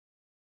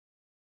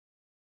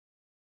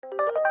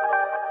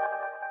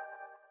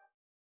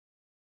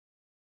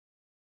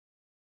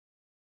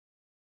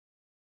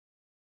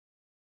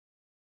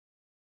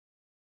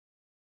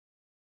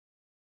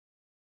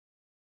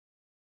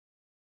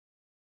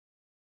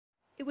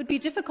It would be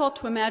difficult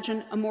to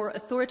imagine a more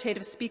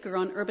authoritative speaker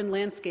on urban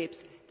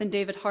landscapes than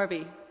David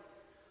Harvey.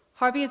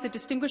 Harvey is a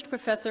distinguished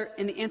professor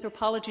in the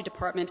anthropology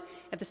department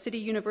at the City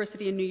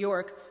University in New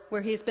York,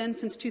 where he has been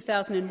since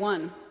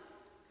 2001.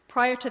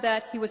 Prior to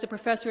that, he was a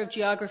professor of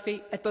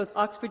geography at both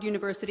Oxford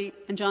University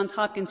and Johns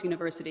Hopkins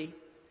University.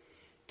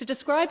 To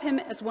describe him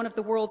as one of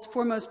the world's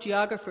foremost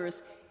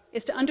geographers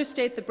is to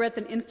understate the breadth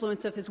and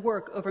influence of his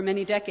work over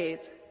many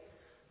decades.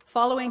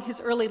 Following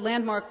his early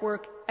landmark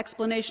work,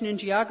 Explanation in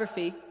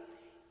Geography,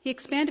 he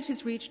expanded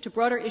his reach to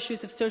broader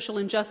issues of social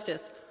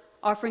injustice,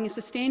 offering a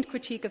sustained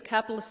critique of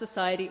capitalist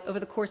society over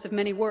the course of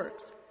many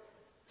works.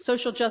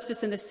 Social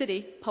Justice in the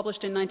City,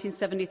 published in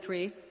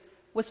 1973,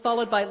 was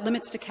followed by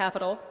Limits to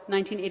Capital,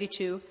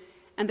 1982,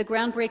 and the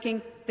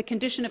groundbreaking The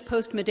Condition of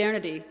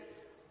Postmodernity,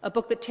 a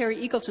book that Terry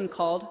Eagleton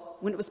called,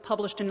 when it was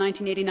published in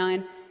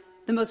 1989,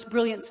 the most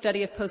brilliant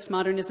study of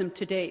postmodernism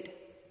to date.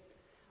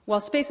 While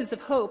Spaces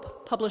of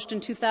Hope, published in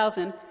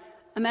 2000,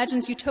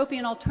 imagines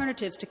utopian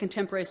alternatives to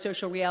contemporary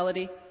social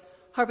reality,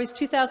 Harvey's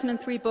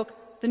 2003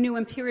 book, The New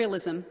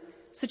Imperialism,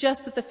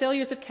 suggests that the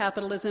failures of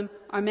capitalism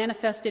are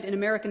manifested in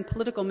American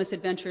political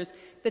misadventures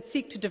that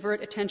seek to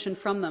divert attention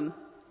from them.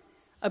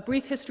 A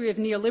Brief History of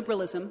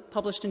Neoliberalism,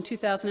 published in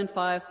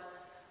 2005,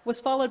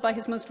 was followed by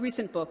his most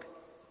recent book,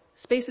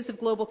 Spaces of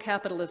Global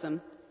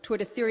Capitalism,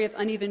 Toward a Theory of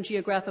Uneven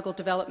Geographical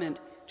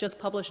Development, just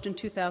published in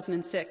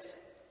 2006.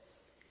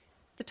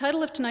 The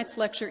title of tonight's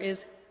lecture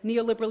is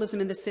Neoliberalism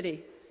in the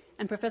City,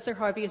 and Professor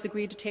Harvey has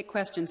agreed to take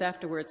questions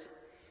afterwards.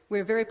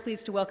 We're very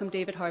pleased to welcome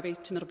David Harvey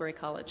to Middlebury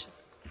College.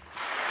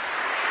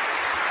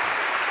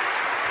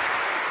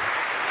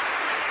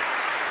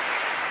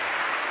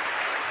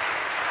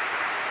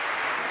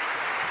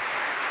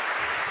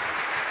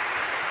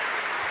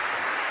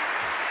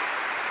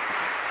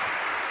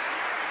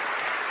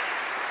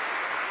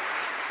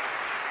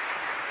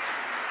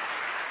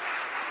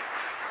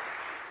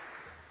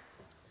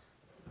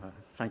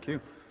 Thank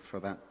you for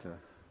that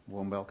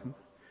warm welcome.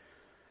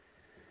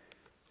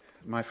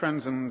 My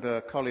friends and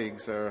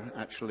colleagues are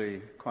actually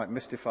quite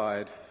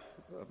mystified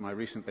of my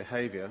recent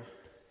behavior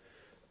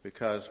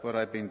because what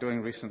I've been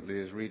doing recently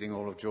is reading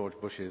all of George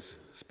Bush's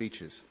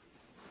speeches.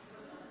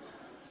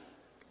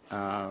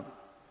 One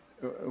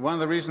of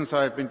the reasons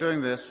I've been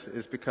doing this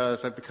is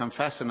because I've become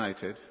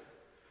fascinated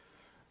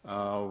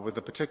with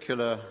a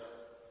particular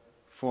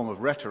form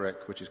of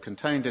rhetoric which is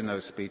contained in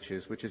those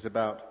speeches, which is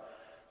about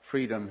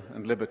freedom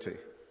and liberty.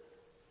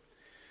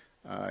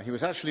 He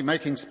was actually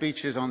making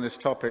speeches on this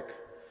topic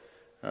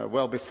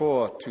well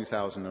before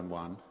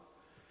 2001,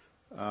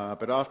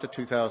 but after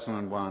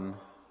 2001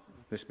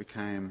 this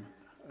became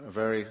a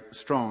very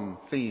strong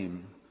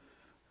theme.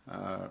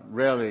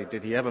 Rarely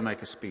did he ever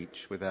make a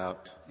speech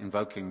without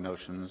invoking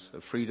notions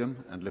of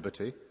freedom and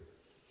liberty,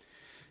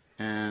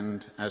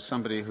 and as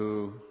somebody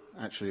who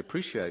actually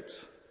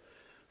appreciates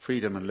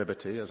freedom and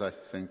liberty, as I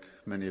think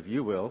many of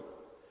you will,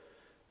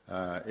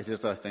 it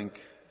is, I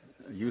think,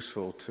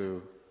 useful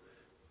to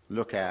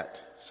look at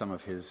some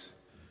of his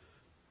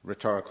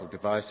rhetorical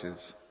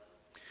devices.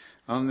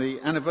 On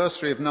the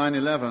anniversary of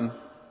 9/11,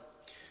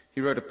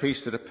 he wrote a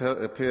piece that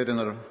appeared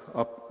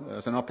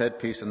as an op-ed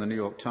piece in the New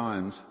York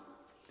Times,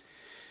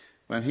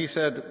 when he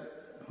said,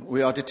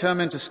 "We are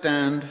determined to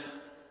stand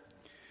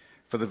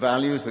for the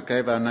values that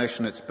gave our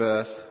nation its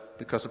birth,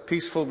 because a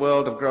peaceful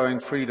world of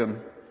growing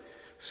freedom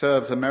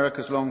serves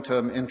America's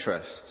long-term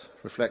interests,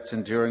 reflects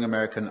enduring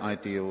American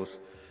ideals,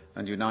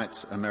 and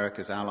unites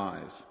America's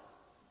allies."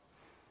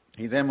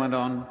 He then went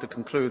on to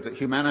conclude that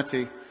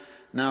humanity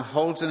now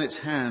holds in its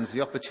hands the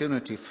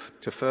opportunity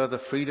to further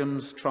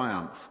freedom's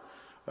triumph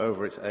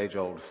over its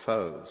age-old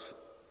foes.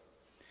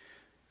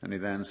 And he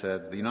then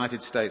said, "The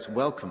United States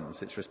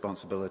welcomes its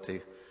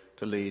responsibility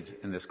to lead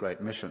in this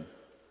great mission."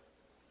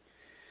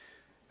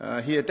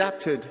 He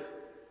adapted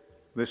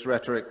this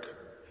rhetoric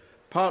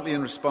partly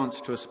in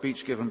response to a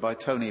speech given by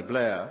Tony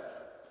Blair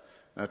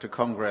to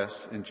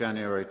Congress in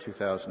January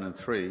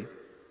 2003.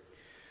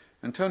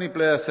 And Tony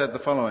Blair said the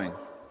following: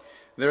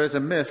 "There is a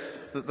myth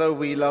that though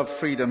we love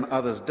freedom,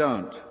 others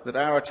don't, that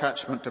our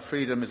attachment to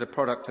freedom is a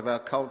product of our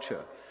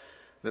culture,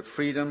 that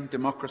freedom,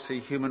 democracy,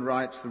 human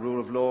rights, the rule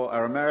of law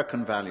are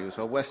American values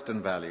or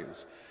Western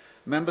values.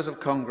 Members of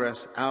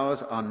Congress,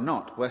 ours are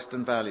not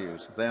Western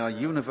values. They are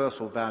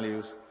universal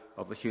values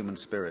of the human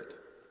spirit."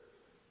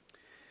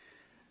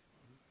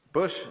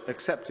 Bush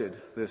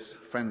accepted this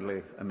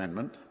friendly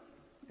amendment,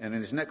 and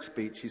in his next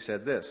speech he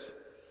said this: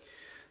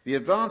 "The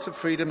advance of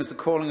freedom is the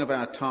calling of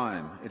our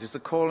time. It is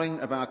the calling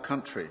of our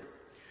country.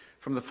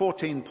 From the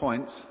 14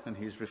 points," and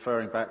he's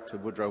referring back to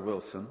Woodrow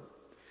Wilson,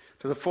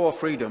 "to the 4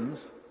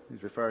 freedoms,"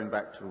 he's referring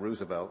back to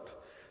Roosevelt,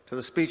 to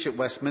the speech at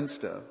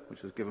Westminster,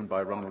 which was given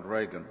by Ronald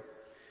Reagan,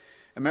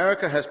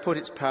 "America has put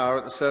its power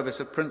at the service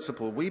of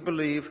principle. We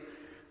believe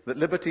that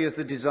liberty is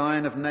the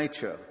design of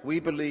nature. We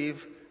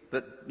believe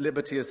that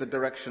liberty is the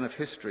direction of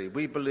history.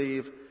 We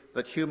believe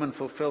that human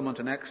fulfillment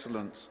and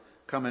excellence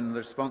come in the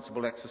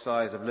responsible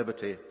exercise of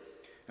liberty,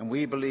 and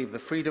we believe the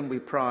freedom we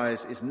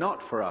prize is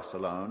not for us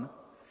alone,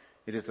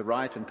 it is the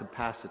right and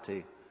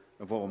capacity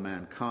of all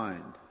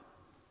mankind."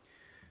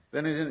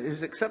 Then in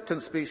his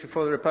acceptance speech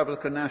before the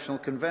Republican National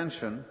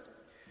Convention,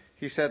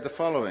 he said the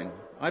following: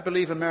 "I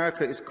believe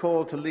America is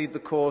called to lead the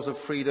cause of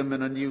freedom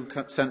in a new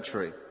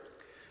century.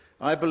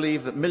 I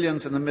believe that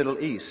millions in the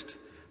Middle East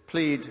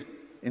plead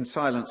in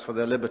silence for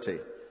their liberty.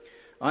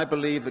 I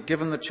believe that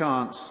given the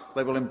chance,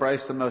 they will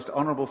embrace the most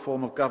honourable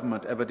form of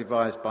government ever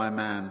devised by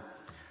man.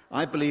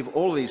 I believe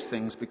all these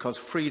things because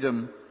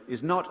freedom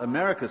is not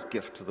America's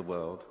gift to the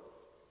world.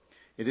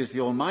 It is the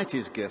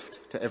Almighty's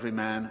gift to every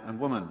man and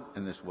woman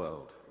in this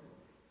world."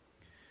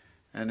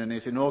 And in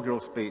his inaugural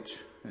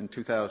speech in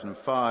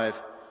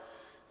 2005,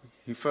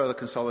 he further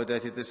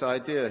consolidated this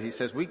idea. He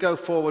says, "We go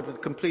forward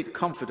with complete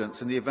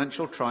confidence in the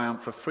eventual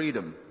triumph of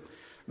freedom,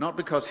 not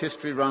because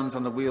history runs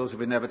on the wheels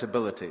of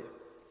inevitability.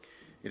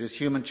 It is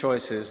human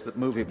choices that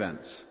move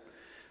events.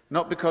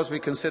 Not because we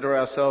consider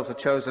ourselves a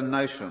chosen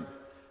nation.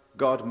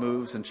 God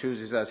moves and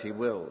chooses as he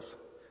wills.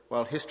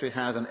 While history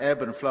has an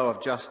ebb and flow of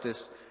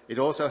justice, it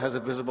also has a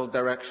visible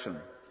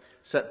direction,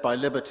 set by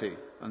liberty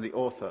and the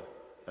author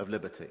of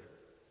liberty."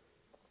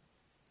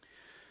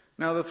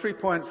 Now, the 3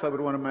 points I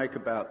would want to make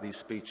about these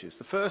speeches.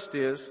 The first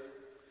is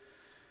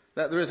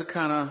that there is a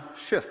kind of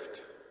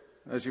shift,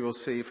 as you will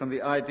see, from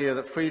the idea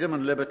that freedom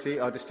and liberty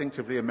are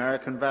distinctively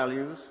American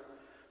values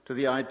to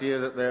the idea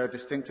that they are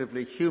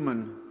distinctively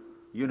human,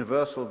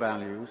 universal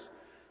values,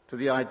 to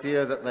the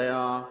idea that they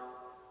are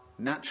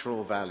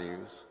natural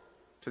values,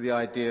 to the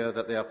idea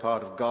that they are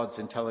part of God's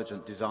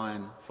intelligent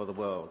design for the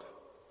world.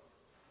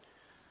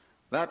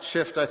 That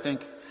shift, I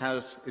think,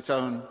 has its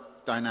own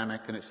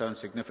dynamic and its own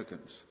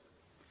significance.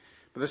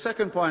 But the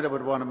second point I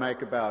would want to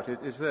make about it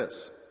is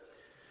this.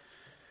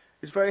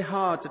 It's very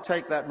hard to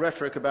take that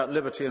rhetoric about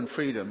liberty and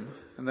freedom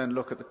and then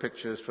look at the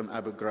pictures from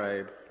Abu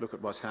Ghraib, look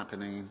at what's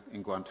happening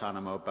in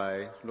Guantanamo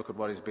Bay, look at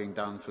what is being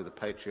done through the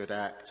Patriot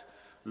Act,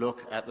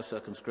 look at the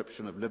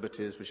circumscription of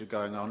liberties which are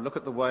going on, look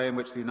at the way in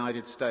which the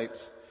United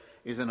States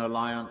is in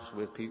alliance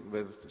with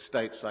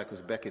states like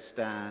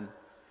Uzbekistan,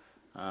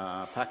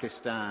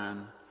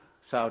 Pakistan,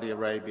 Saudi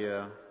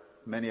Arabia,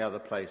 many other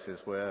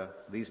places where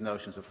these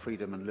notions of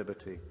freedom and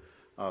liberty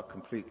are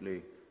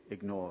completely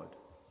ignored.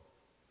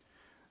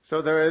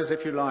 So there is,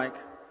 if you like,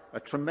 a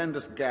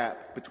tremendous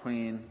gap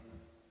between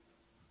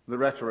the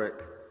rhetoric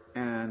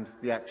and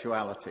the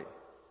actuality.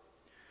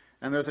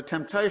 And there's a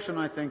temptation,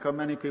 I think, on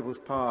many people's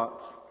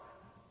parts,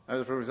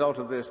 as a result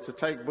of this, to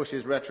take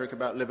Bush's rhetoric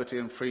about liberty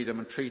and freedom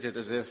and treat it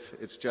as if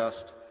it's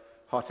just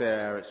hot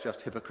air, it's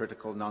just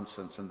hypocritical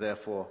nonsense, and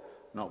therefore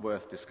not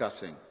worth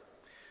discussing.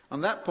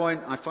 On that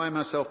point, I find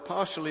myself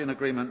partially in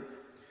agreement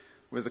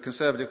with the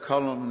conservative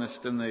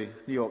columnist in the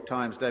New York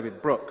Times,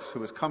 David Brooks, who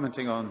was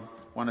commenting on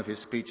one of his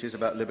speeches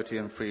about liberty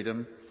and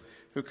freedom,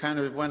 who kind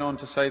of went on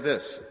to say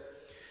this: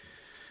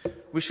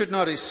 "We should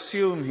not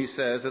assume," he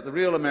says, "that the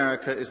real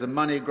America is the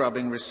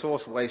money-grubbing,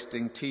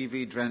 resource-wasting,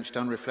 TV-drenched,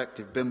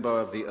 unreflective bimbo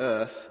of the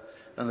earth,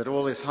 and that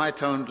all this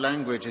high-toned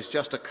language is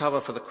just a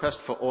cover for the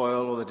quest for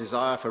oil or the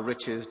desire for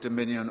riches,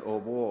 dominion, or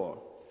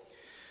war."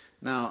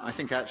 Now, I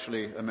think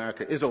actually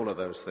America is all of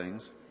those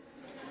things.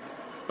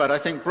 But I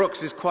think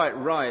Brooks is quite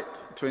right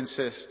to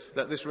insist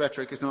that this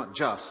rhetoric is not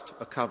just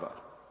a cover.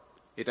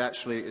 It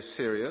actually is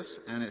serious,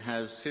 and it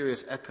has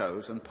serious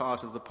echoes, and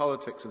part of the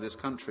politics of this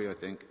country, I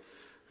think,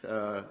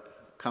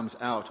 comes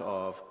out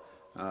of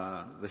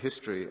the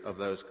history of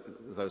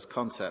those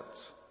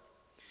concepts.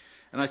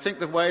 And I think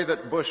the way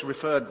that Bush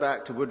referred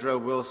back to Woodrow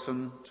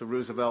Wilson, to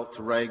Roosevelt,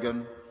 to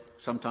Reagan,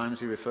 sometimes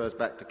he refers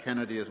back to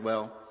Kennedy as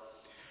well,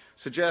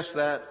 suggests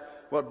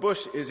that what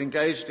Bush is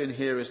engaged in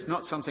here is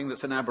not something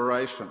that's an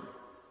aberration.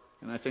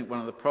 And I think one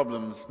of the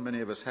problems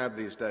many of us have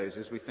these days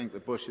is we think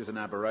that Bush is an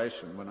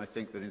aberration, when I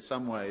think that in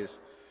some ways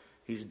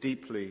he's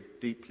deeply,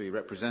 deeply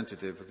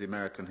representative of the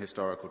American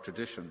historical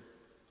tradition.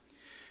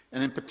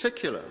 And in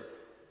particular,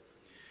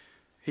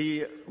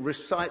 he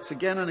recites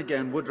again and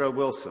again Woodrow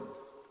Wilson.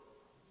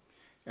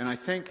 And I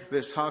think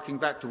this harking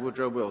back to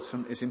Woodrow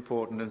Wilson is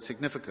important and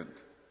significant.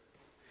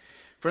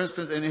 For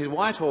instance, in his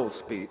Whitehall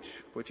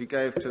speech, which he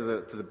gave to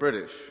the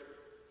British,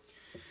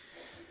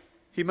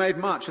 he made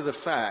much of the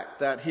fact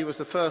that he was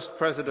the first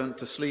president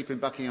to sleep in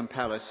Buckingham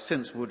Palace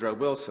since Woodrow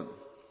Wilson.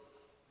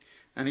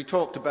 And he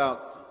talked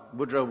about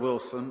Woodrow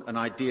Wilson, an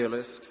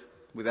idealist,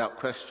 without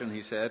question,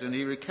 he said, and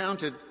he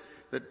recounted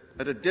that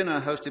at a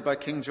dinner hosted by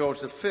King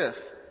George V,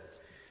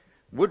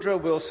 Woodrow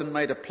Wilson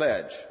made a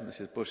pledge, and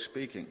this is Bush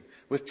speaking.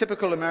 With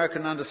typical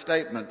American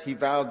understatement, he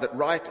vowed that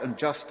right and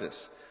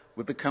justice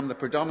would become the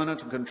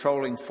predominant and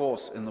controlling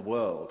force in the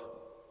world.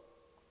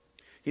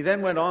 He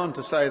then went on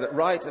to say that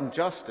right and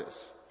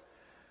justice,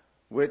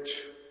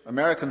 which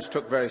Americans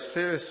took very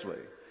seriously,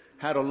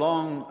 had a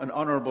long and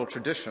honourable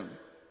tradition.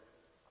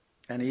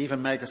 And he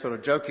even made a sort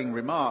of joking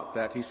remark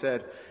that he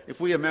said, if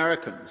we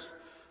Americans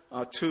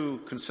are too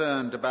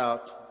concerned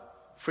about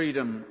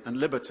freedom and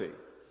liberty,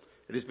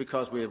 it is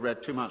because we have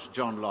read too much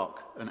John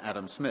Locke and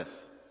Adam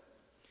Smith.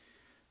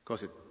 Of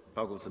course, it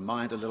boggles the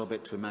mind a little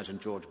bit to imagine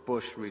George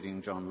Bush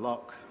reading John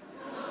Locke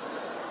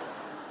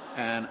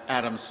and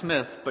Adam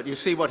Smith, but you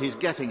see what he's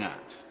getting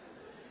at.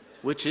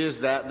 which is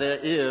that there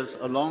is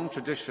a long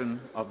tradition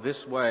of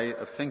this way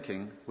of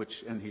thinking,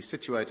 and he's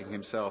situating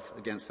himself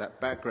against that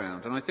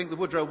background. And I think the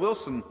Woodrow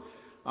Wilson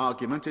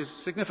argument is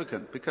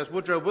significant, because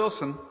Woodrow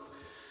Wilson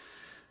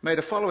made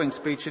a following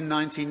speech in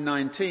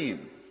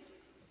 1919.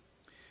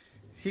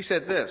 He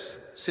said this: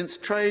 "Since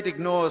trade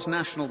ignores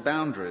national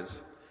boundaries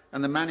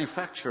and the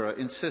manufacturer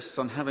insists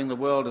on having the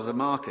world as a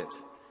market,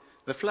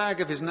 the flag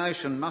of his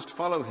nation must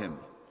follow him,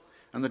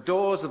 and the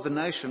doors of the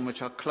nation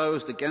which are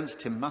closed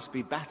against him must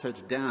be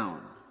battered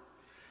down.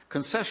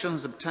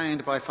 Concessions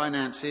obtained by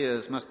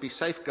financiers must be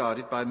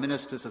safeguarded by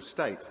ministers of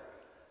state,"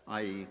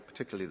 i.e.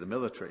 particularly the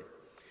military,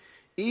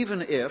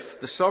 "even if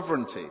the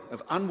sovereignty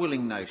of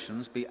unwilling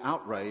nations be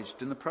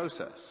outraged in the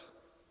process."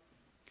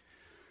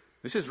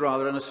 This is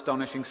rather an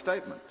astonishing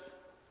statement,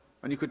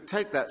 and you could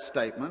take that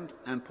statement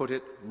and put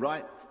it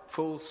right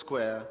full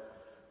square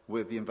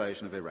with the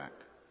invasion of Iraq.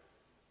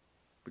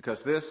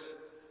 Because this,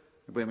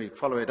 when we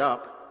follow it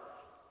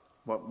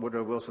up, what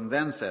Woodrow Wilson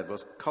then said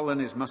was,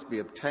 "Colonies must be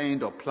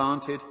obtained or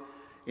planted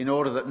in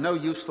order that no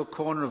useful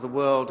corner of the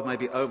world may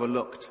be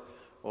overlooked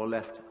or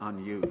left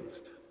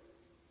unused."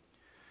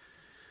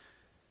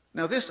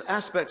 Now, this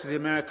aspect of the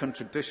American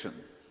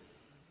tradition,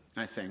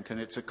 I think, and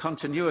it's a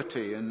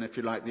continuity in, if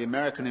you like, the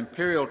American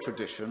imperial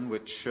tradition,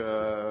 which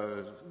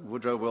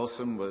Woodrow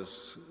Wilson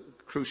was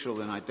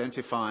crucial in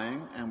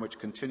identifying and which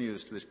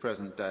continues to this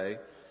present day,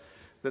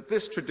 that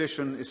this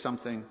tradition is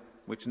something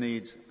which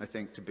needs, I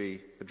think, to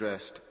be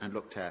addressed and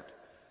looked at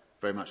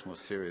very much more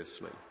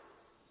seriously.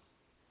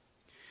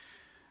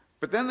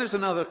 But then there's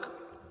another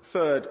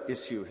third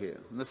issue here.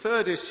 And the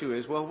third issue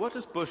is, well, what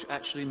does Bush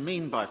actually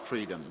mean by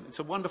freedom? It's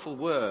a wonderful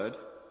word,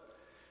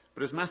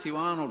 but as Matthew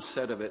Arnold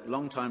said of it a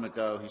long time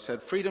ago, he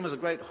said, "Freedom is a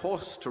great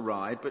horse to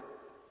ride, but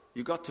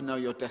you've got to know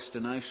your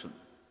destination."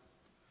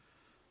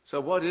 So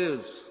what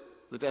is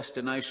the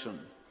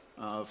destination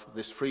of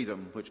this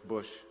freedom which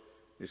Bush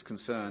is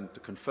concerned to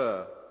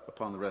confer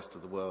upon the rest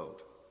of the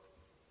world?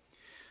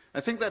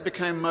 I think that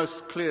became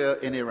most clear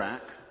in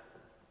Iraq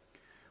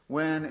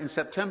when, in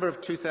September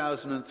of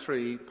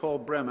 2003, Paul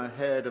Bremer,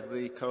 head of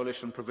the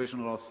Coalition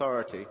Provisional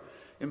Authority,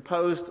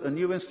 imposed a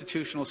new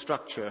institutional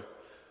structure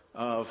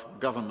of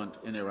government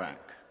in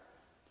Iraq.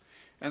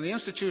 And the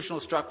institutional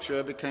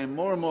structure became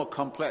more and more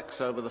complex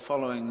over the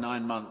following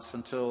 9 months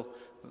until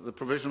the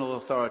Provisional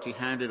Authority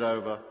handed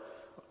over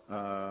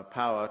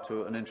power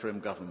to an interim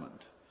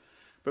government.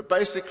 But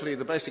basically,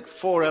 the basic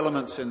four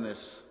elements in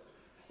this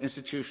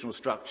institutional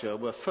structure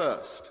were,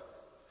 first,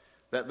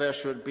 that there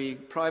should be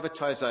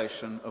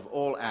privatization of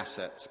all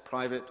assets.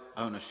 Private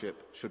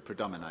ownership should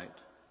predominate.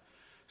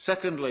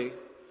 Secondly,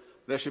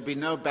 there should be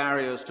no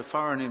barriers to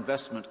foreign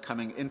investment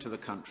coming into the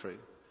country.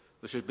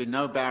 There should be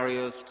no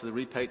barriers to the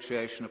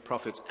repatriation of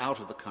profits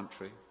out of the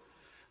country.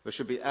 There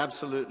should be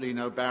absolutely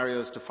no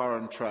barriers to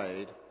foreign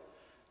trade.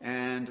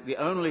 And the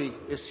only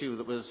issue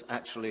that was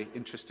actually,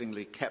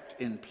 interestingly, kept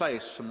in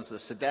place from the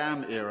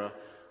Saddam era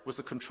was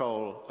the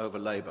control over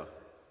labour.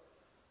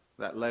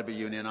 That labour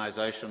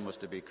unionisation was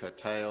to be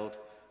curtailed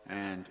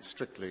and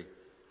strictly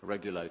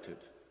regulated.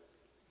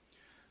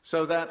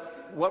 So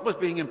that what was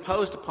being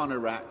imposed upon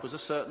Iraq was a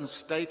certain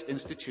state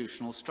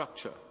institutional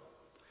structure.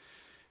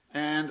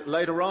 And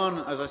later on,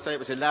 as I say, it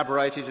was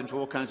elaborated into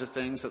all kinds of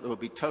things, that there would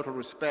be total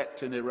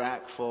respect in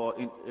Iraq for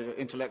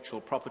intellectual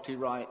property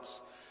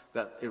rights,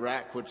 that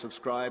Iraq would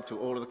subscribe to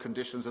all of the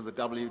conditions of the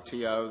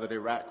WTO, that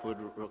Iraq would,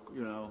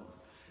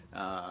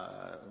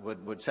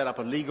 would set up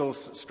a legal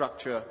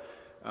structure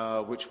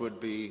which would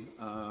be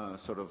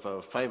sort of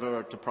a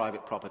favour to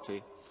private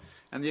property.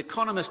 And The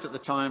Economist at the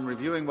time,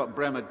 reviewing what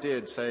Bremer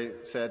did,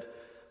 said,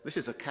 "This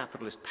is a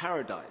capitalist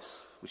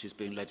paradise which is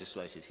being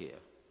legislated here."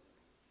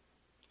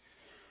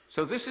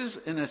 So this is,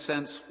 in a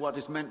sense, what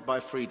is meant by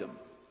freedom.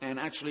 And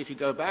actually, if you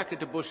go back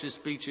into Bush's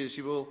speeches,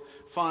 you will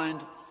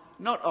find,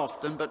 not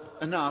often, but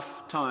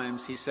enough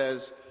times, he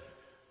says,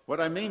 "What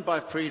I mean by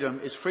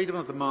freedom is freedom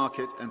of the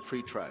market and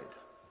free trade.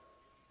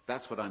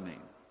 That's what I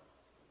mean."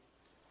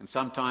 And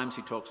sometimes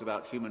he talks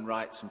about human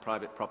rights and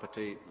private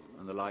property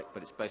and the like,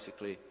 but it's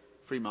basically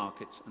free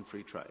markets and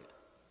free trade.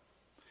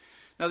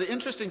 Now, the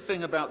interesting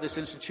thing about this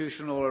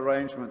institutional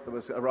arrangement that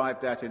was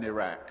arrived at in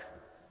Iraq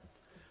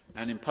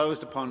and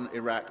imposed upon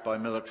Iraq by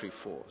military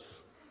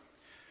force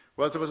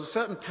was there was a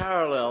certain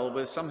parallel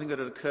with something that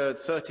had occurred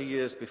 30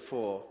 years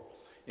before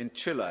in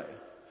Chile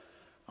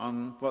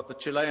on what the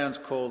Chileans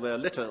call their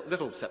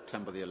little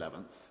September the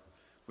 11th,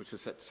 which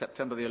was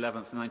September the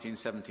 11th,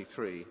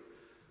 1973,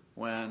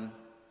 when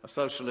a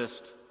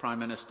socialist Prime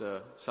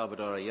Minister,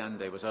 Salvador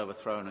Allende, was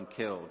overthrown and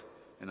killed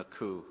in a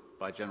coup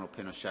by General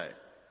Pinochet.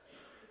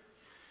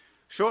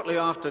 Shortly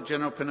after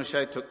General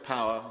Pinochet took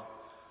power,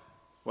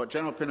 what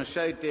General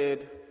Pinochet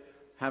did,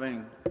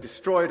 having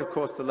destroyed, of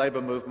course, the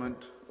labour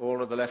movement,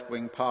 all of the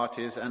left-wing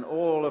parties, and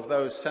all of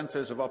those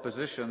centres of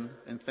opposition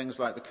in things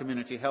like the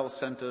community health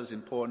centres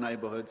in poor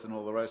neighbourhoods and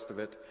all the rest of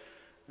it,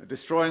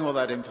 destroying all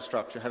that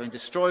infrastructure, having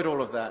destroyed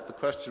all of that, the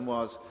question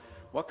was,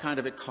 what kind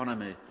of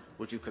economy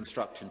would you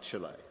construct in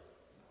Chile?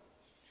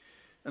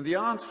 And the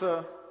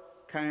answer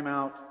came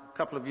out a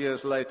couple of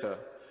years later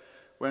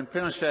when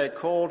Pinochet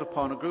called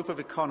upon a group of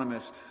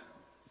economists,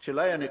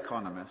 Chilean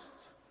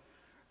economists,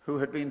 who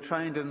had been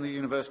trained in the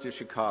University of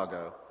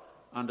Chicago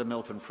under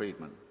Milton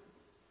Friedman.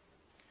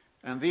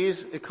 And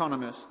these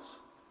economists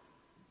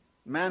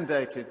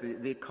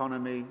mandated the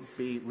economy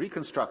be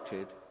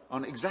reconstructed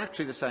on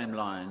exactly the same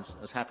lines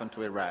as happened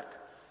to Iraq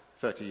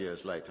 30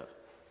 years later.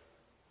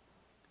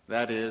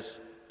 That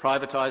is,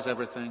 privatize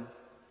everything,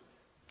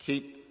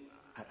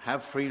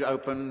 have free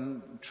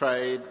open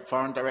trade,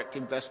 foreign direct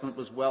investment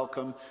was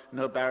welcome,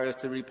 no barriers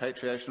to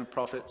repatriation of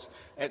profits,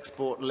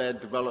 export-led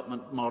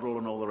development model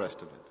and all the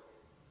rest of it.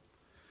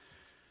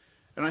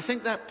 And I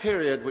think that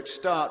period, which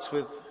starts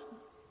with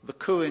the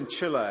coup in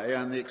Chile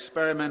and the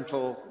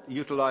experimental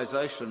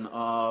utilization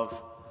of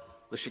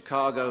the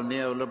Chicago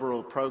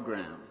neoliberal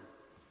program,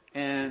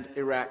 and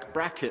Iraq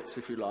brackets,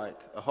 if you like,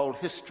 a whole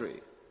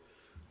history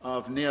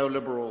of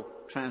neoliberal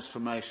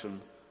transformation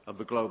of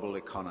the global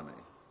economy.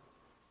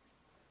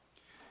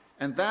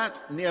 And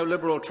that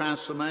neoliberal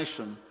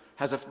transformation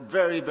has a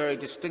very, very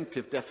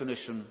distinctive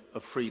definition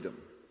of freedom.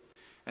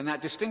 And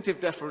that distinctive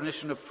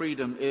definition of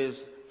freedom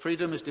is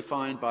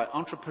defined by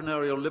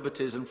entrepreneurial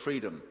liberties and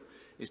freedom.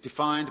 It's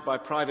defined by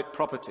private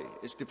property.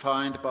 It's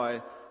defined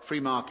by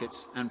free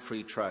markets and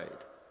free trade.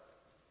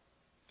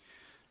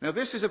 Now,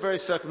 this is a very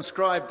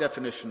circumscribed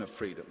definition of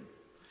freedom.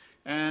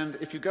 And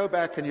if you go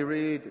back and you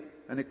read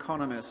an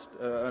economist,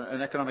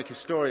 an economic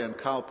historian,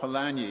 Karl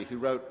Polanyi, who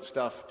wrote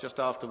stuff just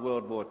after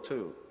World War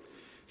II,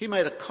 he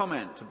made a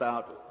comment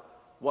about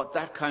what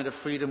that kind of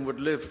freedom would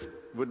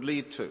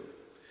lead to.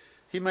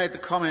 He made the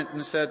comment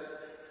and said,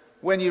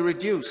 when you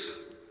reduce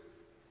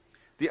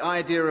the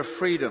idea of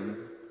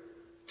freedom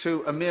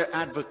to a mere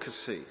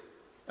advocacy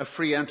of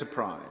free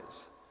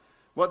enterprise,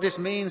 what this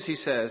means, he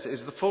says,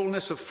 is the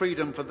fullness of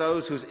freedom for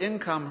those whose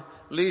income,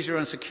 leisure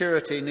and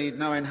security need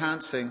no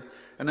enhancing,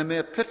 and a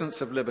mere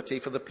pittance of liberty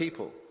for the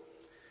people,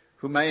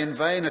 who may in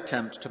vain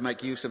attempt to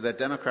make use of their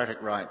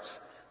democratic rights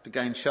to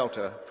gain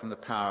shelter from the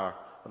power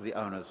of the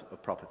owners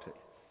of property.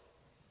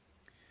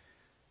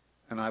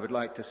 And I would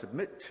like to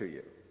submit to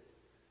you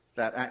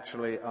that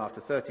actually,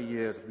 after 30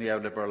 years of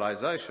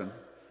neoliberalization,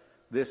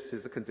 this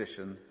is the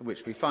condition in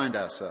which we find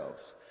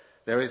ourselves.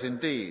 There is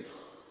indeed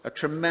a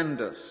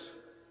tremendous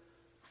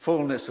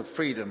fullness of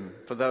freedom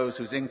for those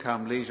whose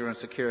income, leisure and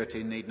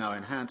security need no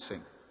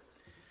enhancing,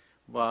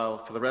 while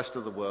for the rest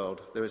of the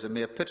world there is a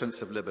mere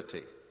pittance of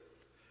liberty.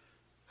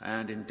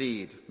 And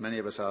indeed, many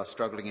of us are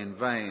struggling in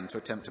vain to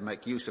attempt to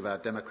make use of our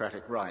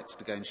democratic rights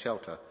to gain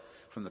shelter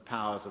from the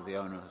powers of the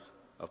owners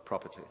of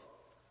property.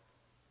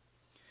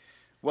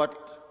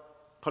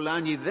 What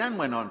Polanyi then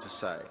went on to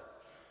say,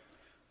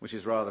 which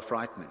is rather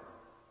frightening,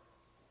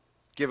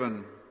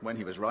 given when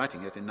he was writing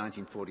it in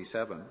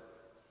 1947,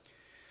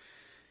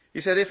 he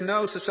said, if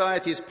no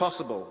society is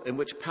possible in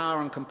which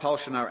power and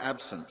compulsion are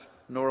absent,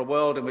 nor a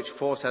world in which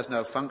force has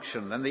no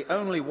function, then the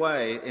only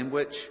way in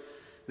which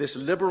this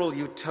liberal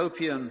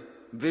utopian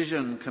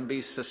vision can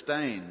be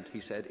sustained, he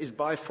said, is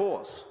by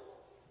force,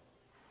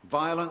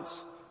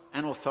 violence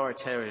and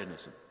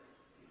authoritarianism.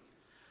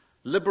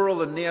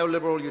 Liberal and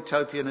neoliberal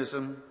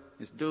utopianism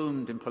is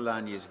doomed, in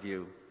Polanyi's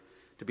view,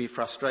 to be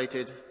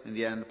frustrated in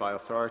the end by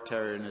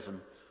authoritarianism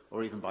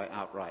or even by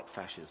outright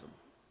fascism.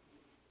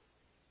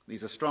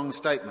 These are strong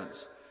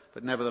statements,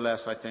 but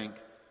nevertheless I think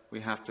we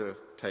have to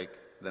take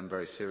them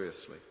very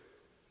seriously.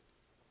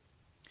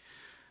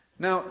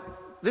 Now,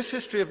 this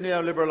history of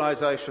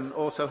neoliberalization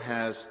also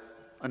has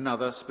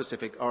another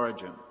specific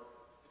origin.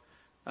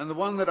 And the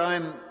one that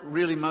I'm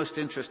really most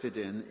interested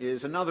in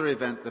is another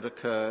event that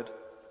occurred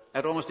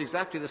at almost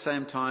exactly the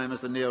same time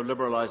as the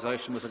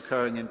neoliberalization was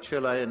occurring in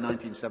Chile in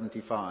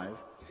 1975,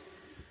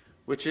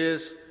 which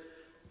is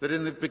that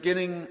in the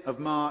beginning of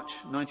March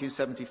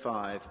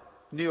 1975,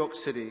 New York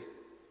City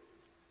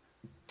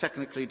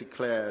technically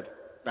declared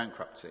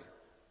bankruptcy.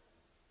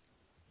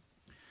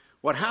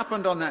 What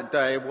happened on that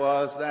day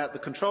was that the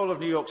controller of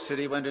New York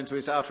City went into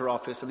his outer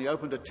office and he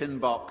opened a tin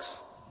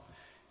box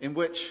in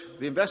which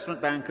the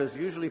investment bankers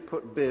usually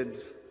put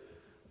bids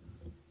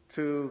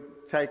to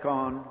take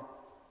on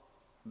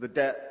the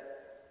debt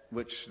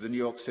which the New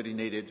York City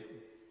needed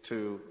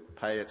to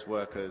pay its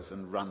workers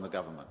and run the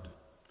government.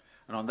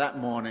 And on that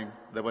morning,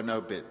 there were no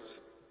bids.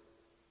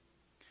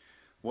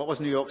 What was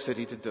New York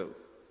City to do?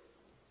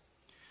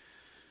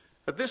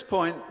 At this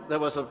point, there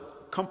was a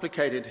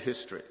complicated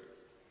history.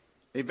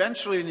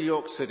 Eventually, New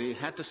York City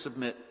had to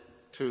submit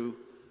to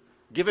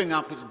giving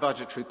up its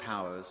budgetary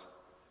powers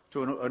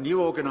to a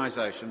new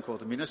organization called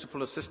the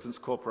Municipal Assistance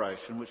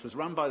Corporation, which was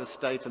run by the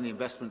state and the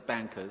investment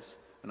bankers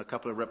and a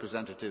couple of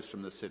representatives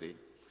from the city,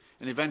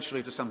 and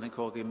eventually to something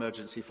called the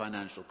Emergency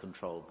Financial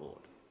Control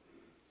Board.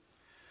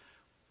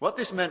 What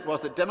this meant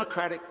was that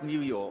democratic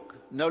New York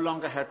no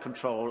longer had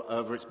control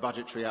over its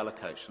budgetary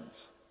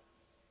allocations,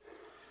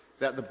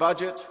 that the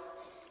budget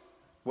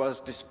was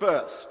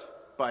dispersed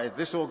by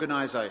this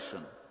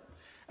organization,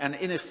 and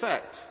in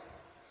effect,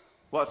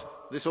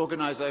 what this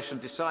organization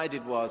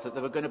decided was that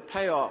they were going to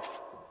pay off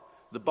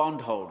the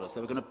bondholders,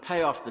 they were going to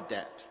pay off the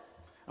debt,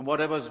 and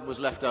whatever was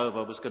left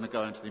over was going to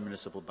go into the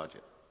municipal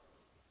budget.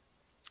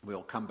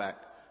 We'll come back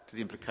to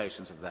the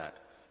implications of that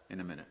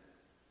in a minute.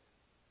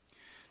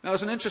 Now,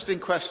 there's an interesting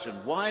question.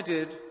 Why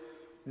did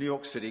New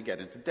York City get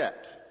into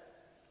debt?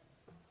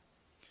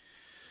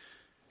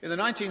 In the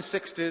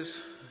 1960s,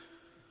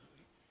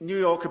 New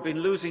York had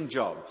been losing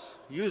jobs,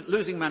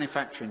 losing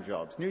manufacturing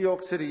jobs. New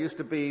York City used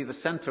to be the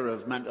center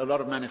of a lot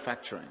of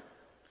manufacturing.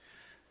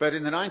 But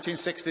in the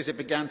 1960s, it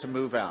began to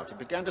move out. It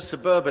began to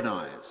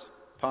suburbanize,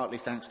 partly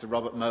thanks to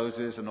Robert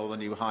Moses and all the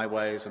new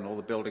highways and all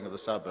the building of the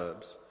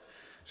suburbs,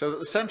 so that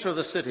the center of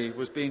the city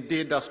was being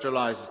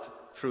deindustrialized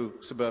through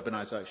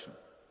suburbanization.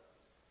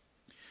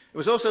 It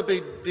was also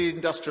being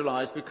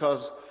deindustrialized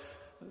because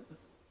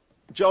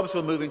jobs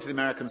were moving to the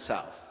American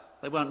South.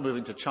 They weren't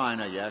moving to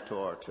China yet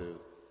or to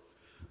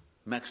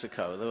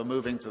Mexico. They were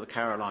moving to the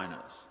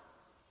Carolinas.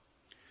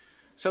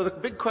 So the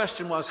big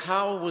question was,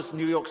 how was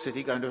New York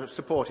City going to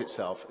support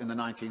itself in the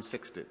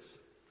 1960s?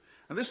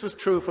 And this was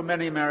true for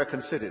many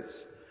American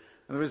cities.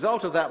 And the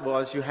result of that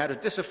was you had a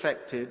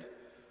disaffected,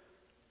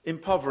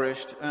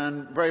 impoverished,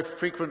 and very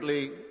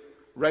frequently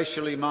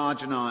racially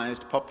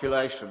marginalized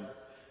population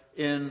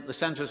in the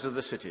centers of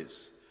the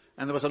cities.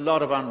 And there was a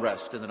lot of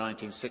unrest in the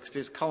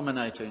 1960s,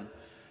 culminating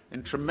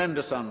in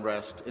tremendous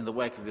unrest in the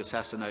wake of the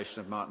assassination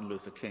of Martin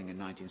Luther King in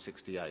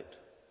 1968.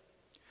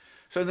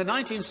 So in the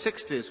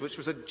 1960s, which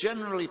was a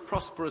generally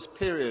prosperous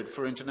period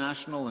for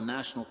international and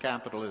national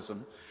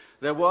capitalism,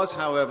 there was,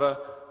 however,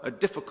 a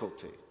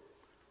difficulty.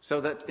 So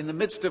that in the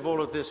midst of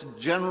all of this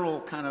general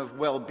kind of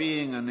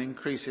well-being and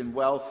increase in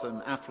wealth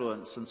and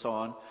affluence and so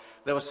on,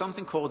 there was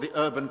something called the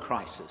urban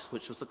crisis,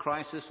 which was the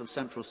crisis of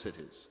central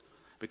cities,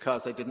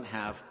 because they didn't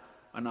have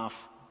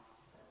enough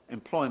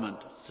employment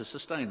to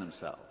sustain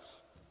themselves.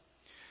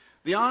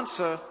 The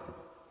answer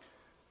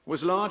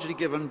was largely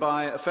given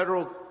by a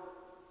federal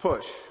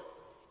push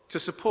to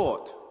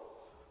support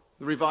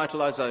the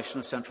revitalization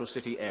of central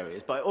city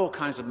areas by all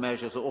kinds of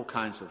measures, all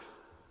kinds of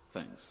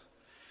things.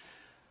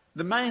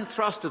 The main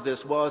thrust of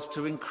this was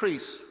to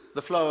increase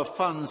the flow of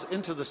funds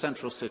into the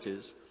central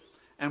cities,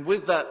 and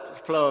with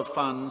that flow of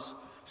funds,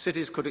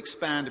 cities could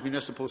expand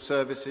municipal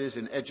services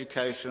in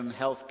education,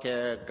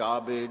 healthcare,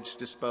 garbage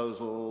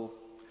disposal,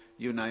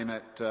 you name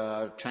it,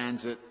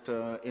 transit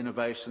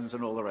innovations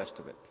and all the rest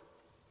of it.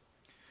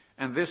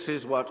 And this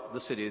is what the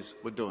cities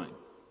were doing.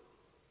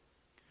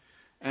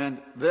 And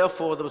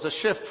therefore there was a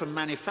shift from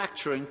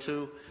manufacturing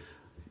to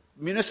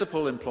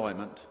municipal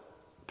employment,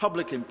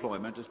 public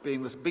employment, as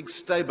being this big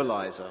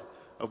stabilizer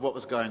of what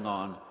was going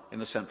on in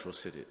the central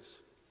cities.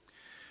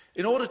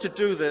 In order to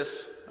do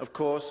this, of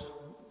course,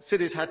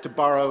 cities had to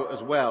borrow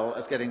as well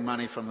as getting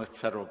money from the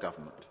federal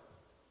government.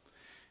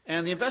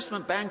 And the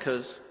investment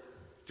bankers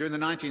during the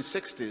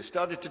 1960s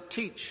started to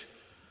teach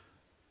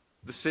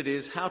the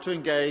cities how to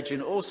engage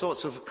in all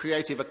sorts of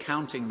creative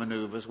accounting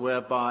maneuvers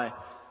whereby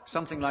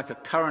something like a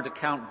current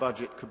account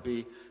budget could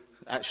be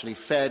actually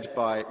fed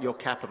by your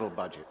capital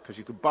budget, because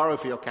you could borrow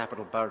for your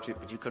capital budget,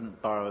 but you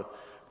couldn't borrow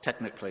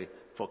technically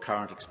for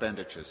current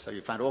expenditures. So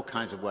you found all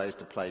kinds of ways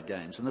to play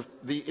games. And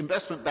the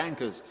investment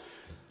bankers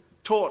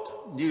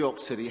taught New York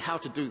City how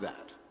to do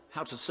that,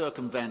 how to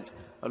circumvent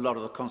a lot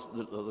of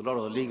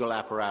the legal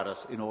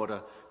apparatus in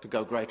order to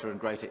go greater and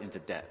greater into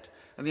debt.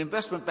 And the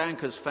investment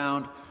bankers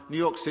found New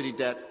York City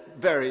debt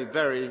very,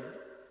 very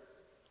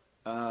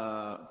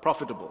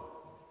profitable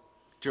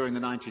during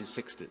the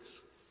 1960s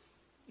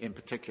in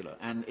particular,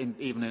 and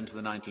even into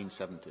the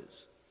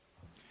 1970s.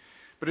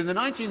 But in the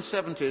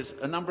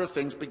 1970s, a number of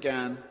things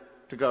began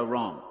to go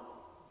wrong.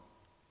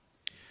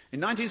 In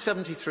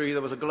 1973,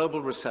 there was a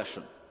global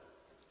recession,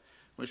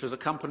 which was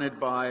accompanied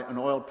by an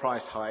oil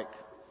price hike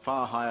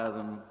far higher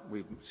than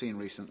we've seen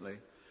recently.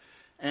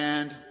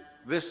 And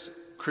this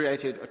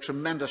created a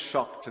tremendous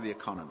shock to the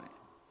economy.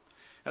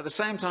 At the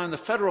same time, the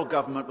federal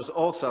government was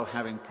also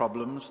having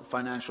problems,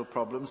 financial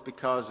problems,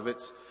 because of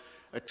its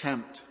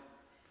attempt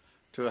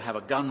to have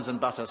a guns and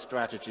butter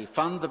strategy,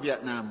 fund the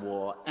Vietnam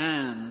War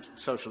and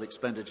social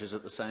expenditures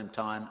at the same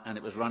time, and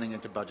it was running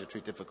into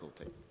budgetary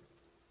difficulty.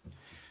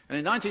 And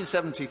in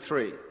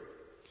 1973,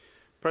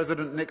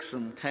 President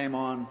Nixon came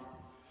on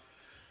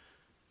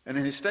and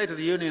in his State of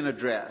the Union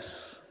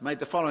address made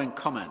the following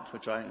comment,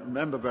 which I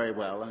remember very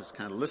well. I was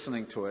kind of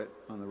listening to it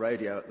on the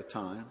radio at the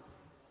time.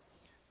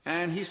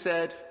 And he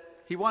said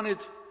he wanted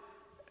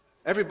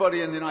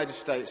everybody in the United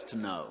States to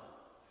know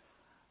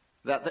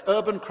that the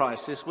urban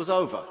crisis was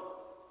over.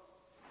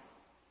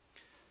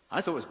 I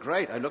thought it was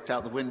great. I looked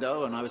out the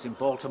window and I was in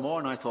Baltimore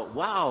and I thought,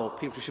 wow,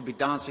 people should be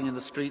dancing in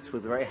the streets. We're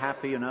very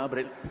happy, you know,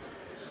 but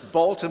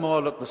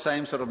Baltimore looked the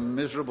same sort of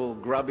miserable,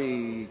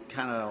 grubby,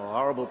 kind of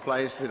horrible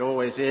place it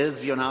always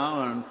is, you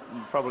know, and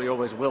probably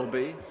always will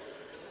be.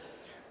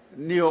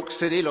 New York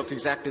City looked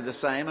exactly the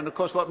same. And, of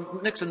course,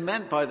 what Nixon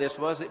meant by this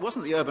was it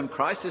wasn't the urban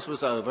crisis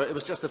was over. It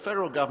was just the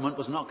federal government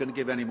was not going to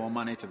give any more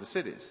money to the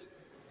cities,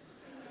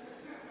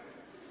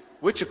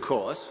 which, of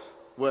course,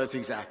 was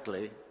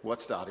exactly what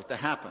started to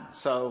happen.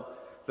 So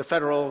the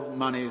federal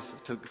monies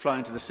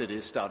flowing to the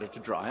cities started to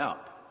dry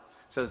up.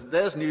 So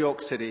there's New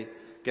York City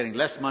getting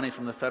less money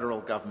from the federal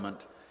government,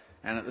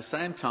 and at the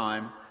same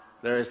time,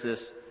 there is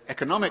this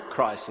economic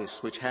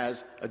crisis which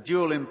has a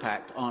dual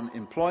impact on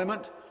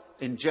employment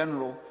in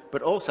general,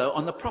 but also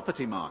on the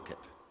property market.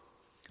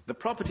 The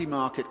property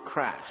market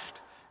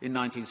crashed in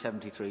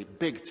 1973,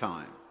 big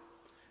time,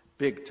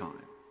 big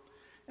time.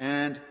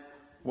 And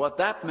what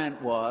that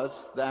meant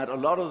was that a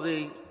lot of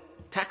the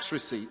tax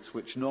receipts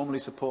which normally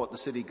support the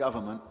city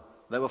government,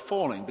 they were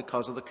falling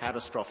because of the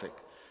catastrophic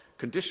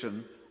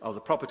condition of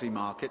the property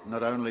market,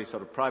 not only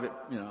sort of private,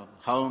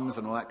 homes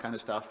and all that kind of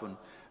stuff,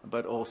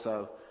 but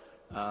also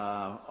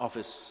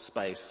office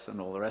space and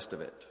all the rest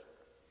of it.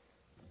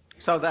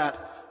 So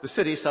that the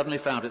city suddenly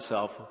found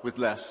itself with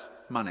less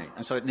money,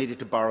 and so it needed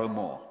to borrow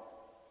more.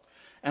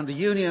 And the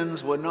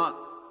unions were not,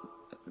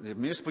 the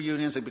municipal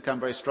unions had become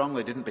very strong.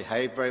 They didn't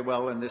behave very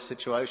well in this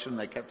situation.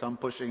 They kept on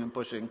pushing and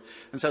pushing.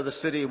 And so the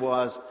city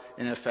was,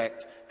 in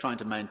effect, trying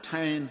to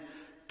maintain,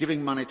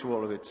 giving money to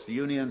all of its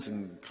unions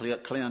and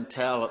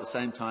clientele at the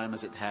same time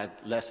as it had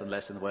less and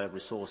less in the way of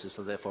resources,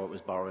 so therefore it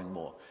was borrowing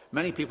more.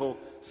 Many people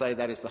say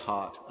that is the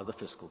heart of the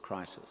fiscal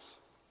crisis.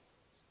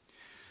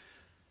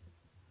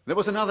 There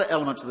was another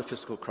element to the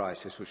fiscal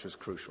crisis which was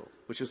crucial,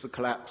 which was the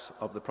collapse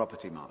of the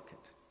property market.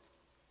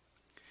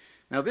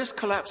 Now, this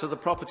collapse of the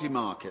property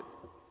market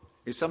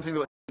is something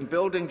that was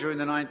building during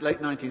the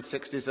late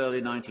 1960s,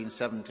 early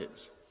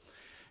 1970s.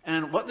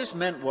 And what this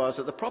meant was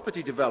that the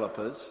property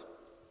developers,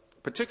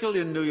 particularly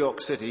in New York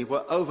City,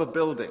 were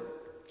overbuilding.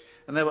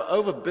 And they were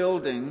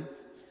overbuilding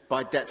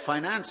by debt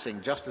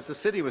financing. Just as the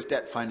city was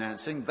debt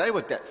financing, they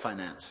were debt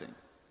financing.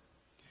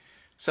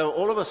 So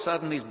all of a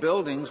sudden, these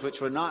buildings,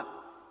 which were not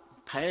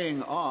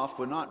paying off,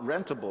 were not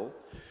rentable,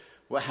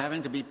 were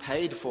having to be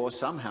paid for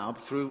somehow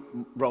through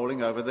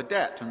rolling over the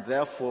debt, and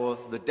therefore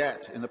the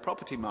debt in the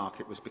property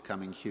market was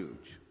becoming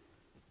huge.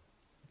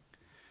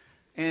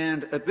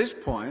 And at this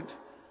point,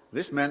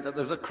 this meant that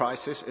there was a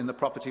crisis in the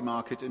property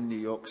market in New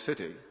York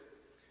City,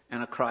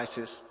 and a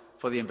crisis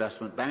for the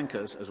investment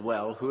bankers as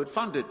well, who had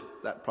funded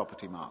that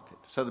property market.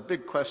 So the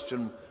big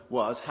question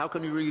was, how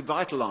can we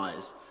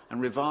revitalize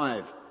and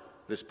revive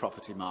this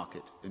property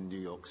market in New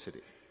York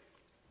City?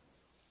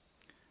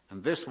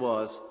 And this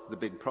was the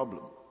big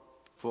problem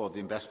for the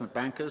investment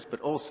bankers, but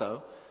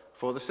also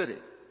for the city.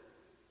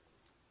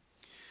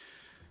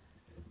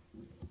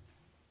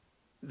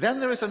 Then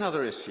there is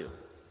another issue.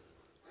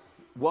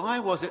 Why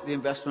was it the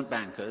investment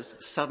bankers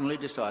suddenly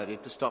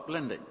decided to stop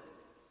lending?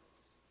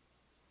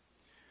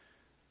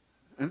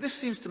 And this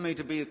seems to me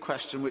to be a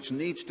question which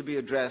needs to be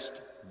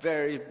addressed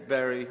very,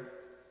 very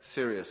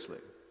seriously.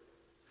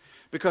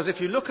 Because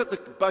if you look at the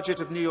budget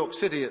of New York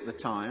City at the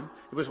time,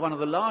 it was one of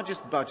the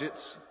largest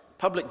budgets,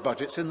 public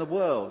budgets in the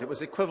world. It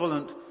was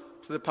equivalent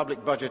to the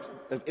public budget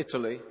of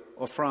Italy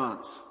or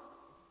France.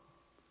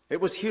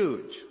 It was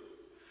huge.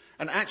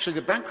 And actually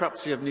the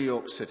bankruptcy of New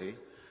York City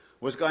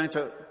was going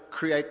to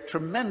create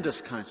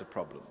tremendous kinds of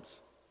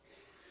problems.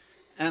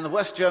 And the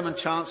West German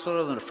Chancellor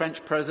and the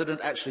French President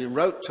actually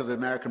wrote to the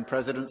American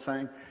President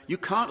saying, you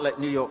can't let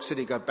New York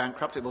City go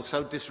bankrupt, it will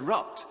so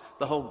disrupt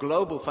the whole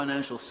global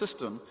financial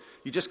system,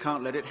 you just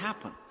can't let it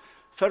happen.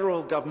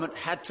 Federal government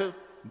had to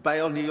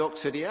bail New York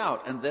City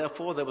out, and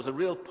therefore there was a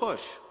real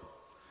push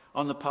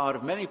on the part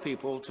of many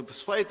people to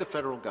persuade the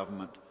federal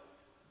government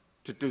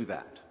to do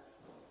that.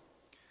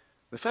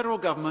 The federal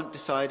government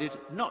decided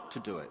not to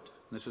do it.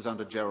 This was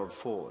under Gerald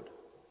Ford.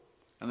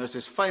 And there's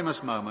this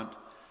famous moment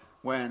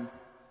when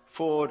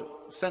Ford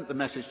sent the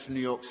message to New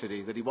York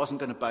City that he wasn't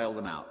going to bail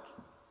them out.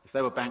 If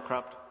they were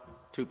bankrupt,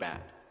 too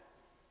bad.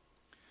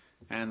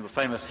 And the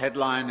famous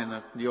headline in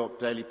the New York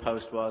Daily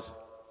Post was,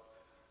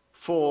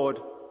 Ford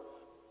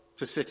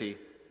to City,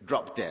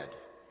 drop dead.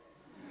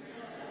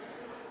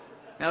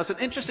 Now, there's an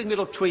interesting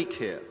little tweak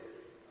here.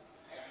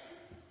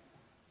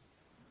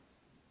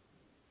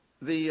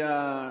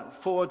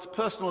 Ford's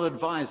personal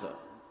advisor,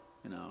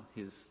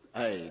 his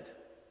aide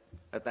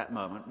at that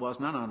moment, was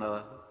none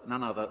other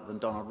than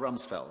Donald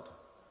Rumsfeld,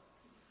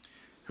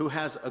 who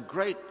has a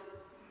great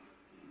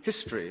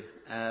history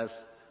as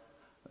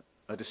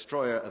a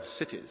destroyer of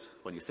cities,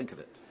 when you think of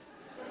it.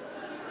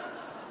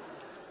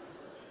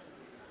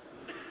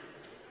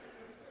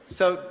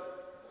 So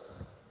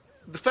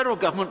the federal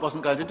government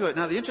wasn't going to do it.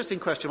 Now, the interesting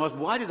question was,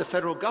 why did the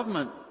federal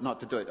government not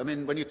to do it? I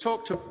mean, when you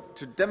talk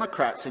to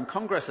Democrats in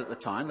Congress at the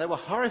time, they were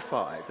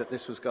horrified that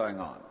this was going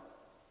on.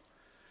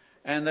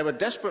 And they were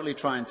desperately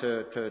trying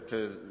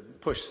to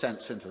push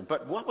sense into them.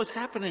 But what was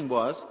happening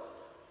was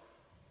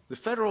the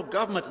federal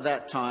government at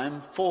that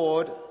time,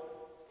 Ford,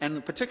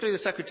 and particularly the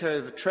Secretary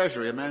of the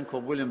Treasury, a man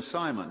called William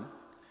Simon,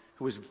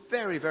 who was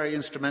very, very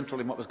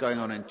instrumental in what was going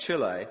on in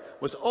Chile,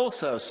 was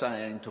also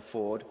saying to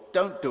Ford,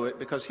 don't do it,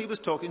 because he was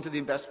talking to the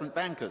investment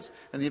bankers.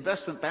 And the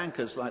investment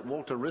bankers, like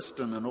Walter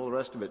Wriston and all the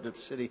rest of it, the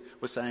city,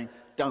 were saying,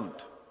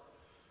 don't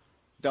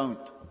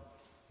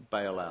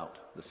bail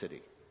out the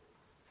city.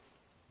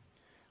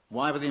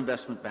 Why were the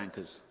investment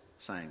bankers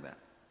saying that?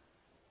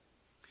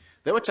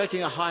 They were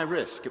taking a high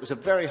risk. It was a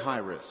very high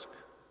risk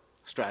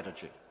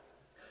strategy.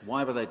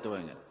 Why were they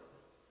doing it?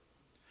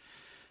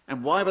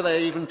 And why were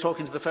they even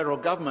talking to the federal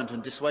government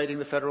and dissuading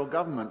the federal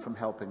government from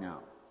helping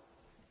out?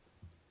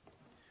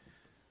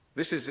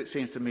 This is, it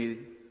seems to me,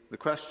 the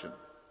question.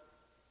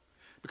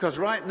 Because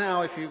right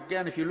now, if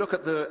you look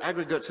at the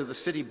aggregates of the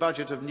city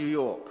budget of New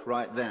York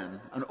right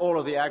then, and all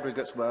of the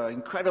aggregates were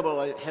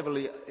incredible,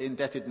 heavily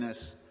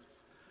indebtedness,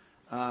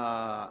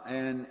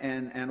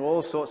 and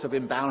all sorts of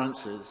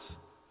imbalances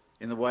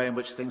in the way in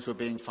which things were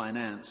being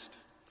financed.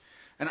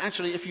 And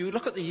actually, if you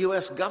look at the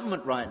US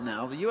government right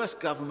now, the US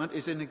government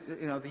is in,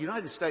 the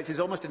United States is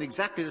almost in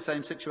exactly the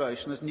same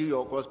situation as New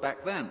York was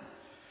back then.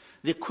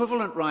 The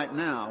equivalent right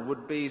now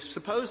would be,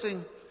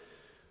 supposing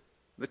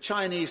the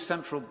Chinese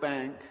central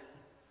bank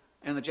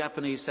and the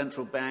Japanese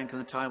central bank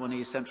and the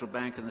Taiwanese central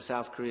bank and the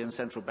South Korean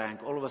central bank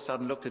all of a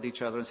sudden looked at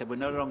each other and said, we're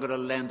no longer going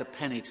to lend a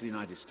penny to the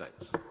United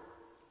States.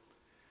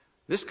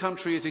 This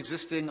country is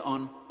existing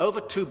on over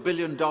 $2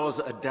 billion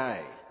a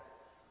day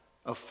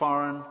of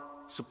foreign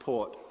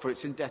support for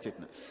its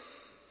indebtedness.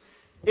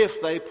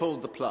 If they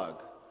pulled the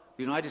plug,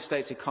 the United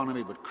States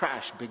economy would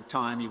crash big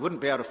time. You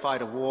wouldn't be able to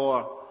fight a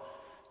war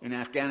in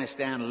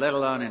Afghanistan, let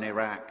alone in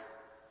Iraq.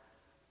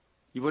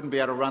 You wouldn't be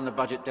able to run the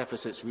budget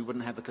deficits. We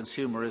wouldn't have the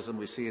consumerism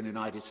we see in the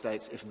United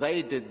States. If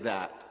they did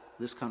that,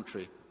 this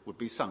country would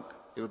be sunk.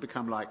 It would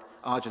become like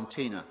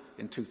Argentina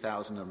in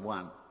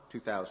 2001,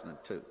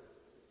 2002.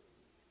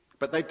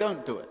 But they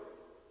don't do it.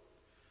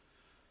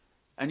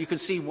 And you can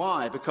see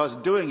why, because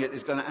doing it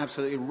is going to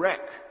absolutely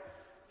wreck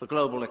the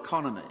global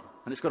economy.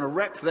 And it's going to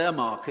wreck their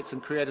markets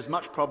and create as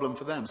much problem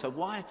for them. So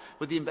why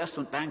would the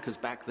investment bankers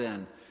back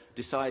then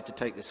decide to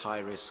take this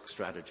high-risk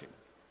strategy?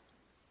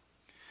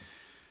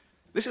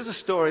 This is a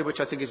story which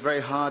I think is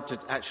very hard to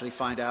actually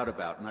find out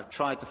about, and I've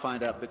tried to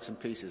find out bits and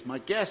pieces. My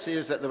guess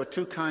is that there were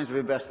two kinds of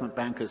investment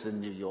bankers in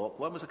New York.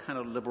 One was a kind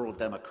of liberal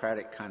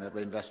democratic kind of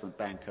investment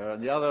banker,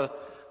 and the other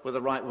were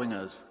the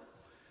right-wingers,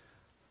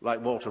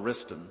 like Walter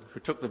Wriston, who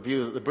took the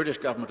view that the British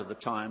government at the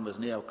time was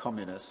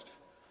neo-communist,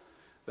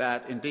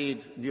 that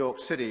indeed New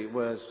York City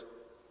was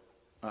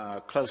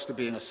close to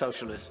being a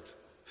socialist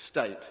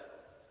state.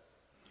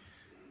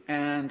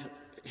 And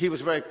he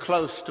was very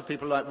close to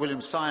people like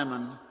William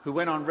Simon, who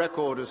went on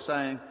record as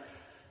saying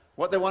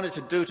what they wanted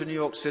to do to New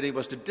York City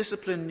was to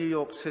discipline New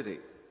York City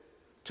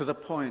to the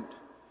point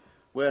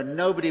where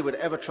nobody would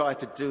ever try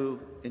to do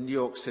in New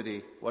York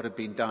City what had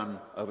been done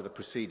over the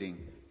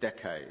preceding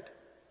decade.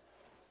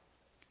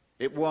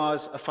 It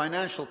was a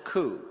financial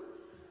coup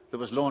that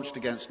was launched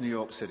against New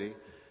York City,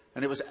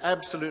 and it was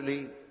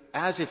absolutely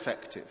as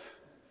effective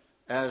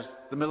as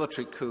the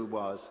military coup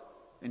was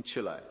in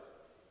Chile.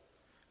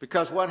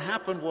 Because what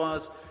happened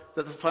was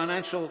that the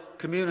financial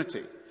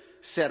community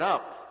set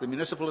up the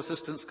Municipal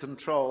Assistance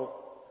Control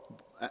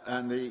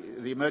and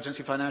the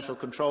Emergency Financial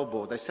Control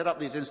Board. They set up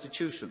these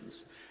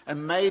institutions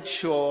and made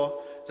sure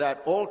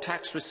that all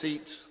tax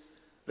receipts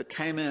that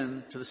came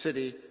in to the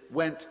city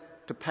went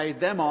to pay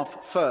them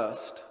off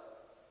first,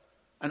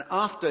 and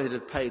after it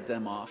had paid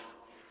them off,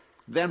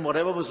 then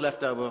whatever was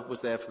left over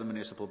was there for the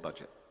municipal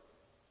budget.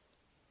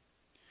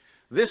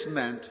 This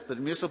meant that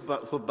the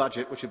municipal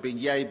budget, which had been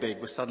yay big,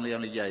 was suddenly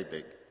only yay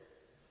big.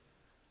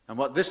 And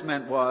what this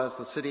meant was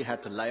the city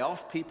had to lay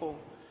off people,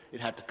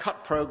 it had to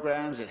cut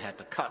programs, it had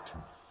to cut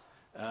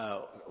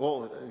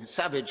all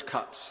savage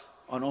cuts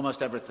on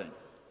almost everything.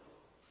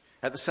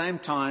 At the same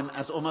time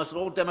as almost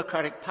all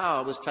democratic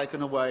power was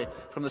taken away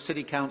from the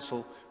city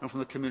council and from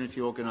the community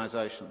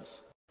organizations.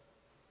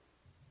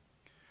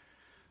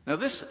 Now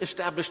this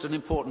established an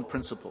important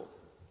principle,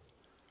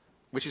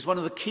 which is one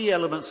of the key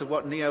elements of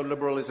what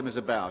neoliberalism is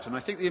about. And I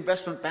think the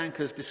investment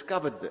bankers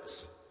discovered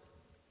this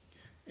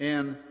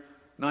in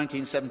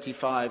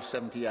 1975,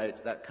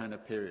 78, that kind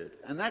of period.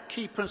 And that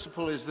key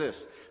principle is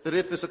this, that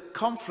if there's a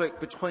conflict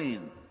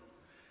between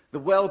the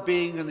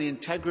well-being and the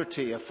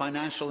integrity of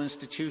financial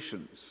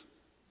institutions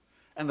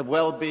and the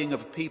well-being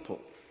of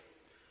people,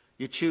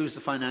 you choose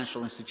the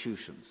financial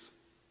institutions.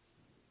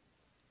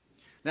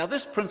 Now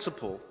this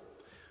principle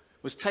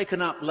was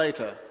taken up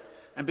later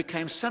and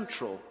became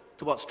central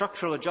to what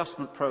structural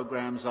adjustment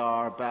programs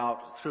are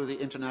about through the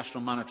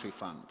International Monetary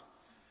Fund.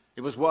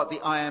 It was what the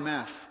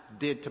IMF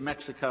did to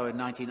Mexico in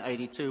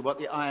 1982, what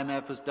the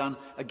IMF has done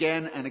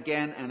again and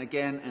again and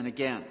again and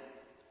again.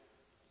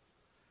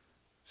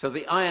 So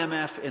the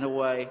IMF, in a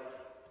way,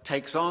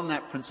 takes on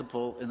that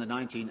principle in the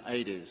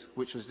 1980s,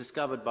 which was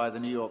discovered by the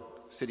New York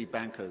City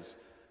bankers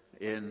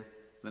in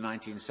the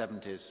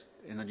 1970s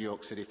in the New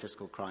York City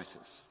fiscal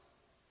crisis.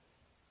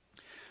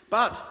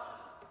 But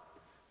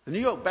the New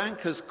York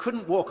bankers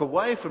couldn't walk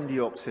away from New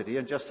York City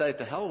and just say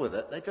to hell with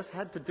it. They just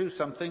had to do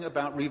something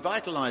about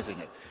revitalizing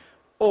it.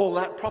 All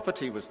that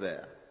property was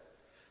there.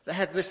 They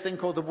had this thing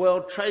called the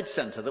World Trade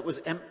Center that was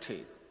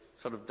empty,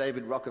 sort of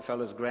David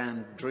Rockefeller's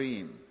grand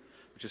dream,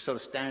 which is sort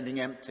of standing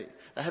empty.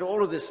 They had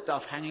all of this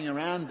stuff hanging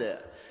around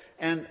there,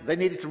 and they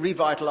needed to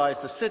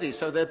revitalize the city.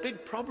 So their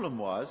big problem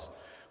was,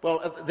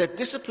 well, they're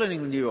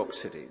disciplining New York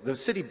City. The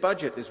city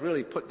budget is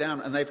really put down,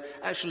 and they've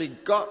actually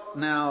got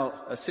now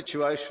a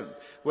situation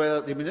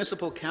where the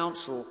municipal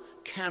council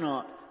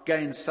cannot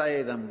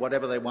gainsay them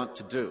whatever they want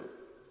to do.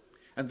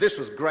 And this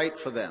was great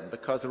for them,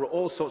 because there were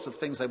all sorts of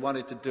things they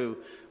wanted to do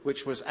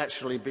which was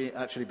actually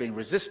being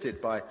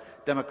resisted by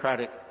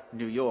democratic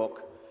New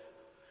York.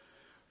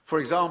 For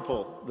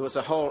example, there was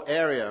a whole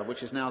area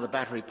which is now the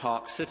Battery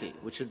Park City,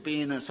 which had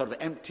been a sort of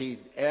empty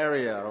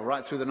area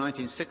right through the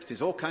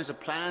 1960s, all kinds of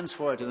plans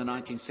for it in the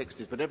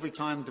 1960s, but every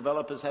time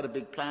developers had a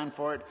big plan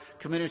for it,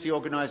 community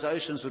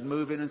organizations would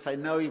move in and say,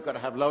 no, you've got to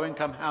have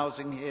low-income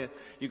housing here,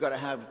 you've got to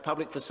have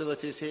public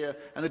facilities here,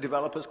 and the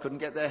developers couldn't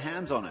get their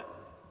hands on it.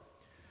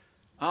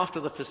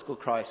 After the fiscal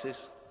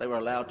crisis, they were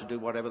allowed to do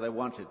whatever they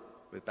wanted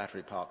with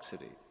Battery Park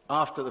City.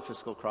 After the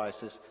fiscal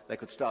crisis, they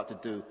could start to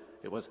do,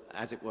 it was,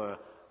 as it were,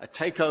 a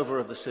takeover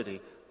of the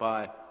city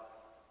by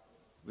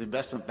the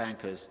investment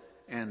bankers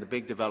and the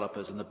big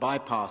developers and the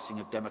bypassing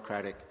of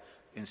democratic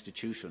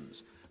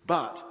institutions.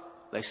 But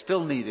they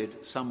still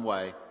needed some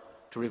way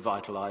to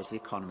revitalize the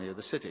economy of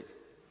the city.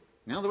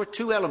 Now, there were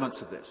two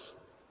elements of this,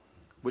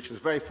 which was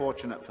very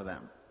fortunate for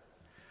them.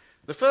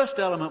 The first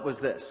element was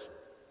this,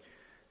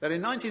 that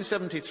in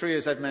 1973,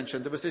 as I've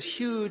mentioned, there was this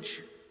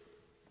huge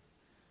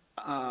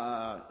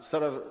oil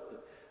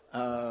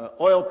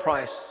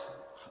price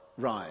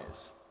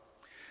rise.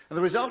 And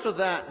the result of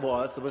that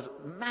was there was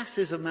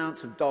massive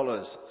amounts of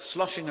dollars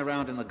sloshing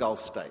around in the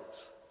Gulf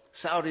states.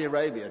 Saudi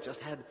Arabia just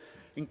had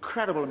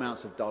incredible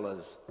amounts of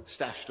dollars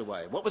stashed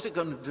away. What was it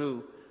going to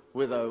do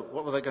with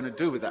what were they going to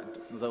do with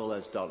all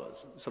those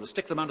dollars? Sort of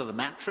stick them under the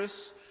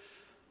mattress?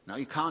 No,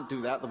 you can't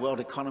do that. The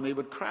world economy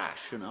would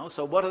crash, you know.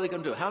 So what are they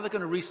going to do? How are they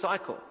going to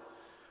recycle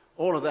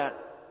all of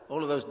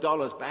those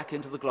dollars back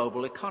into the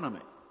global economy?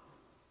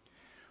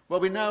 Well,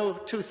 we know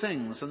two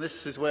things, and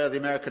this is where the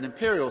American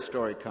imperial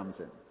story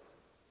comes in.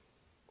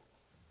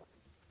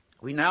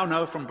 We now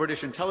know from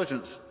British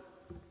intelligence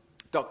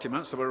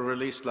documents that were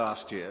released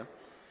last year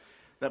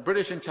that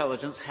British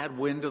intelligence had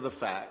wind of the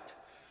fact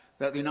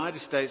that the United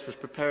States was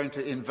preparing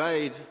to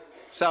invade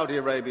Saudi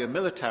Arabia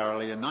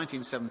militarily in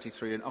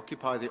 1973 and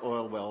occupy the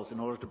oil wells in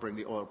order to bring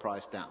the oil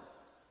price down.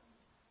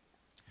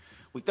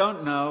 We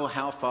don't know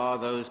how far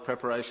those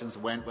preparations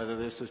went, whether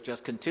this was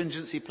just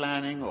contingency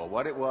planning or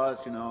what it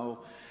was, you know,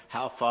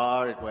 how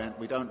far it went,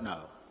 we don't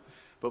know.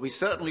 But we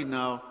certainly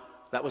know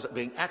that was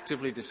being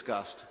actively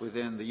discussed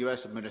within the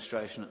US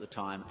administration at the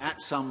time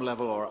at some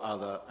level or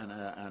other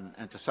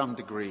and to some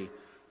degree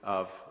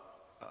of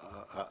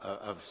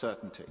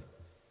certainty.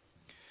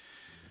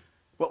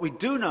 What we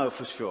do know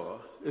for sure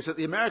is that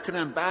the American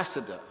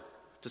ambassador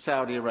to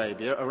Saudi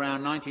Arabia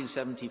around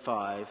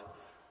 1975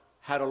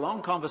 had a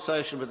long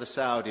conversation with the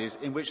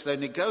Saudis in which they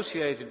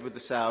negotiated with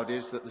the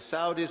Saudis that the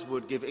Saudis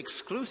would give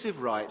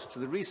exclusive rights to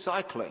the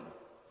recycling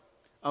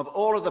of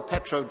all of the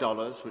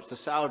petrodollars which the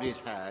Saudis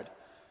had,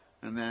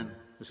 and then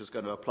this was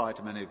going to apply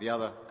to many of the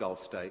other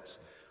Gulf states.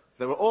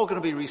 They were all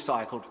going to be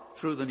recycled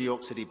through the New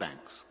York City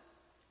banks.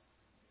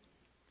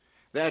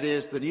 That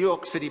is, the New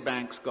York City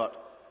banks got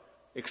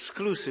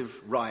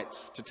exclusive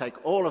rights to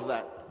take all of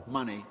that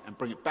money and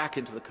bring it back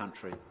into the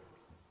country,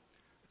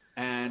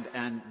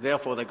 and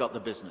therefore they got the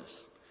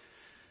business.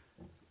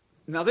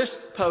 Now,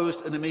 this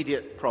posed an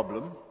immediate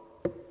problem,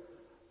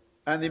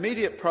 and the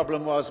immediate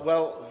problem was,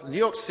 well, the New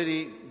York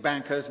City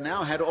bankers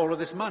now had all of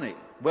this money.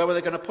 Where were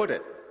they going to put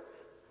it?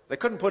 They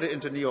couldn't put it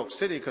into New York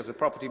City because the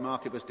property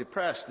market was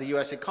depressed. The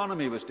US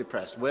economy was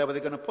depressed. Where were they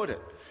going to put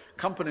it?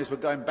 Companies were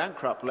going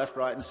bankrupt left,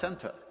 right, and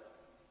center.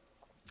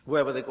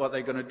 What were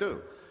they going to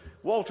do?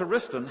 Walter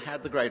Wriston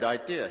had the great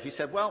idea. He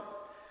said, well,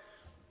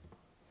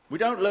 we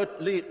don't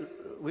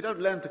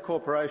lend to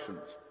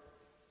corporations.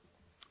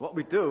 What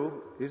we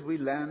do is we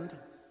lend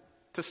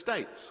to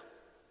states.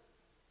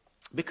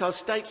 Because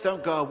states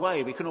don't go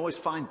away, we can always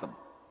find them.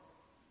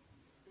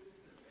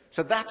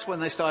 So that's when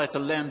they started to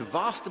lend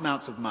vast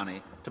amounts of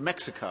money to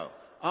Mexico,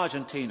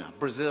 Argentina,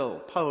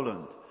 Brazil,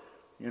 Poland,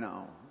 you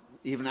know,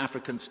 even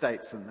African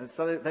states. And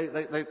so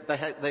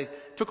they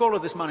took all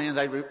of this money and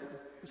they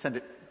sent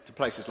it to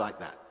places like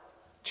that,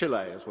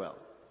 Chile as well.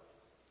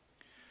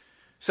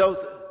 So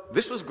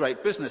this was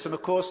great business. And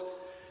of course,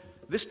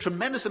 this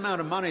tremendous amount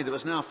of money that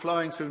was now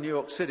flowing through New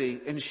York City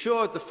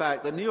ensured the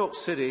fact that New York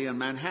City, and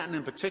Manhattan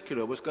in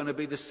particular, was going to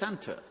be the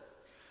center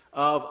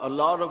of a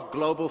lot of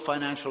global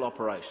financial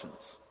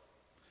operations.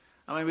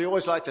 I mean, we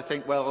always like to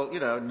think, well, you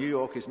know, New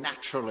York is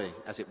naturally,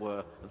 as it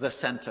were, the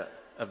center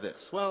of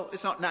this. Well,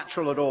 it's not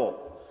natural at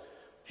all.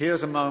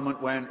 Here's a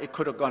moment when it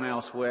could have gone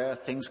elsewhere,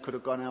 things could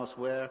have gone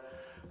elsewhere.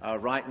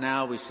 Right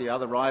now, we see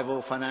other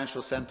rival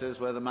financial centers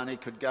where the money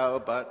could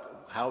go,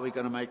 but how are we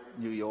going to make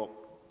New York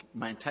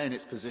maintain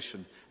its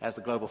position as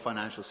the global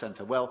financial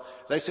center? Well,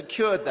 they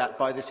secured that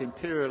by this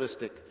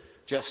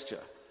imperialistic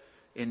gesture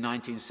in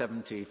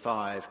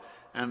 1975,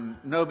 and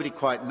nobody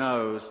quite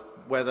knows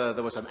whether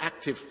there was an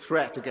active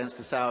threat against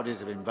the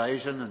Saudis of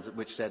invasion,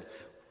 which said,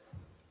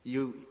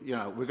 you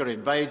know, we're going to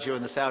invade you,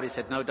 and the Saudis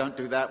said, no, don't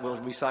do that, we'll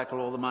recycle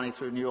all the money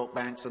through New York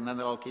banks, and then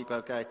they'll all keep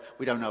okay.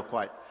 We don't know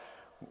quite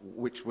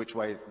which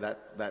way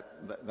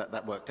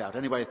that worked out.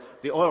 Anyway,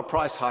 the oil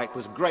price hike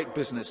was great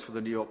business for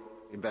the New York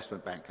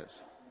investment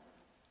bankers.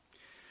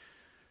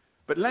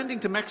 But lending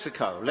to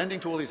Mexico, lending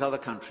to all these other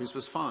countries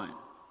was fine,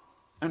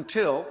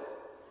 until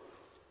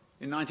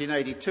in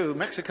 1982,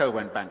 Mexico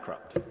went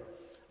bankrupt.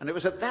 And it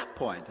was at that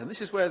point, and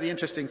this is where the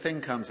interesting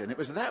thing comes in, it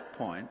was at that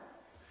point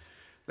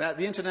that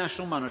the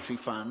International Monetary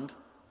Fund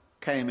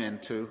came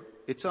into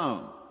its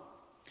own.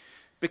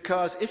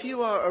 Because if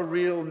you are a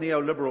real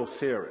neoliberal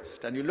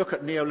theorist, and you look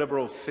at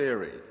neoliberal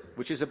theory,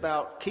 which is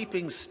about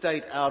keeping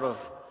state out of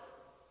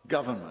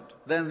government,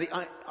 then the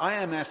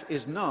IMF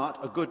is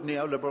not a good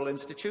neoliberal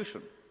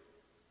institution.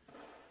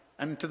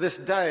 And to this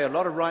day, a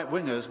lot of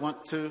right-wingers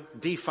want to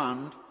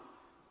defund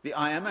the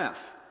IMF.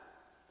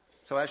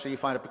 So actually you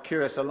find a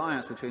curious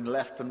alliance between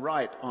left and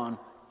right on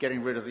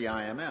getting rid of the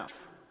IMF.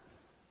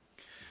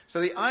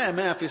 So the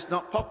IMF is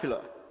not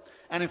popular.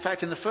 And in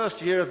fact, in the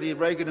first year of the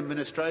Reagan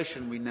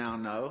administration, we now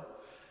know,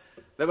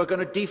 they were going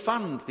to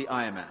defund the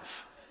IMF.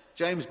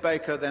 James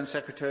Baker, then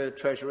Secretary of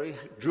Treasury,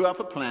 drew up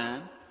a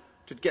plan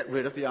to get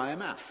rid of the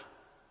IMF.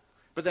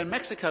 But then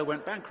Mexico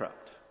went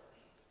bankrupt.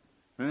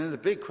 And then the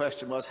big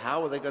question was,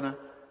 how are they going to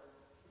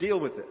deal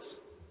with this?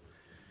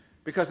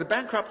 Because the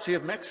bankruptcy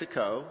of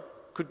Mexico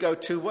could go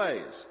two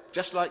ways,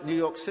 just like New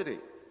York City.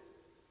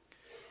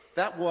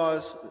 That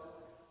was,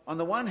 on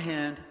the one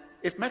hand,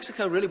 if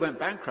Mexico really went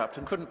bankrupt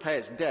and couldn't pay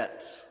its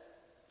debts,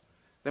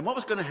 then what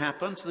was going to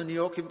happen to the New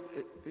York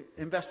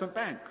investment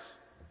banks?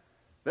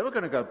 They were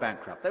going to go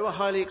bankrupt. They were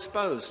highly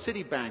exposed.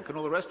 Citibank and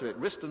all the rest of it,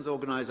 Riston's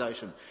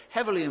organization,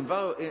 heavily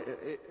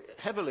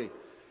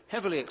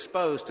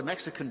exposed to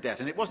Mexican debt.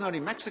 And it wasn't only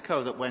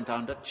Mexico that went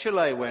under,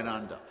 Chile went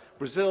under.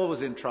 Brazil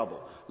was in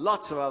trouble.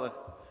 Lots of other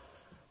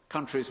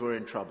countries were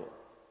in trouble.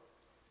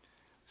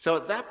 So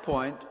at that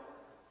point,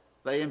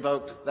 they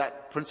invoked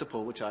that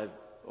principle, which I've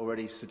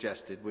already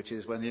suggested, which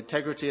is when the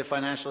integrity of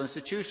financial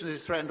institutions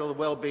is threatened or the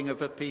well-being of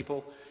the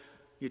people,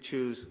 you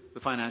choose the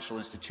financial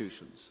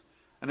institutions.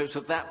 And it was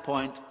at that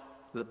point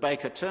that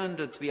Baker turned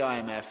to the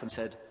IMF and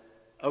said,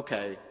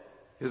 okay,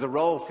 here's a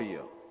role for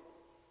you.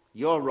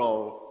 Your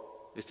role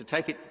is to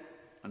take it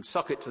and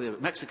sock it to the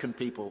Mexican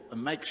people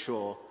and make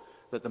sure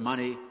that the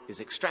money is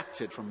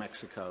extracted from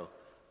Mexico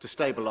to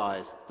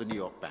stabilize the New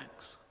York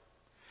banks.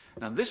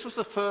 Now, this was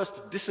the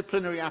first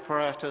disciplinary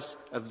apparatus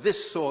of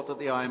this sort that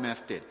the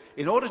IMF did.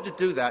 In order to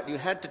do that, you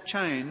had to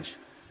change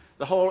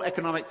the whole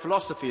economic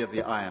philosophy of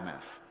the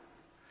IMF.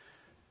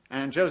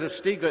 And Joseph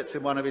Stiglitz,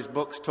 in one of his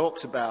books,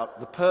 talks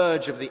about the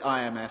purge of the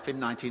IMF in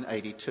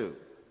 1982,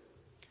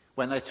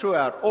 when they threw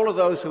out all of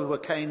those who were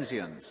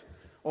Keynesians,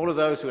 all of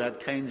those who had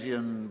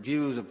Keynesian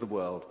views of the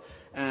world,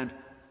 and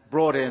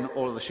brought in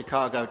all of the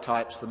Chicago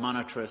types, the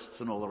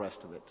monetarists, and all the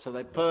rest of it. So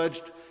they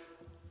purged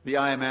the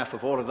IMF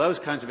of all of those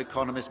kinds of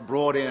economists,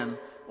 brought in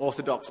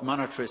orthodox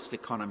monetarist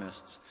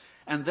economists.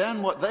 And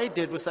then what they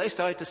did was they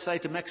started to say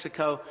to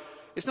Mexico,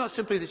 it's not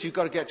simply that you've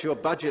got to get your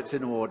budgets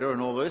in order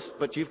and all this,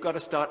 but you've got to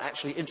start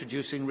actually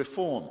introducing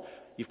reform.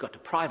 You've got to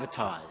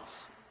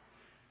privatize.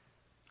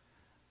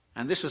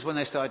 And this was when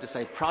they started to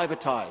say,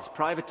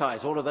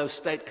 privatize all of those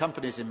state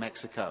companies in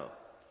Mexico.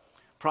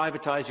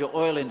 Privatize your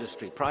oil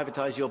industry,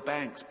 privatize your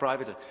banks,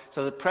 privatize.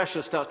 So the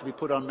pressure starts to be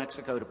put on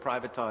Mexico to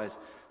privatize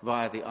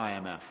via the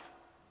IMF.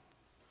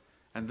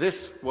 And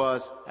this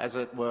was, as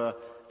it were,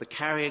 the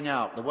carrying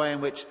out, the way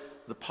in which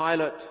the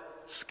pilot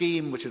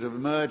scheme which had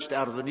emerged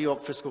out of the New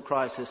York fiscal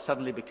crisis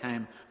suddenly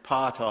became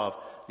part of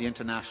the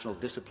international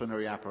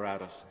disciplinary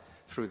apparatus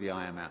through the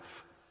IMF.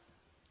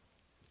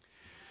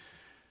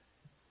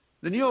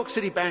 The New York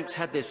City banks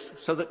had this,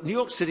 so that New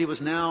York City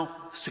was now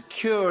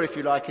secure, if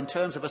you like, in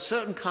terms of a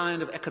certain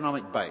kind of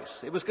economic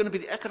base. It was going to be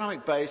the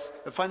economic base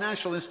of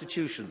financial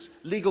institutions,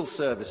 legal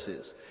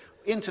services,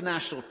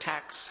 international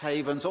tax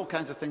havens, all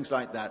kinds of things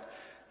like that.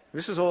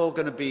 This was all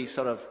going to be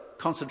sort of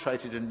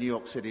concentrated in New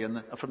York City,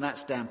 and from that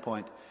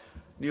standpoint,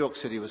 New York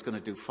City was going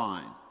to do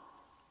fine.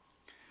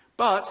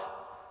 But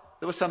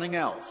there was something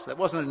else. That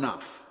wasn't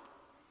enough.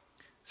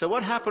 So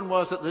what happened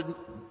was that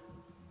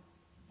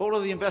all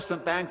of the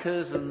investment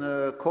bankers and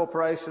the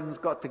corporations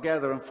got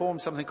together and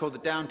formed something called the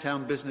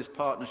Downtown Business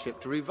Partnership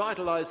to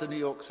revitalize the New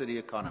York City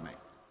economy.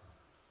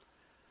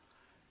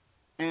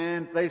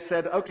 And they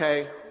said,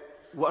 okay,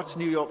 what's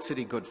New York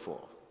City good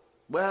for?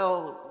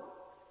 Well,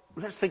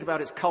 let's think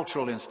about its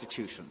cultural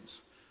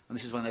institutions. And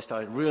this is when they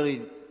started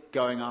really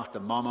going after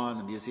MoMA and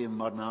the Museum of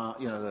Modern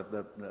Art, you know,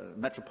 the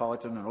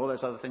Metropolitan and all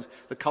those other things,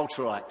 the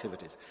cultural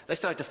activities. They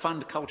started to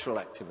fund cultural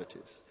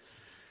activities.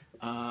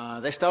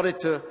 They started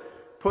to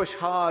push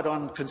hard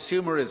on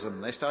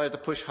consumerism. They started to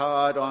push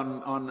hard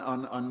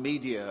on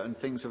media and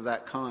things of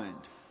that kind.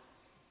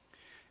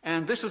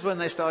 And this was when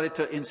they started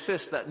to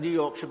insist that New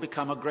York should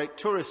become a great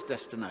tourist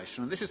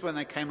destination. And this is when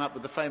they came up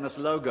with the famous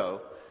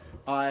logo,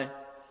 I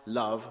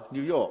love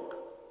New York.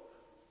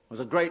 It was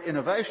a great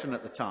innovation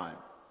at the time.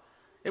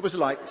 It was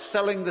like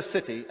selling the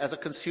city as a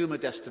consumer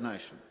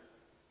destination.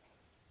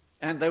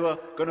 And they were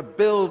going to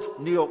build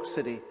New York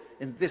City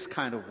in this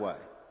kind of way.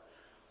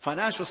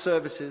 Financial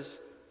services,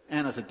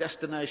 and as a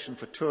destination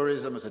for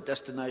tourism, as a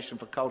destination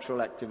for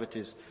cultural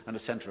activities, and a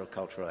centre of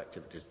cultural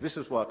activities. This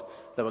is what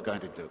they were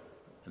going to do.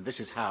 And this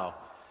is how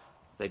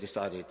they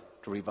decided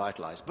to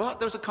revitalize. But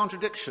there's a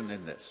contradiction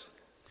in this.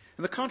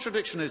 And the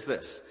contradiction is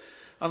this.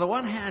 On the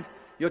one hand,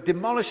 you're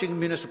demolishing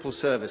municipal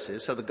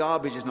services, so the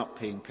garbage is not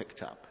being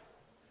picked up.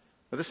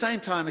 At the same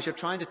time as you're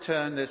trying to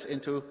turn this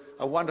into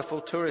a wonderful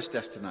tourist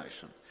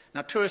destination.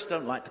 Now, tourists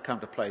don't like to come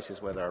to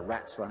places where there are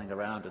rats running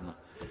around in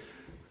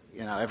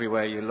you know,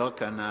 everywhere you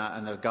look, and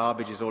the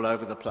garbage is all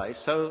over the place.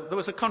 So there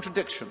was a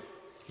contradiction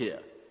here.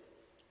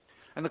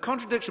 And the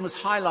contradiction was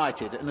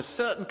highlighted in a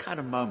certain kind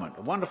of moment,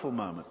 a wonderful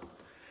moment,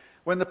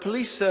 when the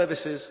police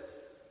services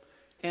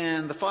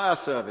and the fire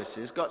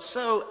services got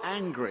so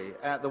angry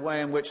at the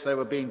way in which they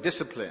were being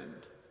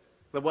disciplined,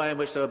 the way in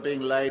which they were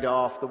being laid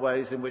off, the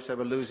ways in which they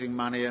were losing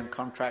money and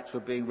contracts were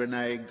being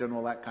reneged and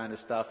all that kind of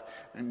stuff,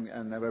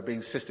 and they were being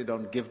insisted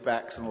on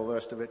give-backs and all the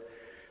rest of it,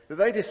 that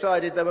they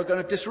decided they were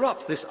going to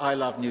disrupt this I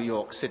Love New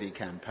York City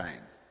campaign.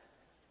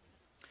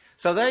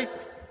 So they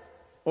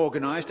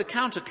organized a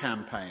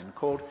counter-campaign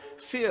called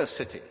Fear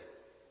City.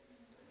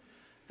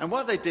 And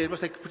what they did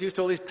was they produced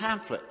all these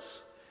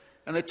pamphlets,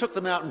 and they took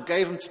them out and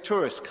gave them to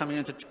tourists coming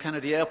into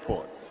Kennedy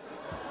Airport.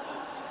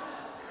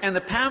 And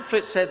the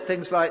pamphlet said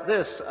things like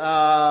this, you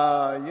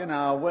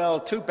know, well,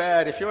 too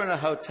bad, if you're in a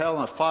hotel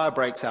and a fire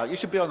breaks out, you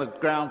should be on the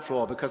ground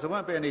floor because there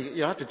won't be any,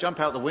 you'll have to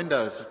jump out the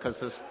windows because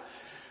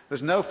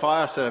there's no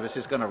fire service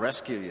is going to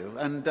rescue you.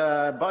 And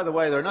by the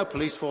way, there are no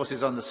police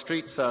forces on the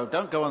street, so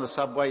don't go on the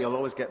subway, you'll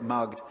always get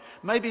mugged.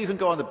 Maybe you can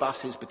go on the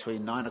buses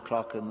between 9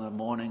 o'clock in the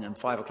morning and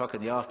 5 o'clock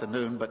in the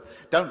afternoon, but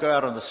don't go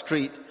out on the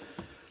street.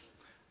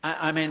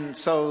 I mean,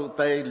 so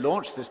they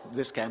launched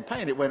this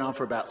campaign. It went on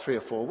for about 3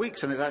 or 4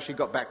 weeks, and it actually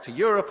got back to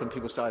Europe, and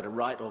people started to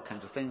write all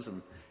kinds of things.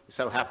 And it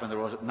so happened there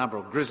was a number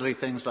of grisly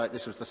things, like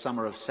this was the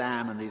summer of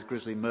Sam and these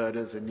grisly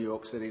murders in New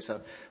York City.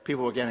 So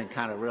people were getting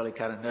really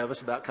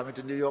nervous about coming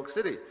to New York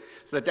City.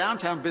 So the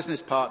Downtown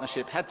Business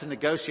Partnership had to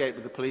negotiate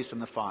with the police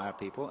and the fire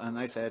people, and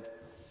they said,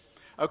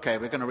 okay,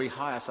 we're going to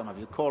rehire some of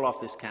you. Call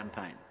off this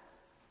campaign.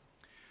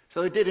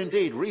 So they did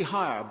indeed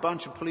rehire a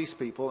bunch of police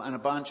people and a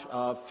bunch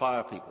of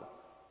fire people.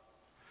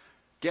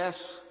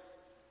 Guess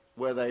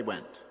where they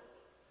went?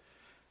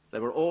 They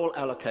were all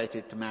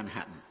allocated to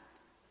Manhattan.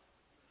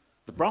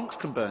 The Bronx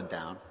can burn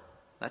down.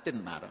 That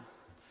didn't matter.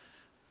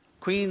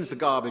 Queens, the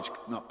garbage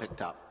not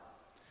picked up.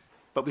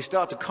 But we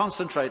start to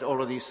concentrate all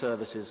of these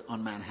services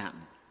on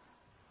Manhattan.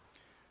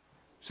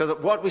 So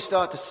that what we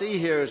start to see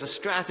here is a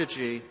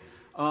strategy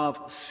of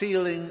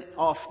sealing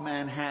off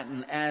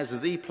Manhattan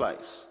as the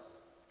place,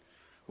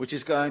 which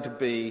is going to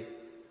be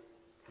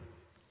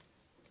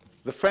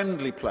the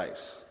friendly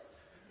place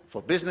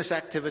for business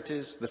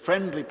activities, the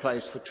friendly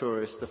place for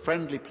tourists, the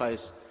friendly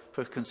place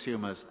for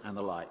consumers and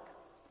the like.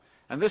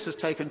 And this has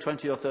taken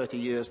 20 or 30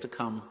 years to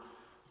come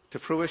to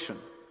fruition.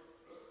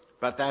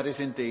 But that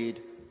is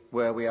indeed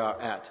where we are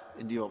at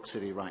in New York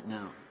City right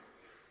now.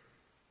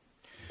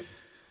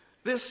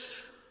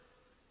 This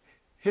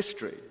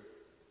history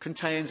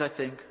contains, I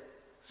think,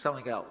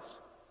 something else,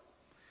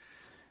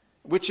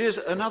 which is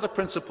another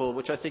principle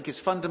which I think is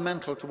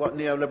fundamental to what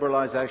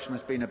neoliberalization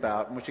has been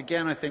about, and which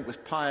again I think was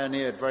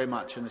pioneered very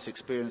much in this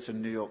experience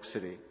in New York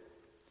City,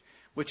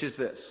 which is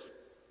this,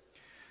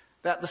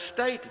 that the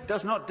state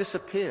does not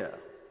disappear,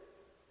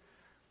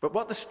 but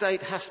what the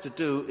state has to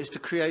do is to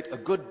create a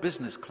good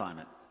business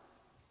climate.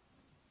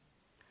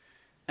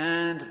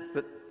 And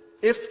that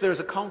if there is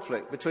a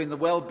conflict between the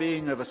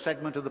well-being of a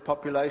segment of the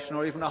population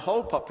or even a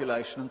whole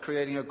population and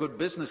creating a good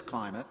business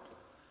climate,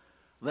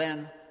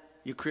 then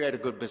you create a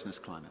good business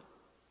climate.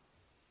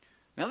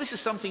 Now, this is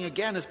something,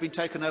 again, has been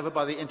taken over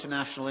by the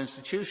international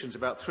institutions.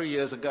 About 3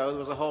 years ago, there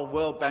was a whole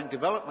World Bank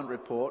development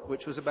report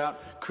which was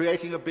about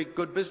creating a big,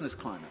 good business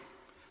climate.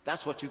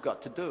 That's what you've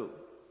got to do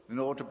in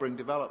order to bring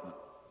development.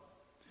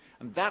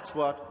 And that's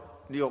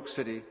what New York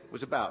City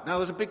was about. Now,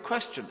 there's a big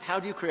question. How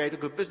do you create a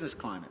good business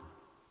climate?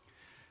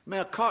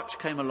 Mayor Koch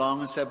came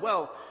along and said,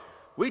 well,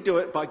 we do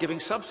it by giving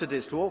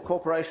subsidies to all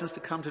corporations to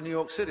come to New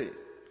York City.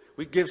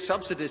 We give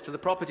subsidies to the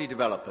property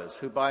developers,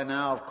 who by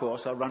now, of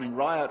course, are running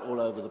riot all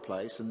over the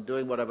place and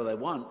doing whatever they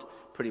want,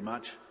 pretty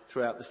much,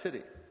 throughout the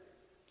city.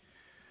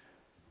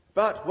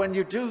 But when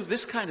you do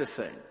this kind of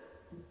thing,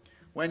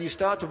 when you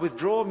start to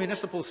withdraw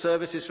municipal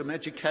services from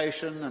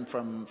education and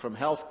from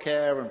health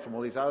care and from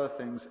all these other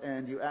things,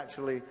 and you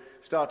actually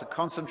start to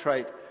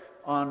concentrate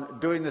on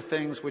doing the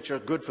things which are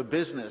good for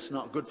business,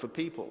 not good for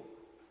people,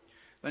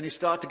 then you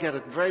start to get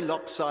a very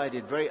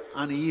lopsided, very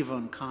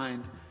uneven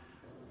kind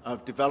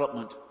of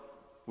development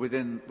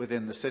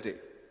within the city.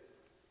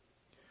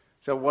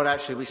 So what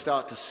actually we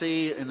start to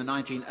see in the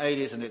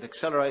 1980s, and it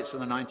accelerates in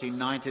the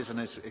 1990s and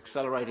is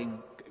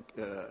accelerating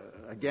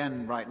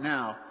again right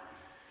now,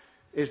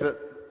 is that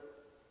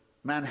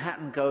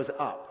Manhattan goes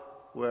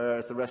up,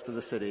 whereas the rest of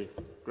the city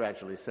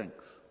gradually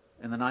sinks.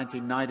 In the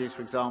 1990s,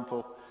 for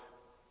example,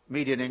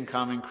 median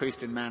income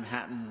increased in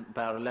Manhattan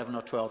about 11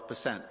 or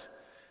 12%.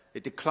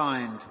 It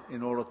declined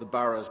in all of the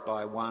boroughs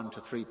by 1 to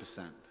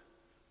 3%.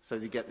 So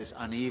you get this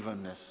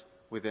unevenness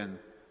within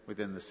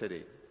the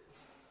city.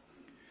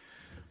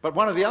 But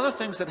one of the other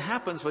things that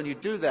happens when you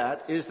do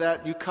that is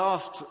that you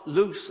cast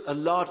loose a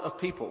lot of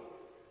people.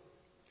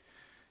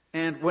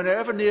 And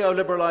whenever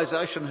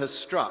neoliberalization has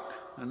struck,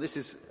 and this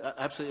is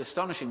absolutely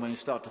astonishing when you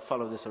start to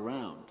follow this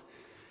around,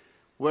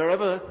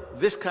 wherever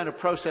this kind of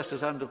process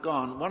has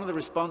undergone, one of the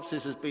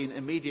responses has been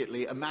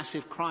immediately a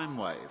massive crime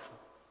wave.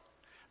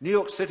 New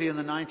York City in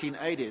the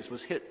 1980s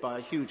was hit by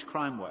a huge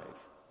crime wave.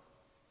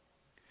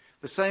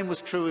 The same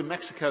was true in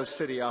Mexico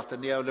City after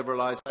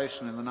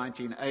neoliberalization in the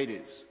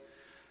 1980s.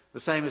 The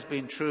same has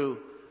been true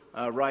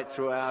right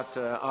throughout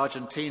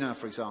Argentina,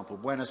 for example.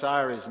 Buenos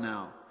Aires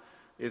now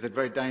is a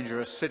very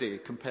dangerous city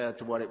compared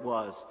to what it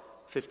was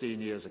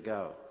 15 years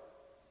ago.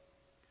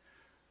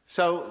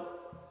 So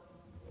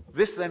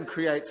this then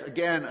creates,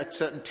 again, a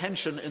certain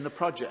tension in the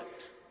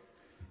project.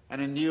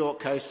 And in New York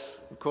case,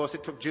 of course,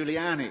 it took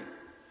Giuliani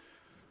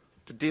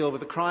to deal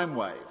with the crime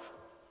wave,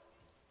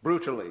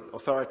 brutally,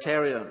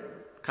 authoritarian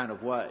kind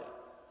of way.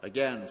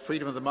 Again,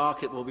 freedom of the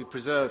market will be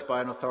preserved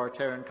by an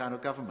authoritarian kind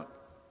of government.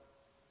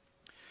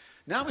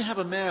 Now we have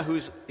a mayor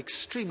who's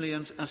extremely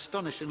and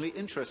astonishingly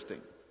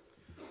interesting.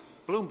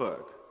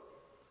 Bloomberg.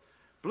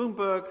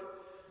 Bloomberg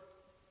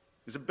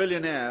is a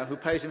billionaire who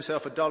pays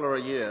himself $1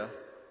 a year.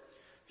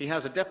 He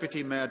has a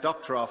deputy mayor,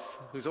 Doctorow,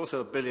 who's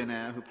also a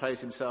billionaire who pays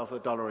himself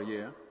 $1 a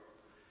year.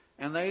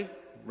 And they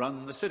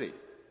run the city.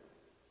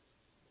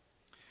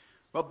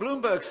 What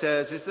Bloomberg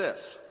says is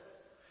this: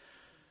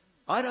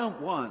 I don't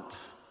want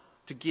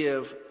to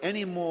give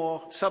any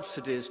more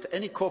subsidies to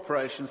any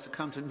corporations to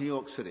come to New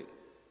York City.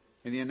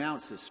 And he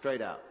announces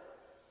straight out.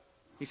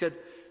 He said,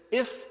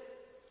 if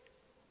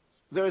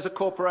there is a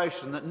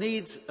corporation that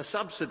needs a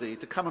subsidy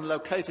to come and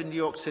locate in New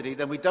York City,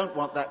 then we don't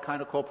want that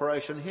kind of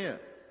corporation here.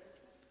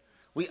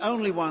 We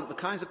only want the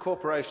kinds of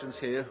corporations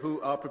here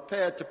who are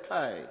prepared to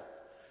pay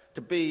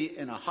to be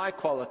in a high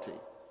quality,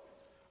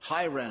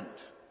 high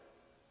rent,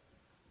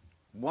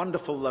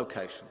 wonderful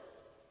location.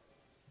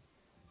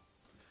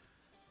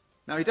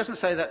 Now, he doesn't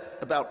say that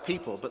about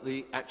people, but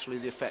actually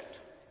the effect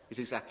is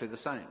exactly the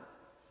same.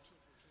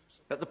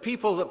 That the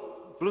people that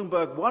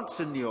Bloomberg wants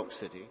in New York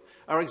City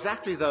are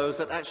exactly those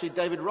that actually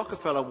David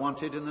Rockefeller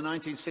wanted in the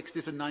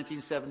 1960s and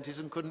 1970s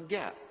and couldn't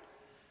get.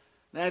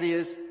 That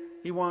is,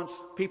 he wants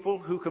people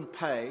who can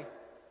pay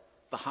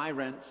the high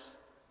rents.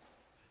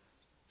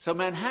 So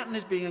Manhattan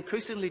is being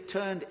increasingly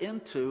turned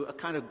into a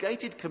kind of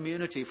gated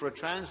community for a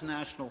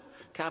transnational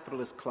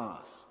capitalist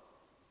class,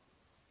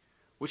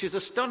 which is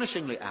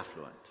astonishingly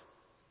affluent.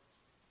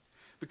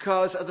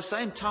 Because at the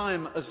same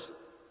time as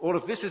all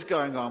of this is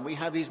going on, we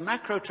have these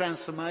macro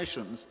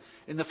transformations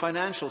in the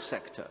financial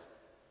sector.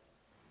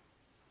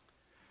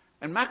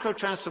 And macro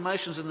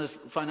transformations in the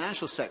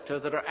financial sector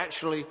that are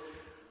actually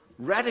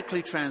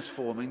radically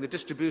transforming the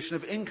distribution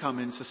of income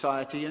in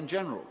society in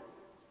general.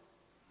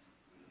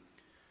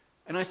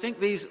 And I think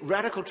these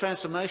radical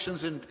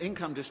transformations in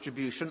income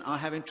distribution are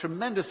having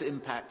tremendous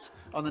impacts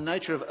on the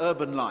nature of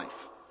urban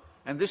life.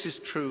 And this is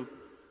true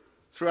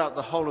throughout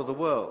the whole of the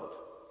world.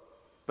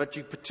 But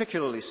you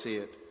particularly see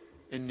it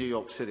in New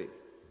York City.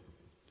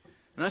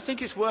 And I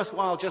think it's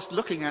worthwhile just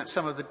looking at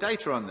some of the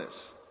data on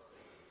this.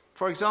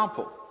 For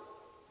example,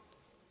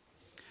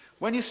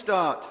 when you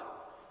start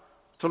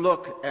to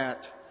look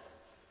at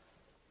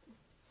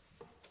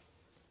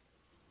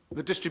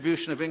the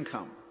distribution of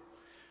income,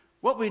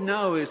 what we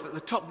know is that the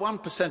top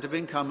 1% of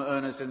income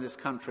earners in this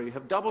country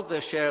have doubled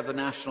their share of the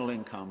national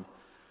income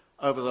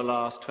over the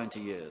last 20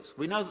 years.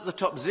 We know that the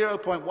top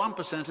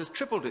 0.1% has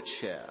tripled its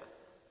share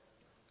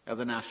of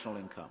the national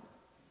income.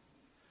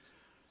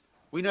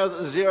 We know that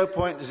the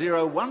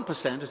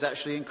 0.01% has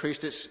actually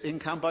increased its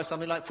income by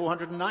something like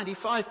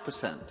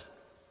 495%.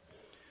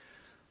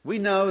 We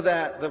know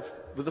that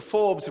the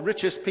Forbes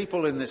richest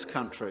people in this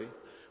country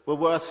were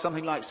worth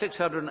something like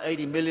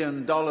 $680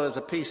 million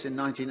apiece in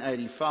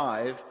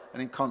 1985,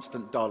 and in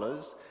constant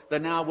dollars. They're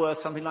now worth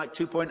something like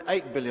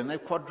 $2.8 billion.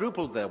 They've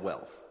quadrupled their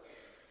wealth.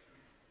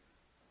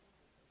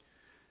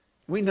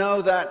 We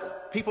know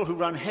that people who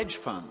run hedge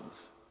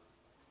funds,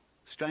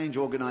 strange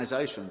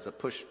organizations that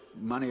push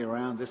money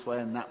around this way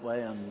and that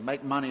way and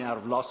make money out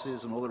of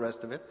losses and all the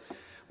rest of it.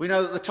 We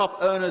know that the top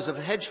earners of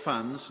hedge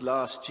funds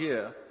last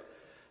year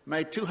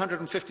made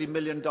 $250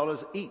 million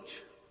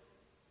each.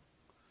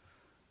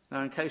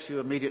 Now, in case you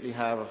immediately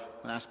have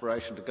an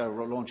aspiration to go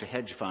launch a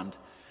hedge fund,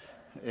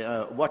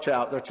 watch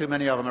out, there are too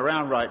many of them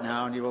around right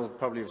now, and you will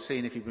probably have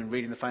seen, if you've been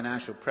reading the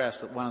financial press,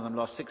 that one of them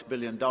lost $6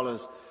 billion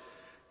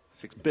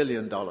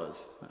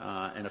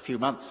in a few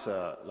months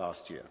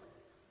last year.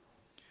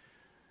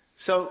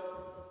 So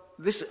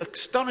this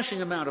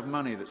astonishing amount of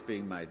money that's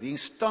being made, the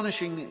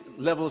astonishing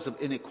levels of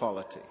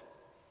inequality,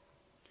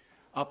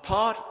 are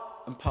part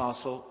and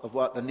parcel of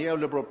what the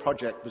neoliberal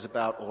project was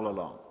about all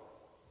along.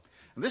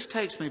 And this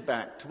takes me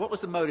back to what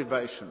was the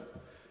motivation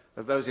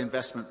of those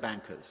investment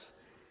bankers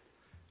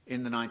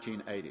in the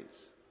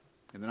 1980s,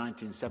 in the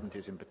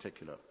 1970s in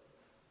particular.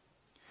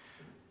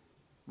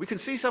 We can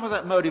see some of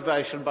that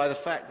motivation by the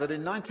fact that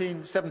in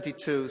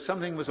 1972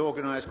 something was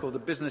organized called the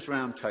Business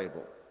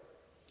Roundtable.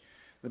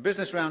 The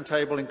Business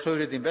Roundtable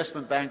included the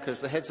investment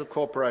bankers, the heads of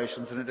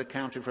corporations, and it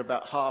accounted for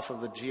about half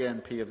of the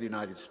GNP of the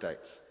United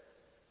States.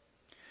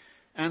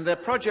 And their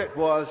project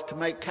was to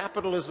make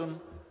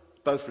capitalism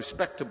both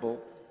respectable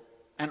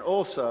and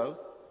also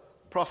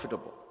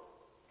profitable.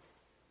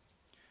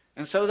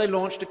 And so they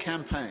launched a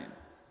campaign.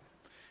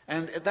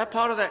 And that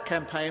part of that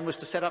campaign was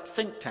to set up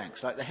think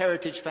tanks like the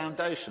Heritage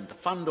Foundation to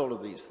fund all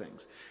of these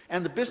things.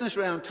 And the Business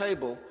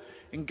Roundtable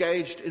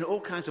engaged in all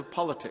kinds of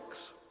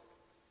politics.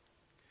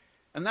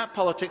 And that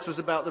politics was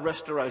about the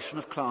restoration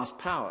of class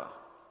power.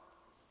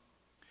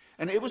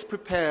 And it was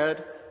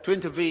prepared to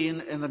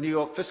intervene in the New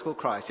York fiscal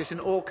crisis in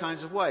all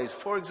kinds of ways.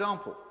 For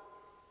example,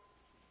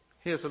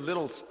 here's a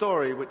little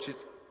story which is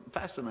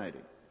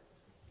fascinating.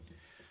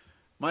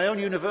 My own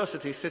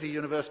university, City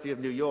University of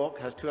New York,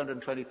 has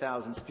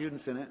 220,000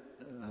 students in it,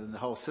 in the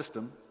whole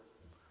system.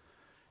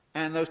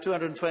 And those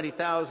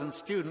 220,000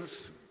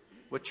 students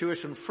were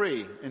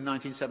tuition-free in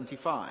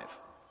 1975.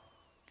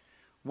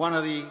 One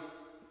of the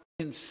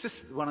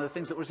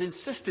things that was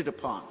insisted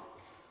upon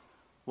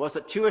was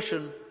that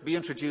tuition be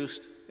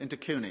introduced into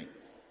CUNY.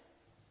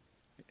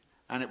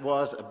 And it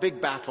was a big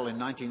battle in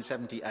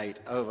 1978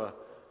 over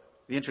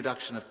the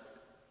introduction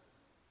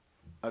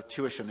of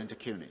tuition into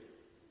CUNY.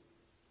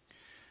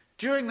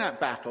 During that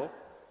battle,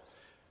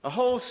 a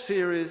whole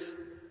series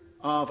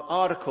of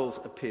articles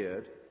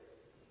appeared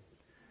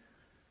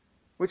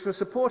which were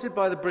supported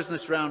by the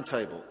Business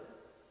Roundtable.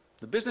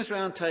 The Business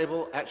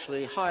Roundtable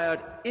actually hired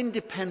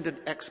independent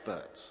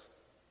experts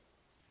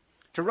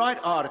to write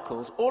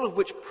articles, all of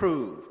which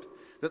proved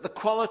that the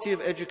quality of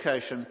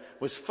education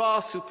was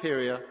far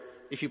superior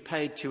if you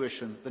paid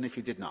tuition than if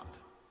you did not.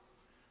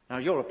 Now,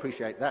 you'll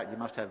appreciate that. You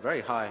must have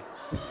very high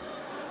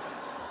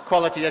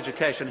quality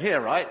education here,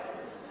 right?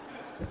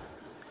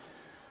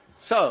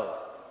 So,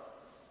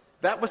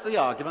 that was the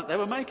argument they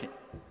were making.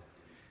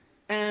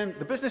 And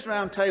the Business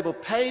Roundtable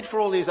paid for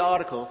all these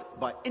articles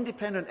by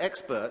independent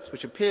experts,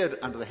 which appeared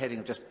under the heading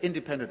of just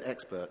independent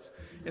experts,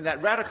 in that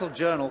radical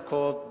journal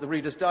called the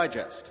Reader's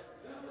Digest.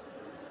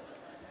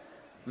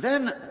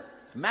 Then,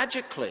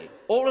 magically,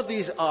 all of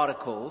these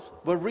articles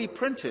were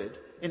reprinted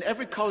in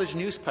every college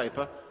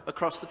newspaper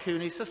across the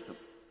CUNY system.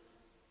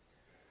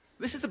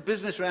 This is the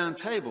Business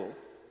Roundtable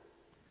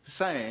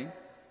saying,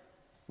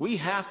 we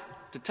have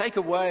to take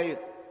away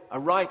a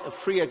right of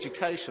free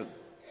education.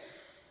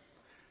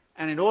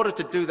 And in order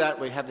to do that,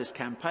 we have this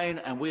campaign,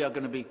 and we are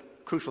going to be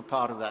a crucial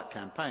part of that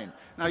campaign.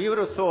 Now, you would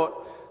have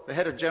thought the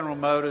head of General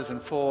Motors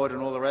and Ford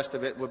and all the rest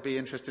of it would be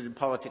interested in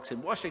politics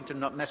in Washington,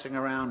 not messing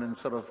around in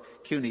sort of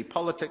CUNY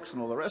politics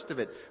and all the rest of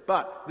it.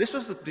 But this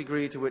was the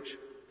degree to which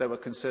they were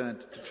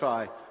concerned to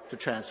try to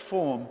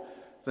transform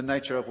the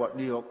nature of what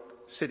New York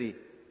City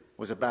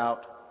was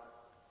about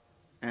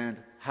and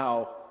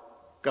how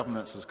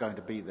governance was going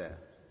to be there.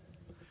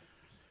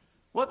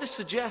 What this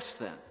suggests,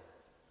 then,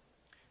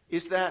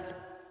 is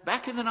that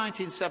back in the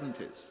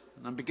 1970s,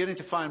 and I'm beginning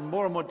to find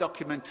more and more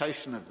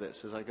documentation of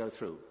this as I go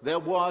through, there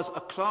was a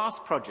class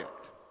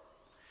project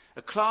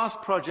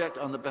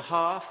on the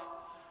behalf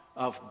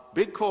of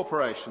big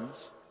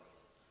corporations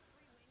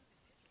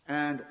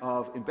and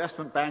of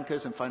investment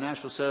bankers and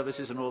financial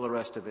services and all the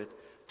rest of it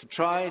to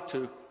try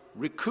to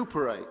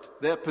recuperate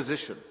their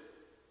position.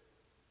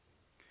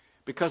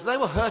 Because they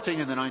were hurting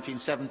in the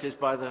 1970s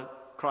by the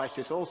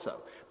crisis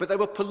also. But they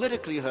were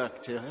politically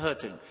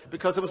hurting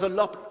because there was a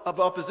lot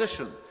of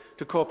opposition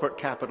to corporate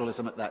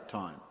capitalism at that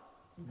time.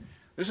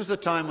 This was a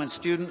time when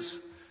students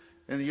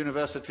in the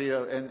University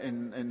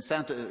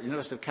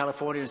of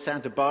California in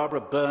Santa Barbara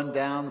burned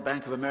down the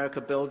Bank of America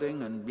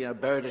building and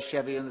buried a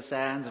Chevy in the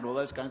sands and all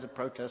those kinds of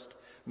protest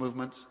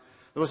movements.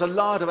 There was a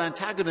lot of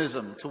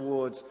antagonism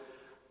towards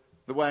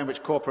the way in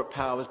which corporate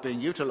power was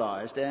being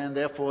utilized, and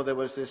therefore there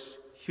was this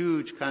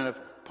huge kind of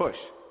push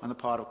on the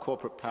part of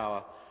corporate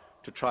power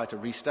to try to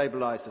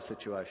restabilize the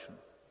situation.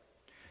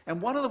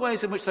 And one of the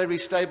ways in which they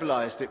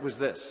restabilized it was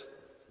this.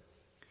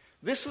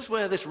 This was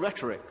where this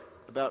rhetoric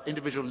about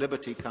individual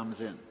liberty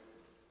comes in.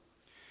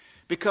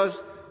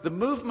 Because the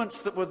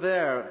movements that were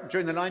there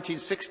during the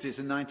 1960s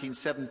and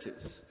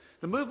 1970s,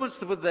 the movements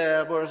that were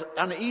there were an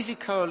uneasy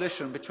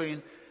coalition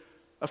between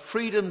a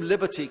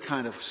freedom-liberty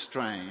kind of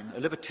strain, a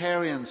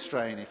libertarian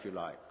strain, if you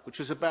like, which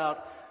was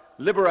about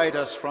liberate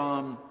us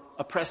from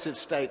oppressive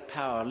state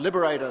power,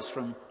 liberate us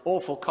from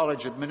awful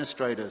college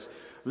administrators,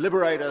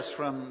 liberate us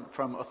from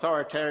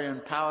authoritarian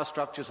power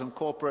structures and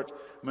corporate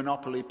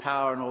monopoly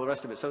power and all the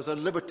rest of it. So it was a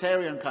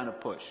libertarian kind of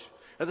push,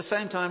 at the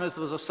same time as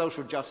there was a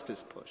social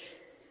justice push.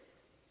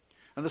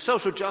 And the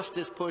social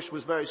justice push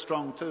was very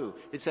strong too.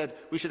 It said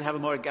we should have a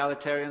more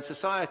egalitarian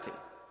society.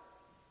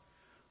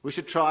 We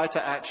should try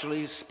to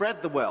actually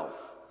spread the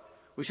wealth.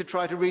 We should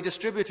try to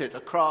redistribute it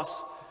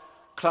across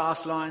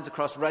class lines,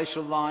 across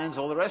racial lines,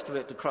 all the rest of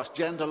it, across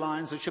gender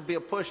lines. There should be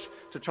a push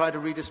to try to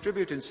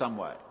redistribute in some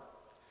way.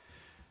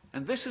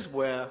 And this is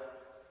where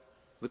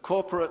the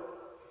corporate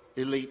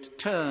elite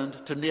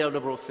turned to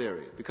neoliberal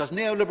theory, because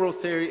neoliberal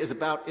theory is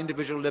about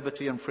individual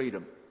liberty and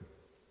freedom.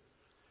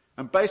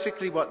 And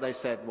basically what they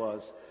said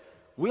was,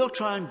 we'll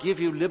try and give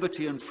you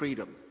liberty and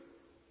freedom.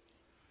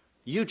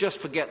 You just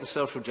forget the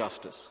social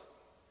justice.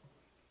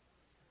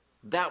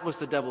 That was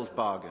the devil's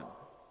bargain.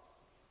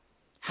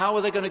 How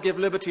are they going to give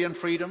liberty and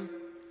freedom?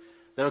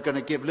 They were going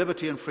to give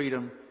liberty and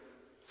freedom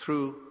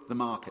through the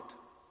market.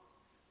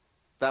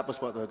 That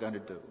was what they were going to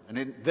do.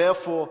 And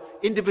therefore,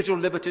 individual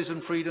liberties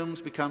and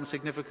freedoms become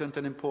significant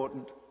and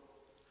important.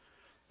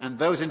 And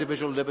those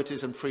individual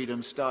liberties and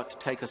freedoms start to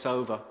take us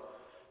over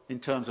in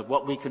terms of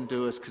what we can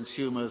do as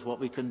consumers, what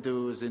we can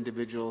do as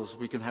individuals.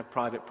 We can have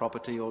private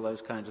property, all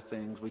those kinds of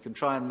things. We can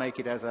try and make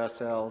it as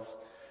ourselves.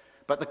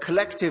 But the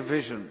collective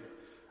vision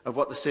of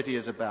what the city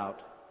is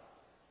about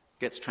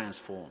gets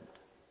transformed.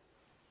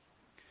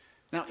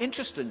 Now,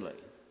 interestingly,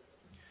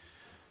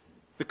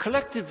 the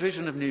collective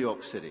vision of New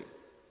York City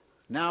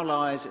now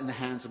lies in the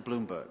hands of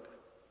Bloomberg.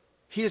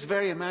 He is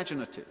very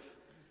imaginative.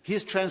 He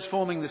is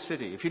transforming the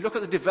city. If you look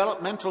at the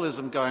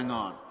developmentalism going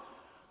on,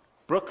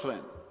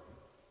 Brooklyn,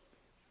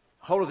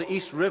 whole of the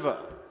East River,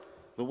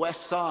 the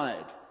West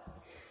Side,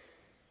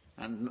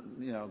 and,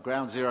 you know,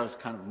 Ground Zero is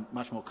kind of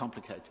much more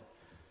complicated.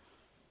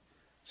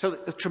 So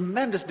a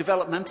tremendous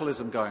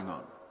developmentalism going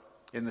on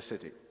in the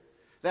city.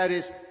 That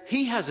is,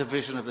 he has a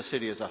vision of the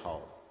city as a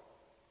whole.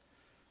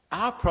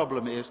 Our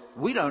problem is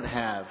we don't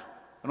have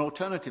an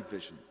alternative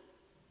vision.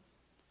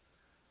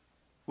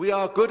 We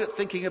are good at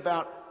thinking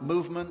about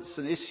movements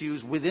and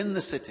issues within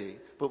the city,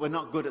 but we're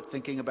not good at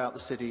thinking about the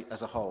city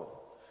as a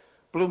whole.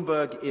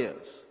 Bloomberg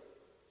is.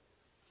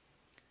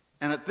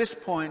 And at this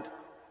point,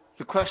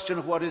 the question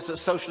of what is a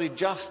socially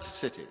just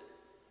city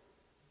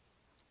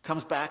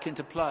comes back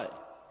into play.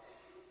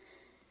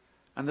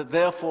 And that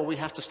therefore we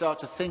have to start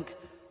to think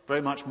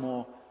very much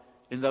more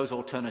in those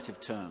alternative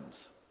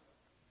terms.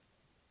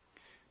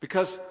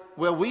 Because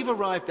where we've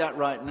arrived at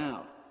right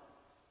now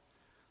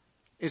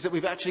is that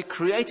we've actually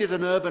created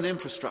an urban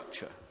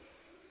infrastructure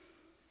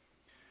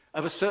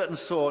of a certain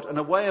sort and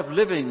a way of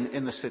living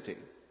in the city,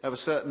 of a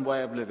certain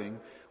way of living,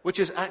 which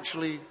is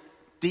actually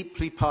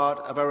deeply part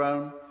of our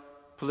own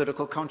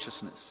political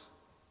consciousness.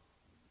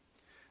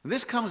 And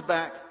this comes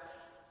back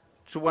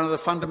to one of the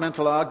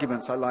fundamental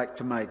arguments I like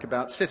to make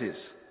about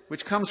cities,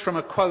 which comes from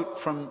a quote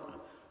from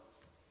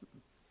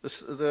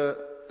the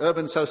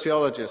urban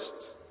sociologist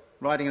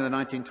writing in the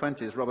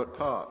 1920s, Robert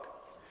Park.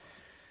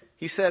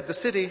 He said, "The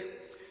city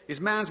is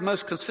man's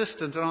most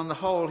consistent and, on the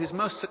whole, his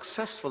most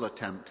successful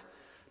attempt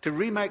to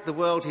remake the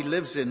world he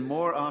lives in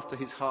more after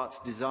his heart's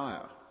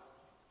desire.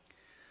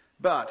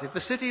 But if the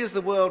city is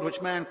the world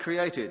which man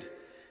created,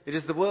 it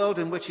is the world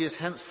in which he is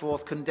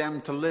henceforth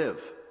condemned to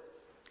live.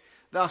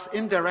 Thus,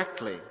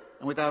 indirectly,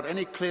 and without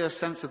any clear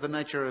sense of the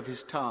nature of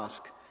his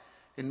task,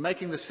 in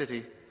making the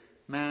city,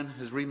 man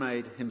has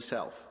remade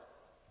himself."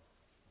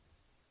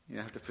 You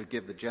have to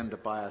forgive the gender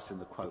bias in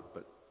the quote,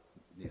 but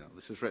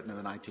this was written in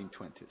the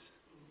 1920s.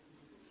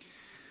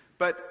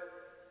 But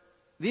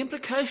the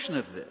implication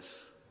of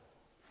this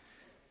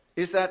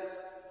is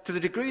that to the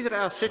degree that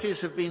our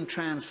cities have been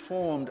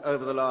transformed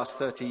over the last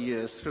 30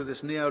 years through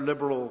this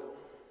neoliberal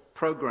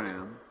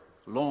program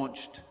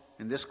launched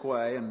in this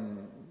way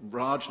and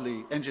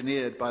largely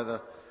engineered by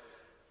the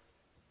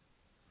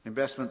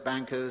investment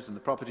bankers and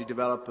the property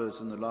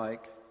developers and the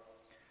like,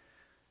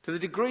 to the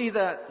degree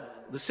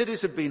that the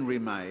cities have been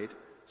remade,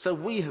 so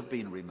we have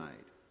been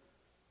remade.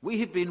 We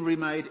have been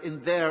remade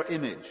in their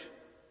image.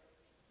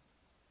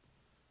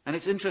 And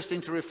it's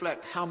interesting to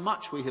reflect how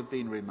much we have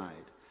been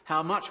remade,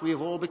 how much we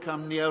have all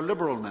become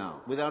neoliberal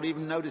now without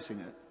even noticing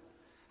it,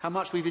 how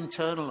much we've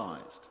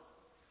internalized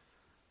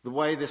the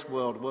way this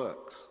world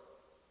works.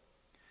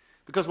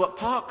 Because what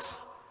Park's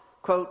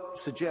quote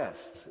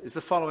suggests is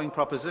the following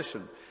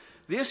proposition.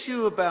 The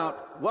issue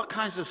about what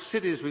kinds of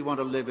cities we want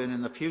to live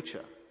in the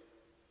future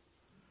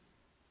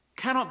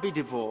cannot be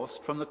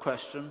divorced from the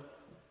question,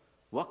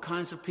 what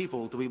kinds of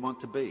people do we want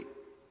to be?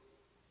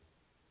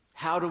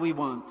 How do we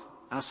want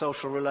our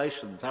social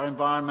relations, our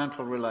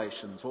environmental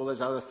relations, all those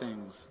other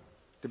things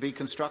to be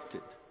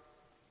constructed?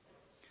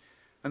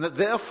 And that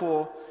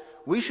therefore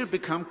we should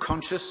become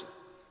conscious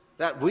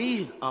that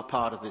we are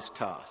part of this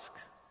task.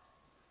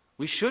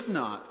 We should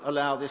not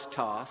allow this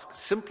task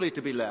simply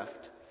to be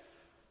left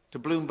to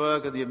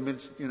Bloomberg and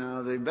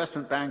the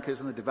investment bankers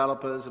and the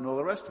developers and all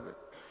the rest of it.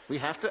 We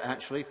have to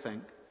actually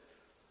think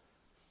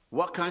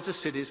what kinds of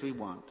cities we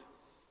want.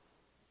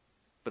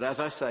 But as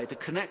I say, to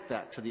connect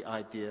that to the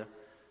idea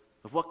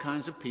of what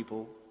kinds of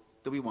people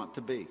do we want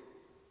to be.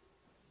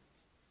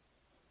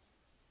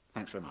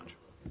 Thanks very much.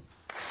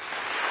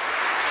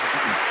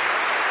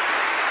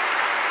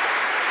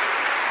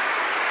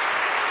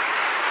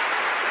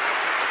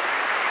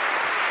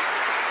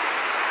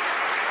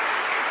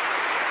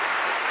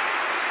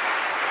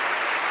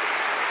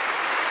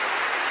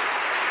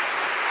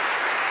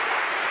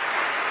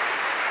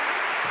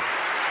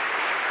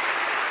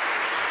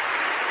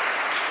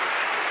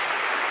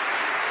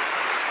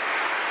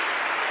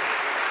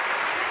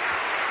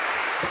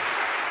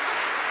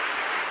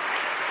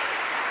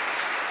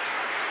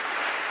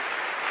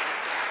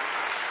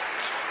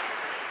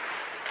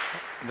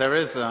 There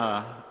is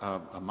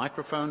a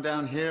microphone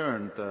down here,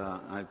 and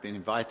I've been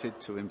invited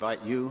to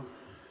invite you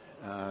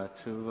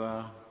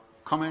to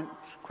comment,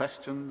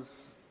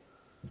 questions.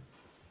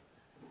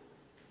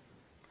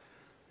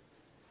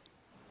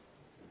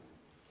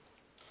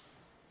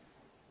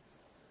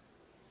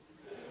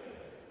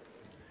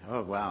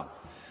 Oh, wow.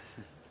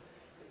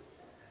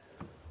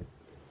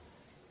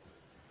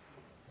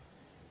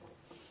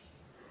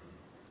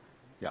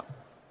 Yeah.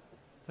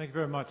 Thank you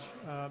very much.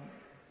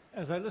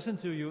 As I listen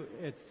to you,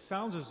 it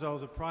sounds as though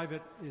the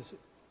private is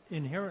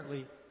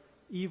inherently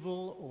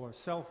evil or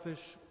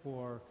selfish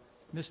or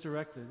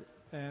misdirected.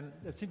 And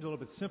it seems a little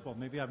bit simple.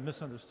 Maybe I've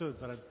misunderstood,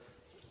 but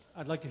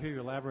I'd like to hear you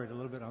elaborate a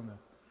little bit on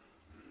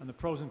the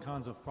pros and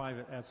cons of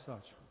private as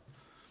such.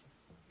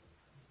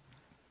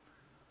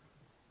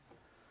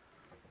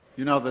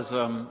 You know, there's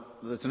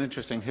an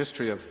interesting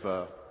history of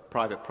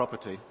private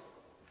property,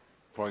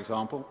 for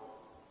example.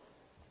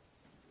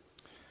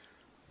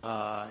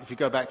 If you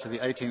go back to the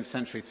 18th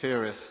century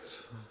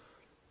theorists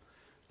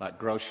like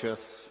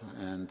Grotius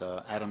and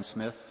Adam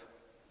Smith,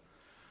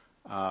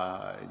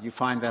 you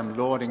find them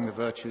lauding the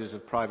virtues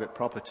of private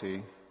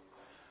property,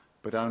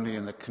 but only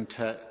in the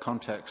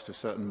context of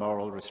certain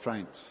moral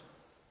restraints.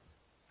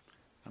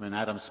 I mean,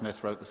 Adam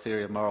Smith wrote the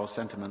theory of moral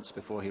sentiments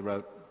before he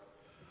wrote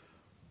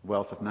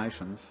Wealth of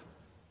Nations.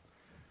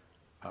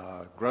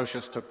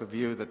 Grotius took the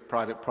view that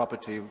private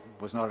property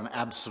was not an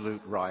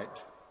absolute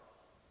right.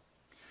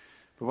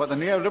 But what the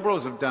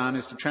neoliberals have done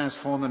is to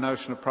transform the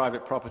notion of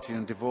private property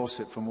and divorce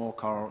it from all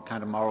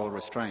kind of moral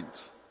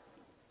restraints.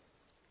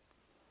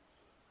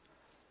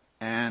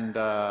 And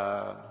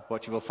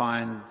what you will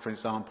find, for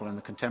example, in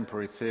the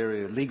contemporary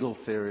theory, legal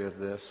theory of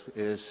this,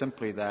 is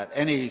simply that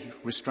any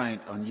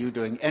restraint on you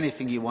doing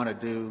anything you want to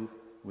do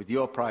with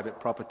your private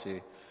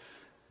property,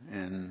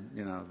 and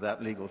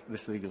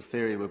this legal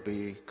theory would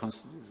be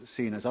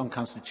seen as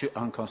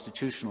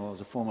unconstitutional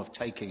as a form of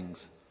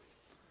takings.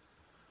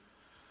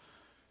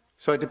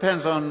 So it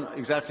depends on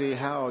exactly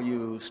how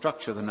you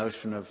structure the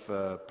notion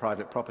of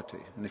private property.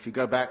 And if you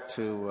go back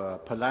to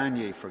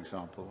Polanyi, for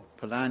example,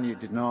 Polanyi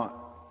did not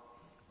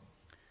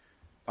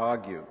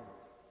argue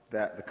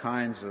that the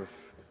kinds of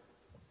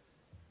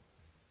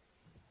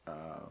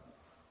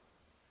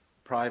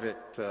private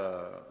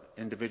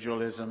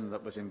individualism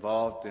that was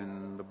involved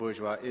in the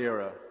bourgeois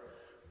era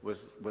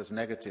was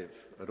negative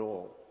at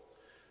all.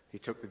 He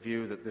took the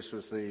view that this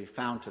was the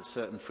fount of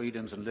certain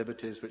freedoms and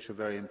liberties which were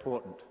very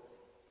important.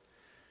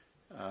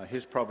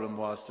 His problem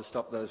was to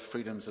stop those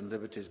freedoms and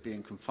liberties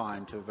being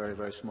confined to a very,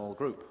 very small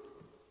group.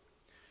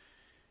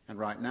 And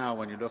right now,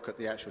 when you look at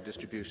the actual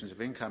distributions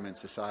of income in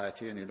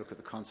society and you look at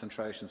the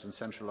concentrations and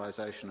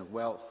centralization of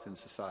wealth in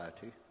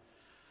society,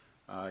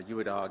 you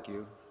would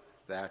argue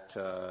that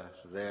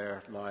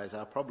there lies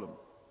our problem.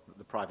 That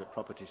the private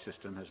property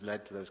system has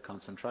led to those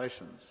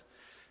concentrations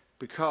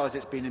because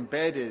it's been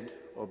embedded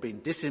or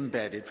been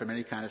disembedded from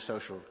any kind of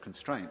social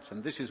constraints.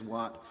 And this is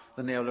what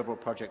the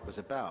neoliberal project was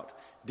about.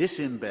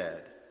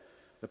 Disembed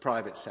the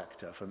private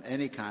sector from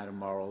any kind of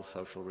moral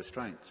social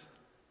restraints.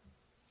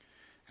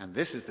 And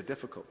this is the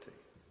difficulty.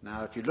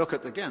 Now, if you look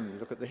at, again, you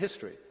look at the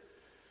history.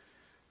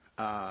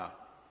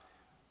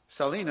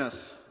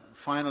 Salinas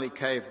finally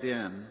caved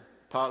in,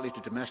 partly to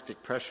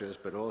domestic pressures,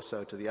 but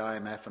also to the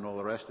IMF and all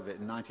the rest of it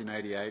in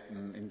 1988,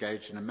 and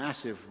engaged in a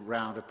massive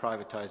round of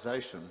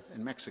privatization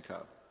in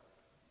Mexico.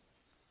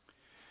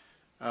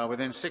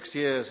 Within 6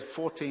 years,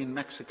 14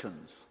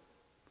 Mexicans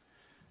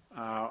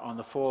are on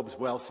the Forbes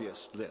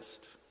wealthiest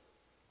list.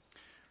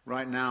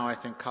 Right now, I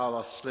think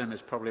Carlos Slim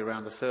is probably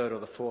around the third or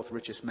the fourth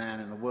richest man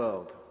in the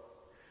world.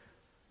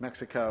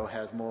 Mexico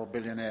has more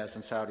billionaires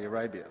than Saudi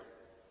Arabia.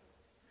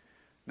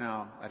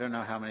 Now, I don't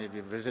know how many of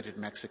you have visited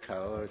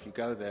Mexico, or if you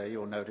go there,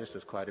 you'll notice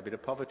there's quite a bit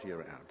of poverty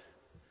around.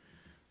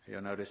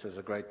 You'll notice there's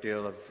a great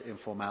deal of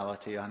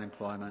informality,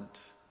 unemployment,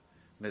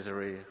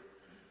 misery.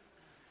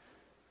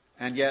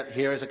 And yet,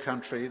 here is a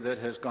country that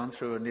has gone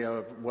through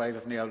a wave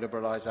of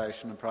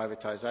neoliberalization and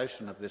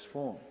privatization of this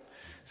form.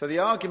 So the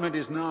argument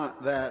is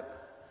not that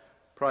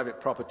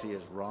private property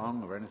is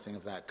wrong or anything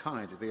of that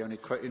kind. The only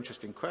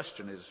interesting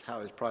question is, how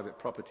is private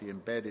property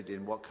embedded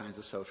in what kinds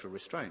of social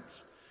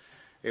restraints?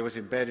 It was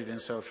embedded in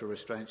social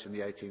restraints in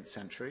the 18th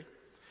century.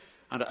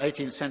 Under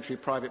 18th century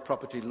private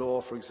property law,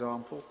 for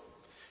example,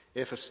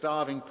 if a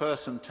starving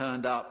person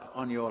turned up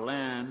on your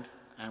land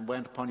and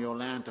went upon your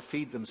land to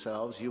feed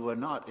themselves, you were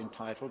not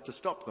entitled to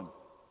stop them.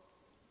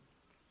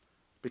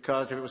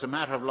 Because if it was a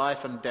matter of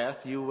life and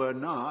death, you were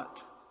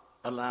not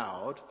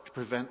allowed to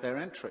prevent their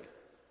entry,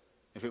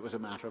 if it was a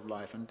matter of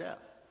life and death.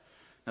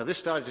 Now, this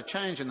started to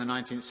change in the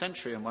 19th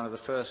century, and one of the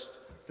first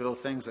little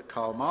things that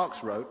Karl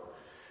Marx wrote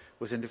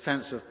was in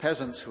defense of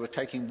peasants who were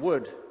taking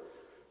wood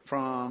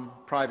from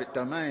private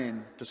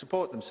domain to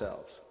support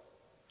themselves.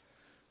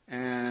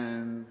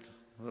 And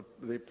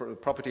the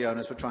property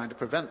owners were trying to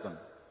prevent them.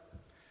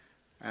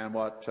 And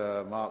what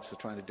Marx was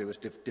trying to do was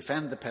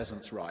defend the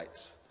peasants'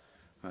 rights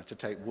to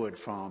take wood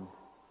from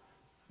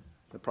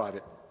the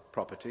private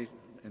property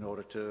in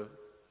order to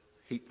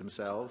heat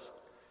themselves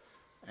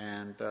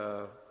and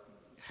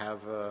have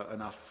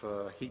enough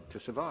heat to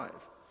survive.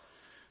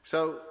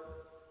 So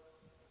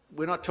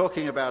we're not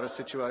talking about a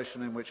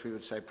situation in which we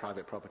would say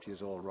private property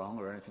is all wrong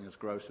or anything as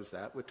gross as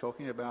that. We're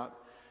talking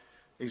about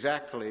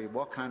exactly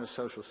what kind of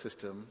social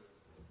system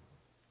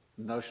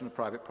the notion of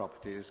private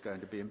property is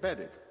going to be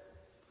embedded.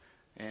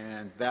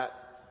 And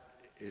that,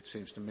 it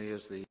seems to me,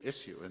 is the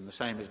issue. And the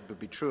same would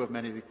be true of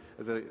many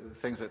of the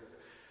things that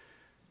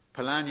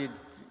Polanyi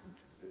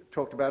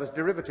talked about as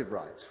derivative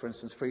rights, for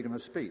instance, freedom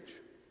of speech.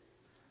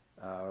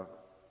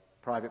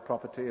 private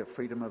property, of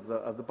freedom of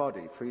the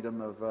body,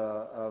 freedom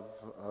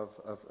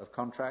of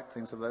contract,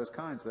 things of those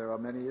kinds. There are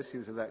many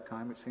issues of that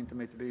kind which seem to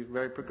me to be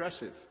very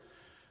progressive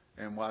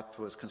in what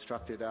was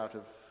constructed out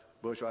of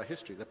bourgeois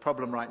history. The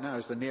problem right now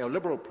is the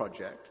neoliberal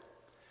project,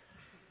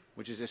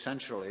 which is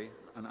essentially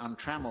an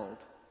untrammeled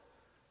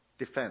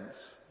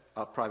defense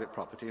of private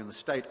property, and the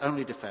state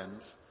only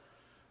defends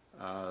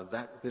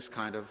this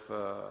kind of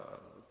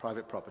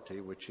private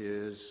property which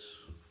is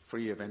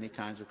free of any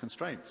kinds of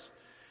constraints.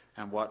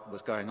 And what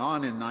was going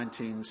on in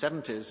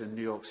 1970s in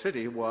New York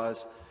City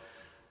was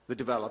the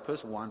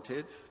developers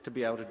wanted to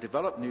be able to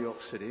develop New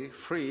York City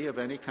free of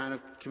any kind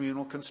of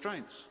communal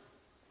constraints.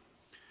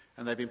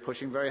 And they've been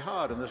pushing very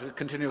hard, and there's a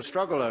continual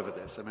struggle over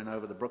this. I mean,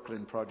 over the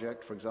Brooklyn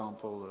project, for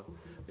example,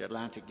 the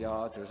Atlantic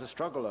Yards, there's a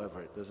struggle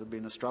over it. There was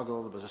a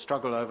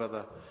struggle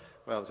over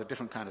there's a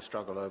different kind of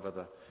struggle over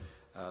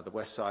the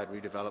West Side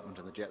redevelopment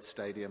and the Jet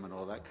Stadium and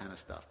all that kind of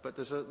stuff. But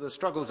there's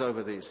struggles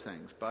over these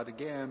things. But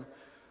again,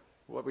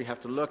 what we have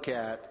to look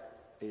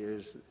at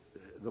is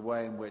the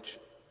way in which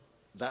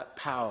that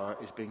power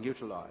is being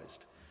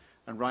utilized.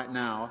 And right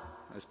now,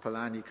 as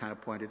Polanyi kind of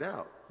pointed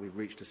out, we've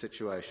reached a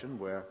situation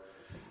where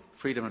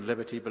freedom and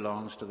liberty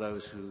belongs to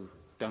those who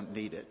don't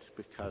need it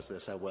because they're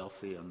so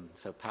wealthy and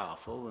so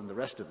powerful, and the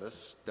rest of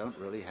us don't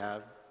really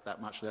have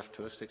that much left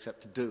to us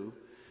except to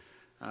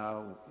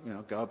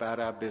go about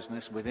our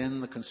business within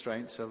the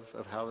constraints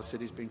of how the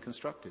city's been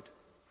constructed.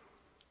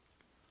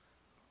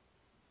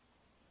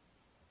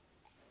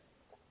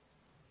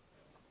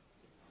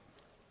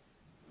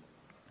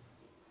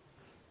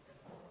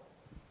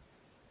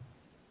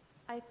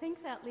 I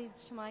think that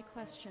leads to my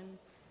question.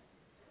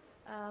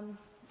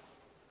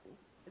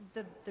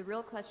 The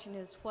real question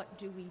is, what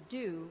do we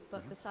do?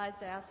 But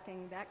besides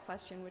asking that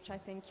question, which I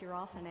think you're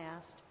often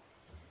asked,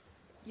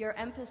 your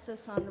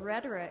emphasis on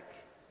rhetoric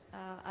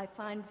I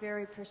find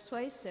very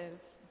persuasive,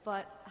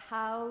 but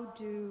how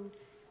do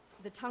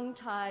the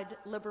tongue-tied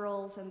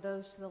liberals and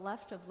those to the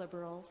left of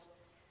liberals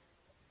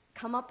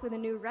come up with a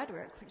new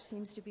rhetoric, which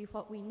seems to be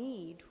what we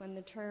need when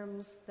the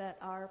terms that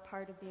are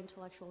part of the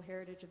intellectual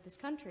heritage of this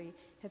country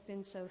have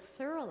been so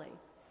thoroughly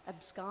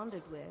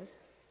absconded with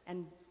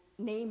and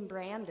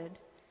name-branded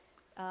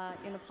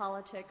in a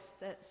politics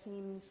that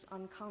seems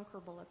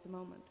unconquerable at the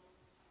moment?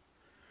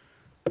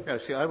 Yeah,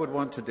 see, I would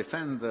want to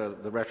defend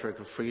the rhetoric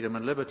of freedom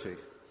and liberty.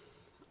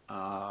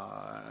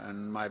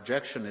 And my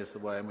objection is the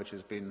way in which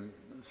it's been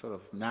sort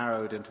of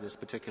narrowed into this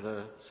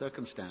particular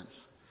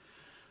circumstance.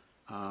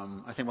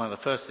 I think one of the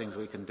first things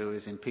we can do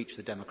is impeach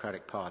the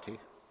Democratic Party,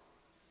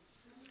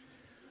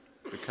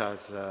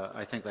 because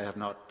I think they have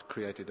not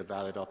created a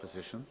valid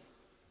opposition.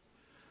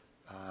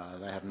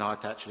 They have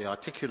not actually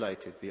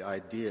articulated the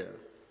idea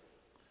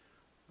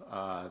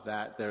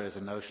that there is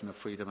a notion of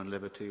freedom and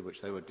liberty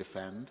which they would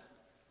defend,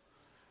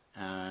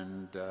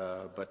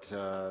 but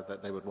that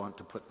they would want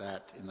to put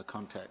that in the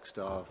context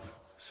of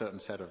a certain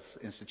set of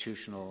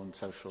institutional and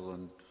social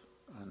and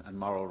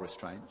moral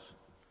restraints.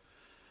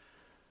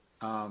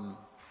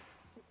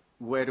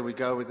 Where do we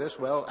go with this?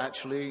 Well,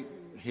 actually,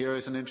 here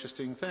is an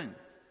interesting thing,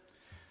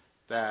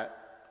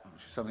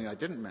 something I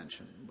didn't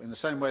mention. In the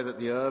same way that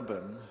the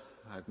urban,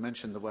 I've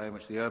mentioned the way in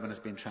which the urban has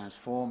been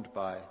transformed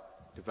by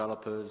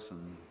developers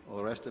and all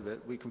the rest of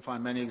it, we can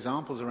find many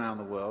examples around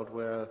the world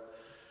where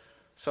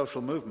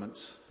social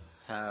movements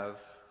have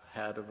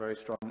had a very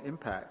strong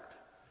impact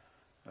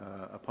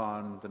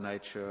upon the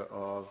nature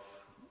of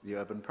the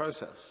urban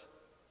process.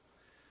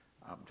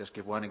 Just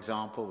give one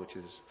example, which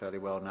is fairly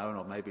well known,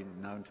 or maybe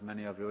known to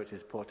many of you, which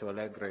is Porto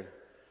Alegre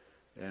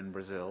in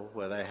Brazil,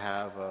 where they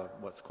have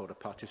what's called a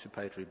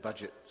participatory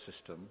budget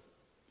system,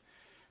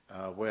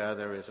 where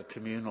there is a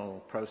communal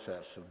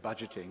process of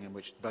budgeting in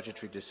which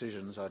budgetary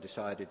decisions are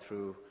decided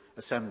through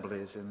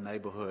assemblies in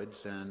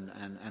neighborhoods,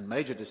 and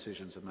major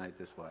decisions are made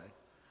this way.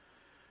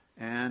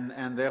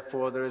 And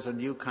therefore there is a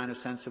new kind of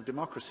sense of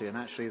democracy. And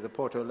actually the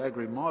Porto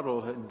Alegre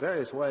model in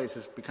various ways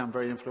has become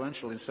very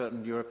influential in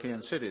certain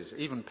European cities.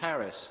 Even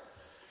Paris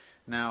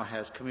now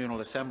has communal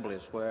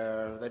assemblies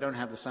where they don't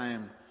have the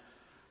same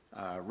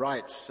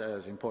rights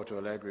as in Porto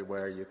Alegre,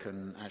 where you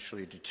can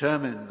actually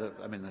determine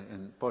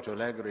in Porto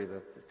Alegre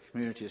the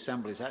community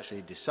assemblies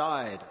actually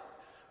decide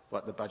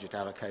what the budget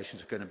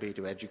allocations are going to be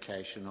to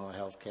education or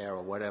healthcare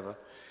or whatever.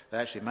 They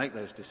actually make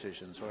those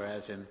decisions,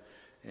 whereas in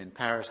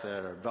Paris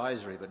they're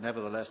advisory, but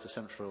nevertheless the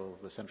central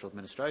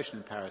administration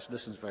in Paris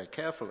listens very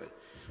carefully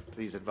to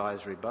these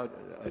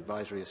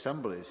advisory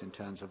assemblies in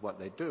terms of what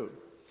they do.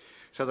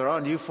 So there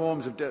are new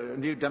forms of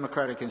new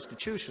democratic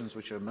institutions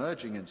which are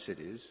emerging in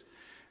cities.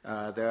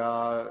 There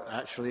are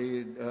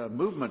actually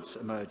movements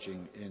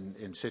emerging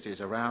in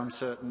cities around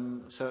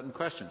certain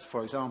questions.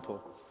 For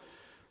example,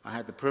 I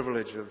had the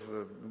privilege of,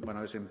 when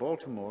I was in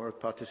Baltimore, of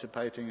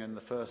participating in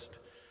the first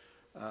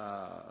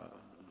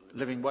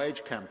living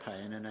wage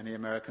campaign in any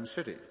American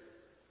city.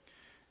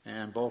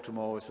 And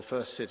Baltimore was the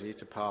first city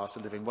to pass a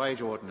living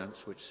wage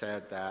ordinance which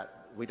said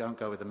that we don't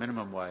go with the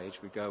minimum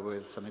wage, we go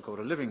with something called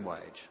a living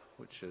wage,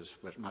 which is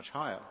much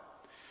higher.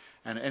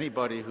 And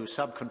anybody who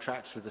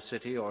subcontracts with the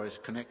city or is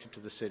connected to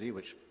the city,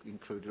 which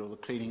included all the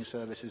cleaning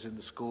services in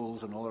the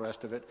schools and all the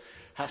rest of it,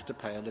 has to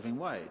pay a living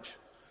wage.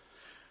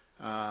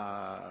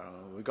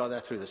 We got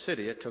that through the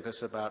city. It took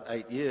us about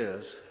 8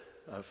 years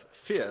of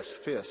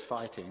fierce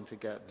fighting to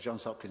get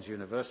Johns Hopkins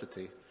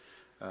University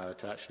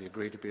to actually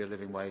agree to be a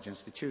living wage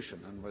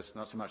institution. And it was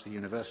not so much the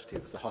university,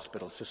 it was the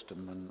hospital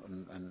system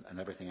and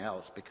everything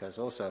else, because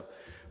also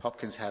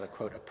Hopkins had, a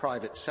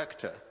private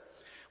sector,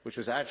 which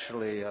was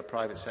actually a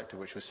private sector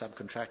which was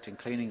subcontracting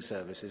cleaning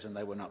services, and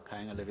they were not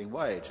paying a living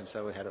wage. And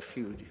so we had a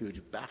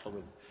huge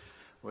battle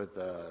with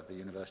the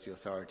university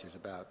authorities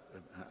about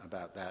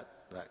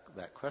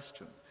that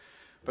question.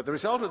 But the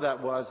result of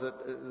that was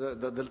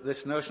that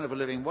this notion of a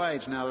living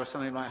wage, now there are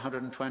something like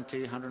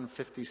 120,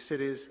 150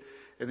 cities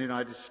in the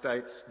United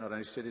States, not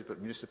only cities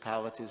but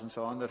municipalities and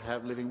so on, that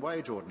have living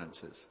wage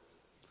ordinances.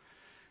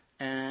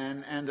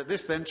 And that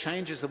this then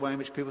changes the way in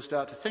which people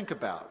start to think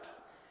about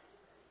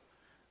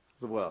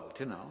the world,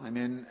 you know. I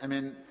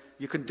mean,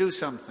 you can do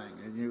something,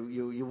 and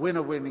you win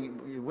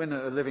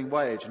a living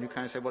wage, and you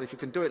kind of say, well, if you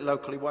can do it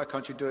locally, why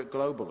can't you do it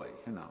globally,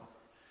 you know?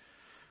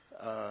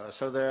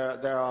 So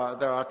there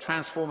are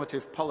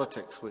transformative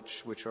politics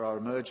which are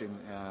emerging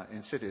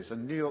in cities,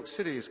 and New York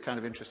City is kind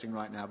of interesting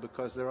right now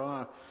because there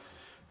are,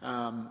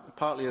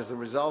 partly as a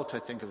result, I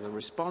think, of the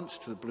response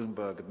to the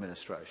Bloomberg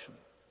administration,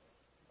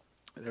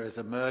 there is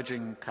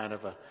emerging kind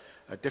of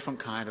a different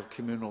kind of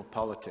communal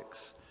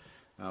politics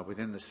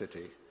within the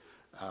city.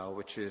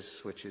 Which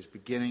is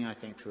beginning, I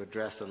think, to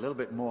address a little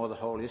bit more the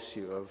whole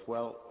issue of,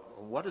 well,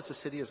 what is the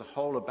city as a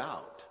whole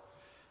about,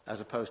 as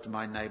opposed to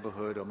my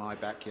neighborhood or my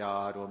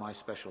backyard or my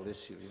special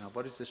issue? You know,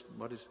 what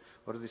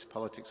are these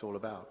politics all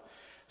about?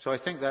 So I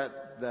think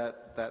that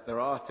there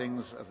are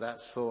things of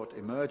that sort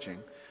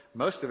emerging.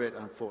 Most of it,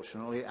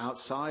 unfortunately,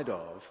 outside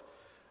of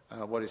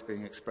what is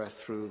being expressed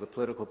through the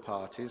political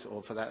parties,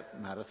 or for that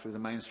matter, through the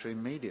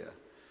mainstream media.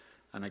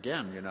 And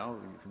again, you know,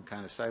 you can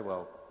kind of say,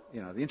 well,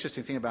 you know, the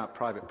interesting thing about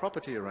private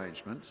property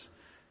arrangements,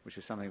 which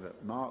is something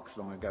that Marx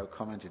long ago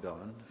commented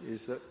on,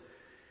 is that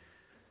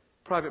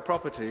private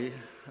property,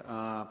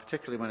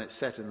 particularly when it's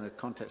set in the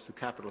context of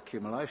capital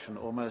accumulation,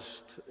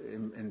 almost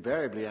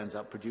invariably ends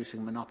up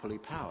producing monopoly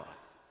power.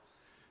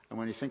 And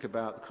when you think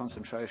about the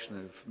concentration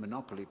of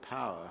monopoly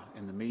power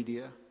in the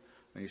media,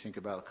 when you think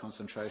about the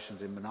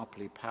concentrations in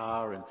monopoly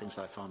power in things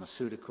like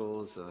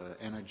pharmaceuticals,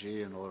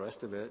 energy, and all the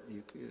rest of it,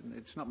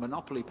 it's not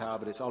monopoly power,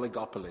 but it's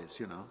oligopolies,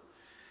 you know.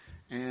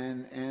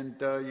 And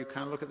you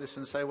kind of look at this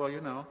and say, well,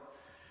 you know,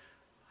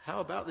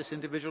 how about this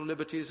individual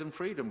liberties and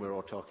freedom we're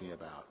all talking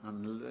about?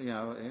 And, you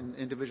know,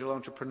 individual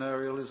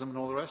entrepreneurialism and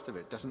all the rest of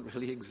it doesn't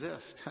really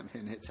exist. I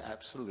mean, it's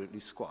absolutely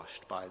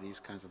squashed by these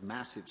kinds of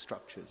massive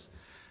structures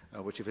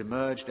which have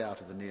emerged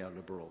out of the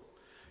neoliberal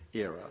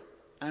era,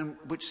 and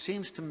which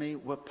seems to me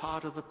were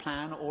part of the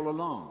plan all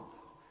along.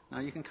 Now,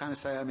 you can kind of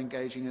say I'm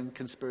engaging in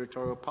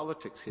conspiratorial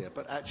politics here,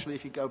 but actually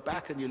if you go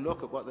back and you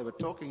look at what they were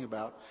talking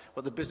about,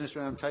 what the Business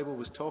Roundtable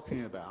was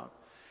talking about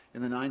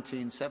in the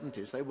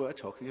 1970s, they were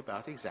talking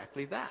about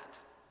exactly that.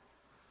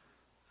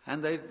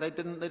 And they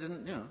didn't,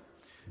 you know.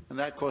 And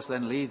that, of course,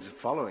 then leads the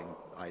following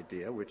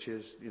idea, which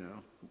is, you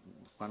know,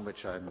 one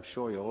which I'm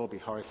sure you'll all be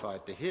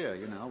horrified to hear,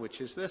 you know,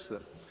 which is this,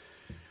 that,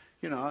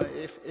 you know,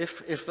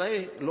 if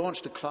they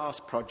launched a class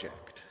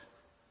project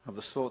of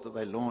the sort that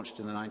they launched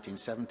in the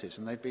 1970s,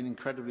 and they've been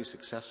incredibly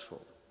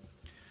successful.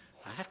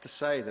 I have to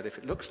say that if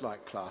it looks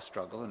like class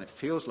struggle and it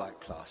feels like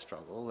class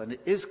struggle, then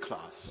it is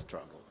class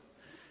struggle.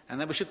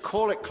 And then we should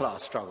call it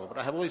class struggle. But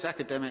I have all these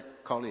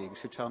academic colleagues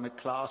who tell me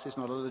class is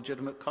not a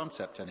legitimate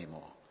concept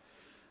anymore.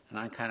 And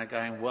I'm kind of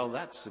going, well,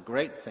 that's a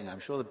great thing. I'm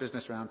sure the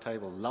Business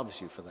Roundtable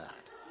loves you for that.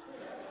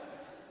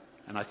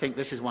 And I think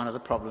this is one of the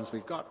problems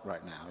we've got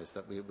right now, is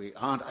that we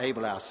aren't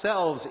able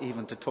ourselves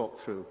even to talk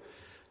through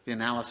the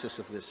analysis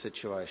of this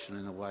situation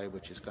in a way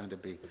which is going to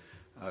be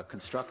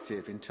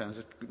constructive in terms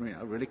of, you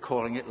know, really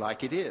calling it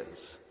like it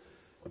is.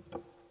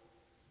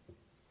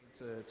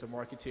 To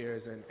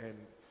marketeers and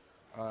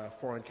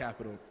foreign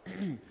capital.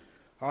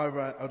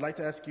 However, I would like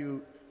to ask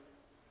you,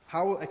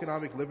 how will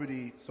economic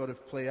liberty sort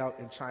of play out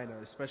in China,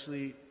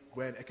 especially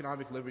when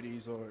economic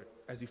liberties, or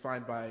as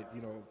defined by,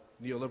 you know,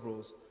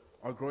 neoliberals,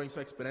 are growing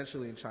so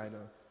exponentially in China,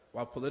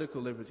 while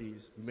political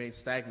liberties remain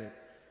stagnant?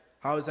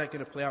 How is that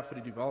going to play out for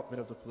the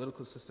development of the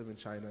political system in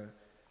China?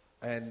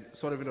 And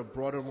sort of in a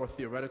broader, more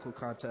theoretical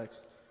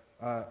context,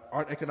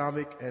 aren't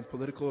economic and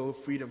political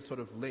freedom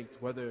sort of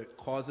linked, whether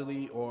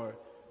causally or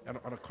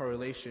on a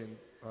correlation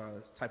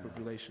type of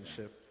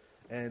relationship?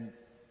 And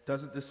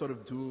doesn't this sort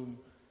of doom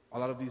a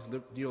lot of these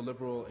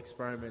neoliberal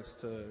experiments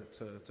to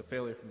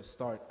failure from the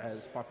start?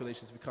 As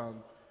populations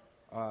become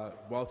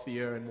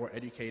wealthier and more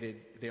educated,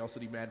 they also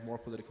demand more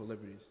political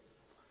liberties.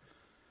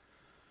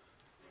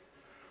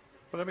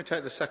 Well, let me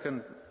take the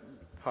second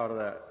part of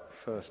that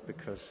first,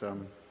 because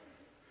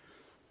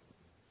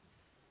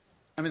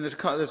I mean,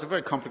 there's a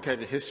very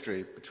complicated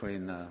history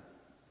between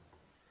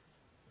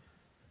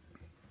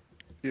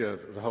you know,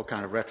 the whole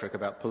kind of rhetoric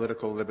about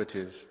political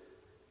liberties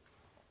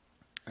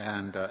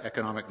and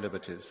economic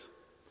liberties.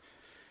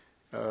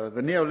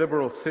 The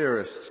neoliberal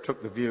theorists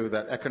took the view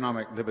that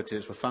economic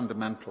liberties were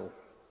fundamental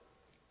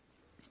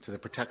to the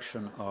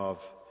protection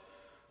of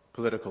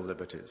political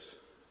liberties.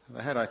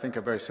 They had, I think,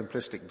 a very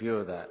simplistic view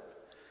of that.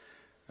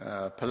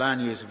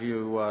 Polanyi's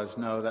view was,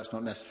 no, that's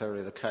not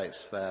necessarily the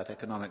case, that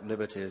economic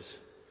liberties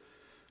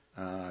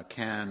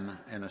can,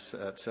 at a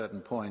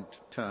certain point,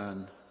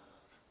 turn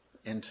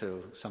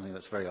into something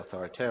that's very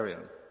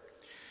authoritarian.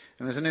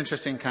 And there's an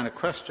interesting kind of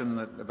question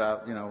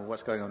about,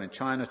 what's going on in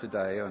China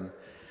today, and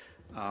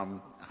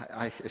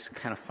it's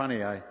kind of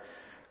funny. I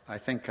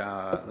think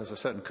there's a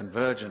certain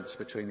convergence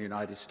between the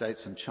United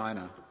States and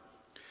China,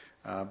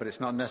 but it's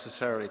not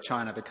necessarily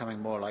China becoming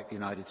more like the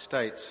United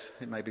States.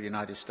 It may be the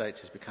United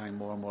States is becoming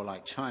more and more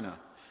like China.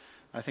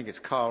 I think it's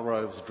Karl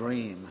Rove's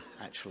dream,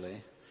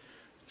 actually,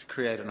 to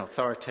create an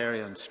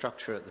authoritarian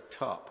structure at the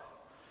top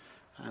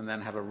and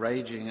then have a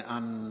raging,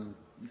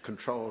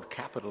 uncontrolled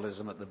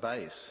capitalism at the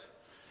base.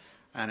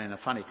 And in a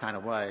funny kind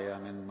of way, I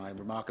mean, my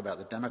remark about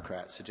the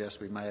Democrats suggests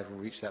we may have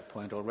reached that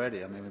point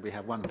already. I mean, we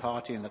have one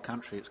party in the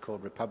country, it's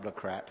called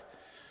Republicrat,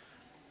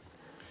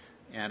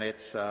 and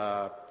it's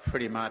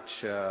pretty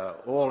much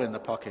all in the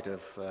pocket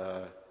of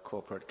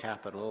corporate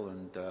capital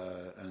and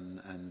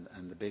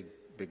the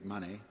big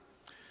money.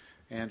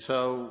 And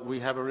so we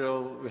have a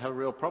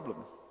real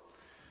problem.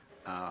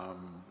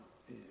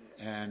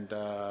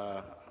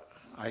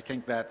 I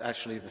think that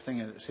actually the thing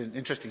that's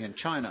interesting in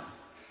China,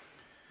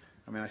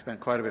 I mean, I spent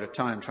quite a bit of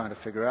time trying to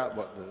figure out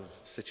what the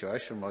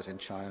situation was in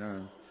China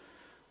and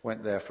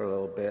went there for a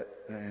little bit,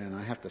 and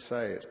I have to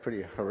say it's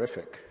pretty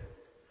horrific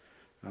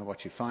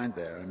what you find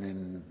there. I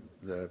mean,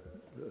 the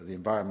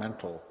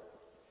environmental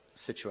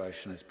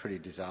situation is pretty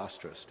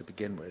disastrous to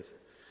begin with,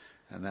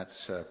 and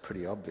that's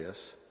pretty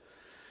obvious.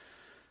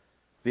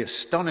 The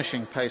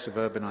astonishing pace of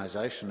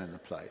urbanization in the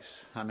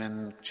place. I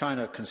mean,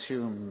 China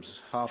consumes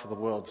half of the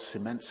world's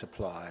cement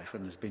supply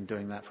and has been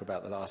doing that for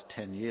about the last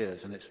 10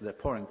 years, and they're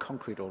pouring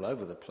concrete all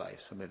over the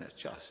place. I mean, it's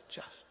just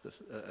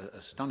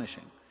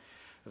astonishing.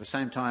 At the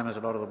same time as a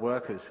lot of the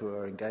workers who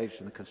are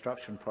engaged in the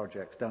construction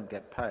projects don't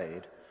get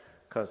paid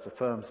because the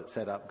firms that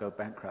set up go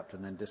bankrupt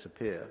and then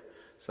disappear.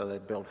 So they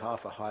build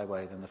half a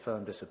highway, then the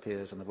firm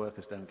disappears and the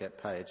workers don't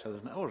get paid. So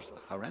there's all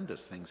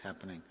horrendous things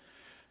happening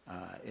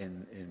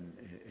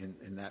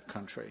in that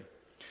country.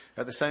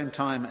 At the same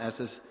time as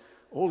there's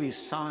all these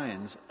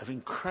signs of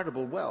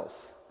incredible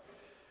wealth.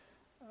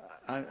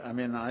 I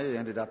mean, I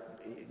ended up,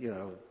 in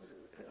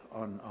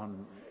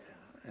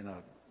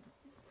a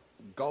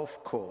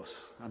golf course.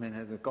 I mean,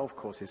 the golf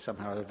course is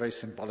somehow very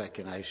symbolic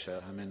in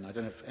Asia. I mean, I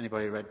don't know if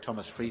anybody read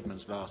Thomas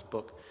Friedman's last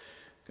book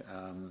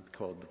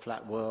called The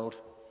Flat World.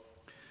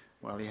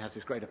 Well, he has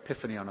this great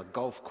epiphany on a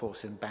golf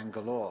course in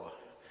Bangalore.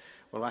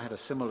 Well, I had a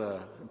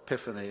similar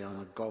epiphany on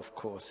a golf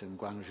course in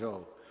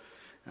Guangzhou,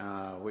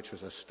 which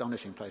was an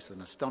astonishing place with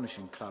an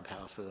astonishing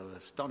clubhouse with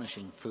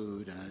astonishing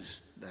food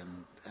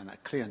and a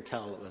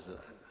clientele that was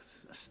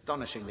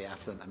astonishingly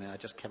affluent. I mean, I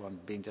just kept on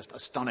being just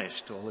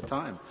astonished all the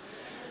time.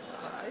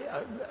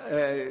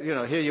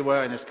 Here you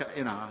were in this,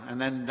 and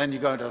then you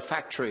go into a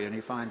factory and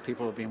you find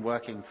people who've been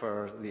working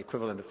for the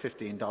equivalent of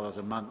 $15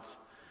 a month,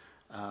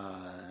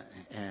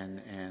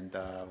 and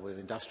with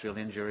industrial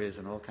injuries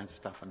and all kinds of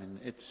stuff. I mean,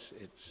 it's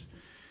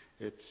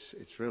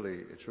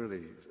really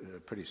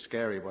pretty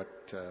scary what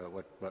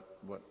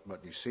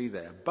you see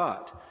there.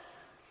 But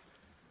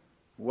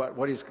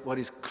what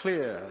is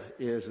clear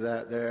is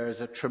that there is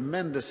a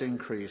tremendous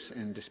increase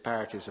in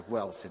disparities of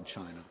wealth in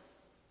China.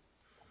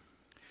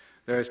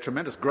 There is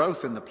tremendous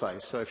growth in the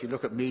place. So if you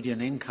look at median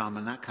income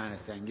and that kind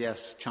of thing,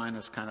 yes,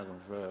 China's kind of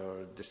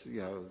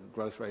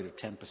growth rate of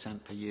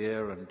 10% per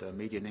year, and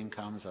median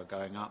incomes are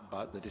going up,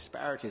 but the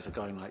disparities are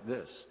going like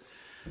this.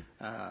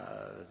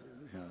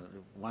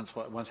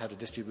 Once had a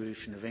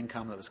distribution of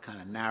income that was kind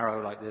of narrow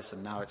like this,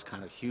 and now it's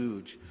kind of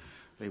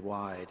hugely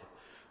wide.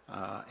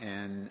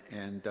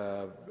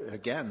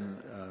 Again,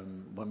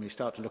 when we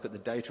start to look at the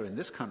data in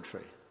this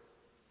country,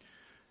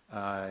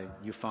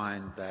 you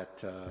find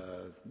that,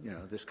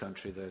 this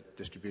country, the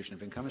distribution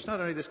of income, it's not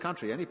only this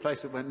country, any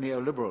place that went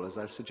neoliberal, as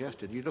I've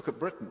suggested. You look at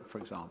Britain, for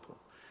example,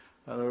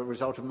 the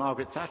result of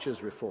Margaret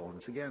Thatcher's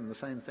reforms. Again, the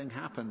same thing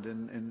happened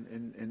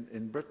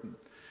in Britain.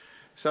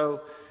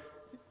 So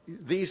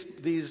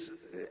these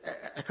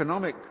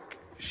economic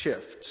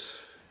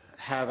shifts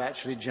have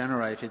actually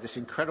generated this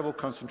incredible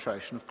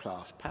concentration of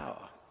class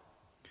power.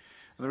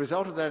 And the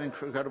result of that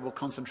incredible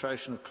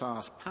concentration of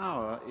class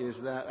power is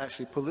that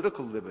actually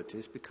political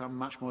liberties become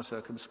much more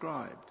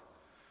circumscribed.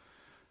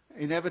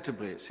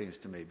 Inevitably, it seems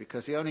to me,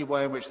 because the only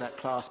way in which that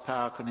class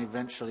power can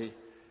eventually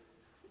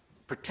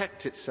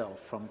protect itself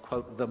from,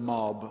 quote, the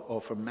mob or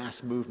from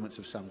mass movements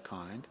of some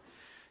kind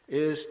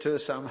is to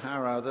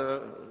somehow or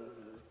other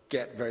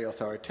get very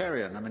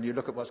authoritarian. I mean, you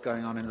look at what's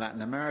going on in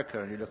Latin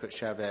America, and you look at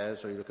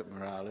Chavez, or you look at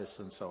Morales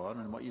and so on,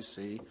 and what you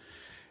see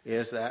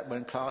is that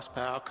when class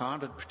power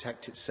can't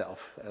protect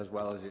itself as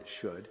well as it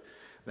should,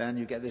 then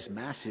you get this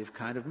massive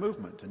kind of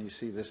movement. And you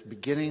see this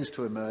beginnings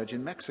to emerge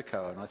in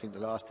Mexico. And I think the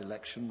last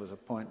election was a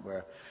point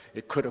where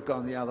it could have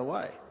gone the other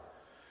way.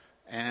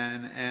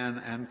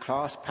 And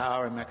class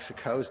power in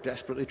Mexico is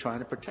desperately trying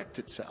to protect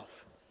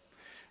itself.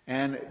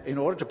 And in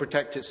order to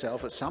protect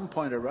itself, at some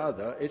point or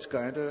other, it's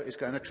going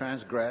to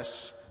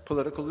transgress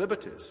political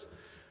liberties.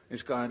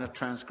 It's going to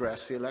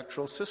transgress the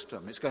electoral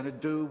system. It's going to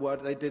do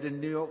what they did in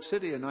New York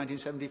City in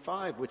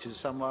 1975, which is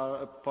somewhere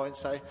at a point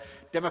say,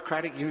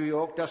 democratic New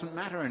York doesn't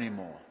matter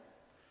anymore.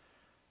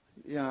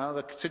 You know,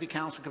 the city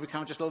council can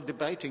become just a little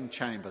debating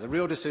chamber. The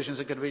real decisions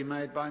are going to be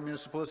made by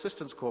Municipal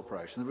Assistance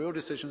Corporation. The real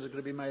decisions are going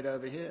to be made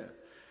over here.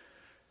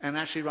 And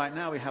actually right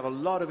now we have a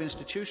lot of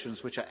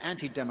institutions which are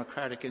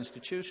anti-democratic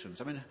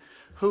institutions. I mean,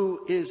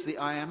 who is the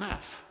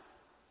IMF?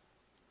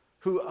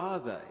 Who are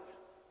they?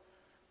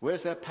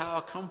 Where's their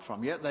power come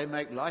from? Yet they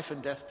make life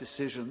and death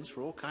decisions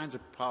for all kinds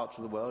of parts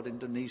of the world,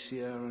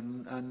 Indonesia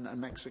and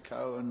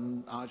Mexico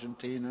and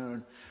Argentina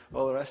and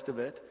all the rest of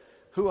it.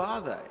 Who are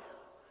they?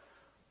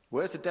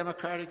 Where's the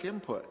democratic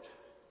input?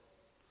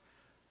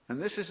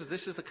 And this is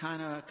the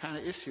kind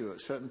of issue at a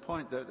certain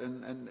point that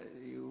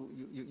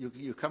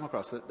you come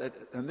across that,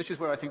 and this is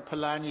where I think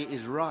Polanyi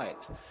is right,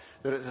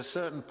 that at a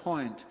certain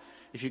point,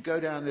 if you go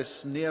down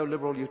this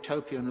neoliberal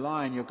utopian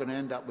line, you're going to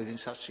end up with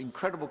such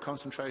incredible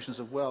concentrations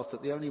of wealth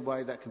that the only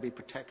way that can be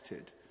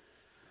protected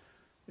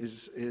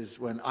is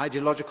when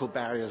ideological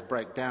barriers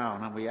break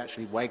down and we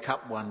actually wake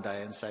up one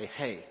day and say,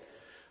 hey,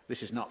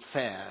 this is not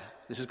fair,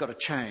 this has got to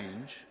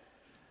change.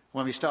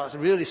 When we start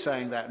really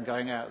saying that and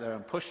going out there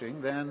and pushing,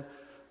 then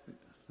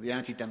the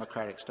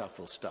anti-democratic stuff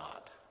will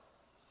start.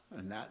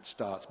 And that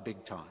starts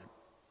big time.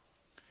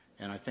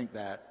 And I think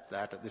that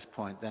at this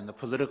point, then the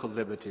political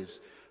liberties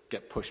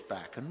get pushed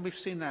back. And we've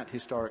seen that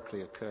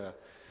historically occur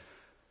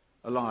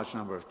a large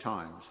number of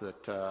times,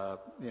 that,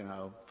 you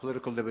know,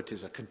 political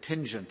liberties are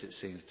contingent, it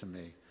seems to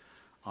me,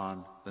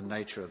 on the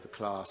nature of the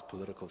class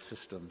political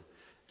system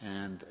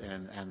and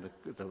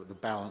the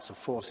balance of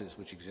forces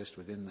which exist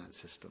within that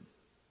system.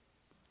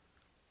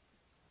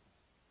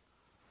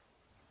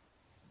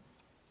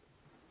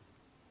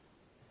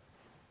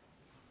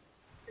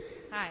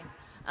 Hi.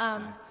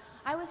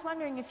 I was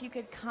wondering if you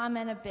could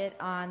comment a bit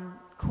on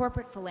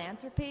corporate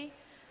philanthropy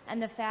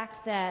and the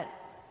fact that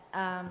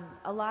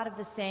a lot of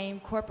the same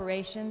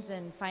corporations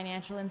and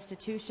financial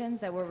institutions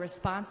that were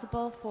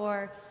responsible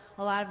for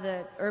a lot of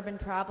the urban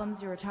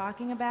problems you were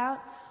talking about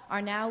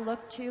are now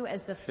looked to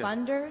as the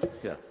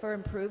funders for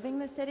improving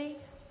the city.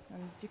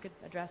 And if you could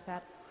address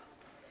that.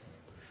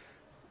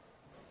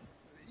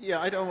 Yeah,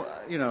 I don't,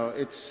 you know,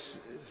 it's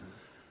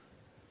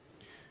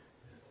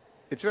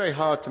very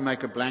hard to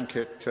make a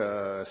blanket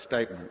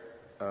statement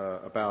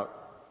about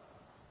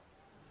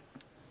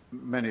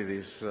many of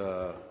these,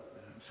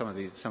 some of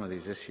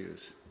these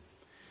issues.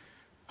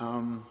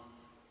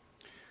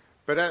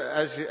 But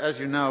as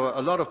you know,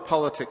 a lot of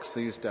politics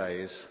these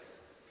days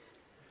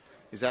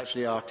is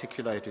actually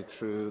articulated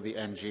through the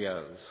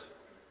NGOs.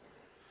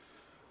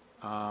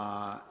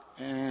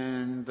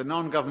 And the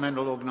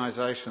non-governmental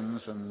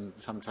organizations, and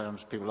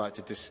sometimes people like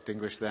to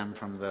distinguish them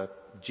from the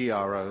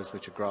GROs,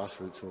 which are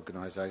grassroots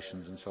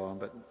organizations and so on,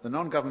 but the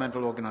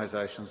non-governmental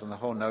organizations and the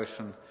whole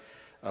notion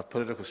of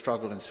political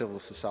struggle in civil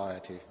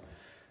society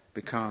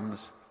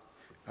becomes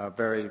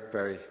very,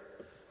 very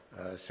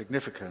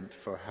significant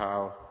for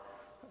how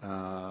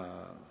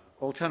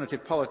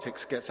alternative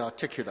politics gets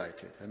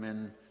articulated. I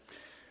mean,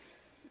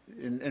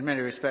 in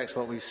many respects,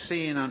 what we've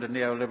seen under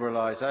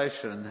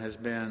neoliberalization has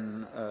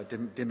been a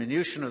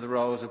diminution of the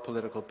roles of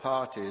political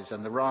parties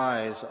and the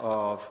rise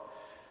of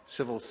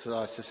civil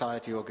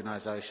society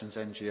organizations,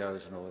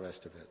 NGOs, and all the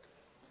rest of it.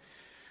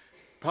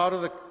 Part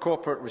of the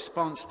corporate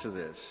response to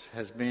this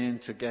has been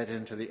to get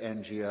into the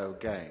NGO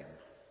game.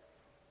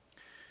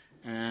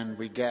 And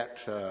we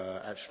get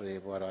actually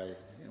what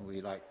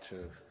we like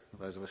to,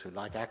 those of us who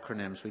like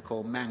acronyms, we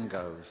call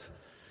MANGOs.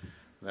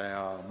 They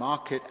are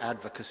Market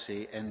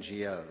Advocacy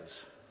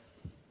NGOs.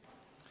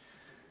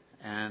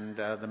 And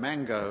the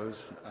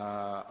MANGOs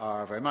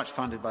are very much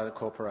funded by the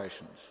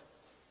corporations.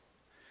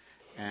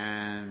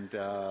 And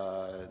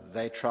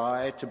they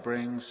try to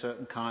bring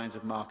certain kinds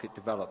of market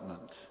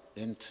development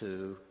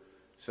into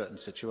certain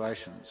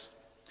situations.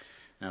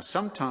 Now,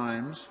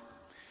 sometimes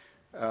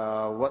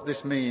what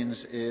this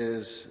means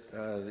is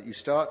that you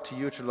start to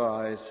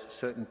utilize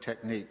certain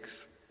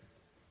techniques.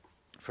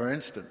 For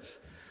instance,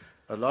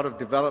 a lot of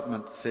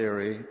development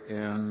theory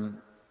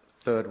in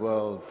third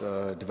world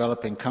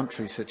developing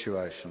country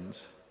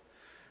situations,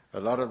 a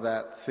lot of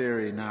that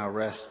theory now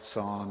rests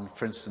on,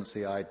 for instance,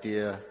 the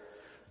idea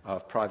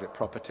of private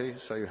property.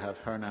 So you have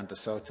Hernan de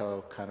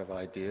Soto kind of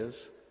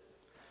ideas.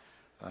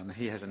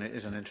 He is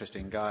an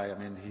interesting guy. I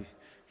mean,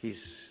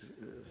 he's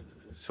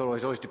sort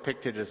of always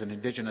depicted as an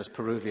indigenous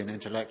Peruvian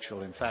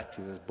intellectual. In fact,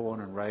 he was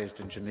born and raised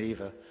in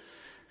Geneva,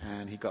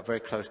 and he got very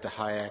close to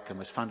Hayek and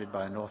was funded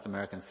by North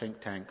American think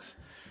tanks.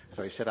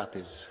 So he set up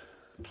his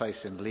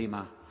place in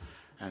Lima,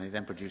 and he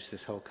then produced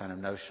this whole kind of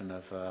notion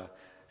of,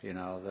 you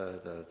know,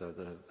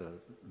 the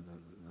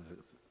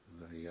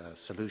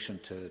solution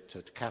to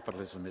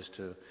capitalism is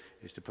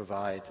to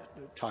provide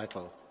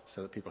title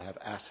so that people have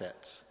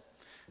assets.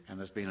 And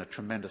there's been a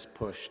tremendous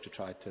push to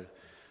try to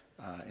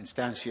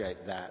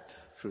instantiate that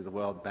through the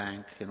World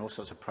Bank in all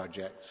sorts of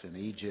projects in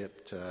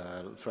Egypt,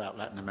 throughout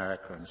Latin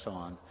America and so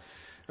on.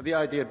 The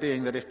idea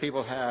being that if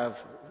people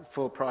have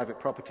full private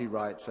property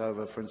rights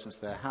over, for instance,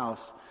 their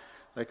house,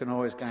 they can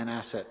always gain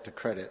asset to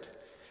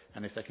credit.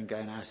 And if they can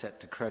gain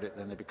asset to credit,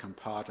 then they become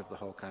part of the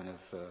whole kind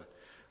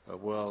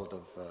of world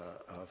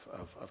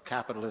of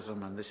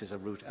capitalism, and this is a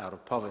route out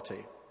of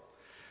poverty.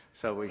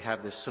 So we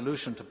have this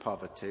solution to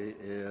poverty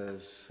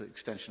is the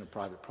extension of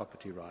private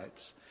property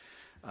rights,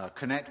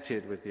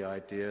 connected with the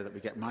idea that we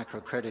get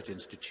microcredit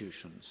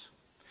institutions.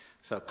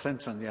 So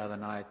Clinton the other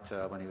night,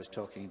 when he was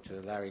talking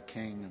to Larry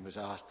King and was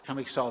asked, can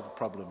we solve the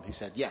problem? He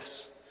said,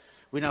 yes,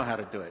 we know how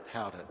to do it.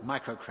 How to?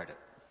 Microcredit.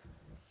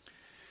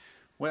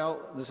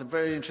 Well, there's some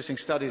very interesting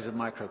studies of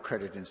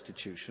microcredit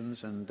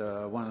institutions, and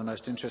one of the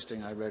most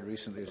interesting I read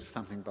recently is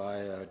something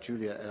by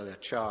Julia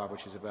El-Achar,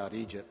 which is about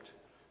Egypt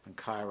and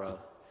Cairo,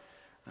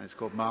 and it's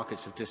called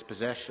Markets of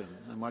Dispossession.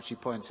 And what she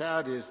points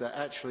out is that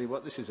actually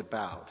what this is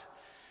about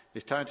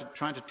is trying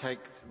to take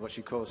what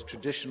she calls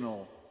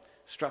traditional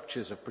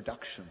structures of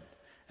production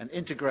and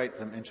integrate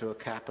them into a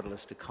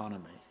capitalist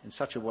economy in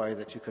such a way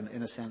that you can,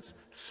 in a sense,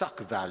 suck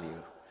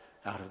value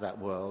out of that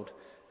world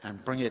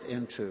and bring it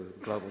into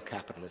global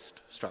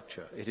capitalist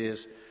structure. It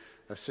is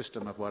a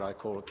system of what I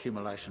call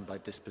accumulation by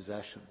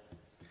dispossession.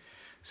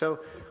 So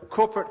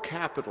corporate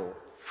capital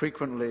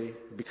frequently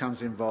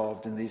becomes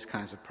involved in these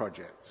kinds of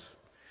projects,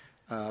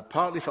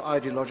 partly for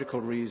ideological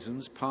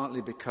reasons,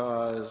 partly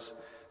because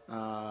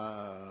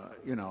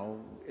you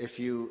know, if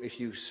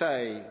you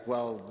say,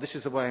 well, this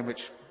is the way in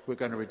which we're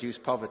going to reduce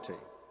poverty.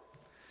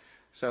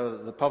 So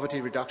the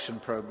poverty reduction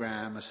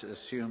program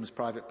assumes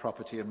private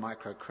property and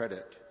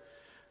microcredit.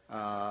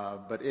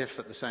 But if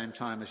at the same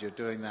time as you're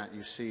doing that,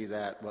 you see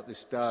that what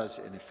this does,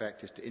 in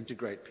effect, is to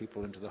integrate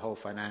people into the whole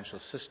financial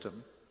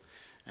system,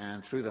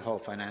 and through the whole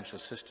financial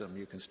system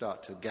you can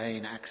start to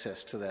gain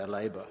access to their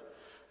labor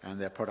and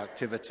their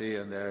productivity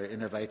and their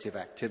innovative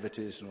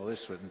activities and all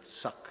this, and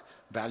suck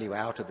value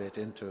out of it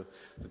into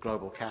the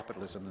global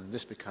capitalism, and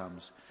this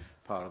becomes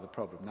part of the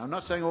problem. Now, I'm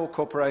not saying all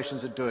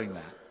corporations are doing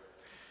that,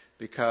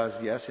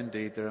 because, yes,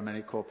 indeed, there are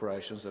many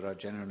corporations that are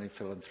genuinely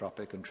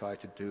philanthropic and try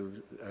to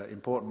do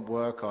important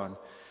work on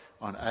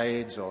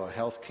AIDS or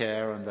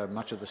healthcare, and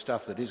much of the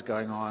stuff that is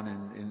going on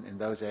in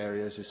those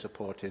areas is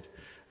supported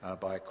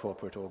by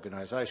corporate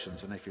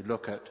organizations. And if you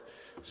look at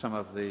some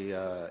of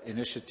the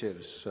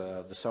initiatives,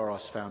 the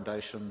Soros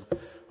Foundation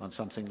on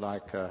something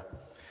like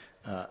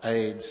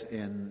AIDS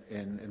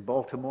in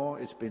Baltimore,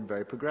 it's been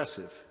very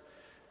progressive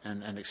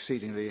and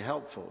exceedingly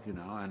helpful, you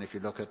know. And if you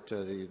look at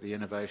the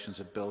innovations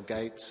of Bill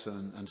Gates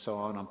and so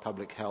on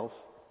public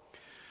health.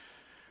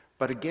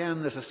 But again,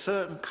 there's a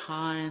certain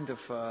kind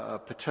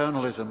of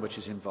paternalism which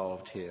is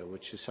involved here,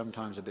 which is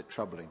sometimes a bit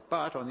troubling.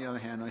 But on the other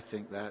hand, I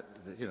think that,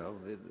 you know,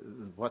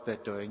 what they're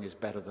doing is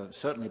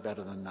certainly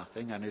better than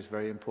nothing, and is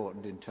very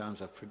important in terms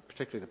of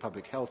particularly the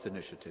public health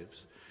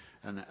initiatives.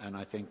 And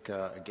I think,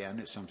 again,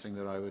 it's something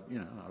that I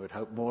would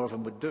hope more of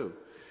them would do.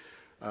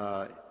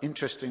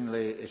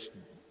 Interestingly, it's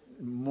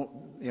more,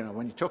 you know,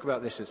 when you talk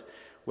about this, is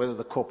whether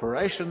the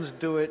corporations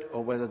do it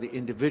or whether the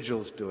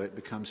individuals do it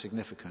becomes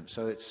significant.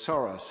 So it's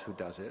Soros who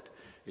does it,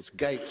 it's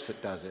Gates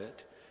that does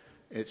it,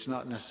 it's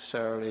not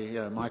necessarily,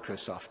 you know,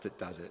 Microsoft that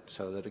does it.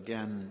 So that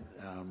again,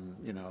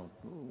 you know,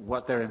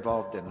 what they're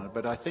involved in.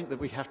 But I think that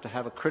we have to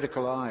have a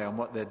critical eye on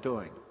what they're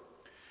doing,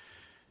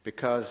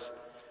 because,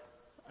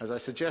 as I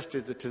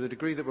suggested, that to the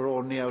degree that we're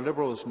all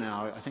neoliberals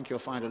now, I think you'll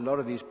find a lot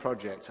of these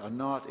projects are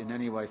not in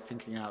any way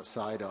thinking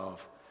outside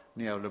of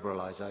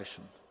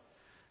neoliberalization.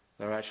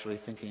 They're actually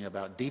thinking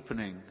about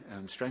deepening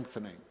and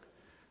strengthening,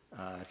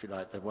 if you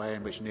like, the way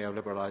in which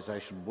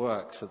neoliberalization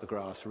works at the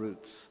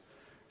grassroots.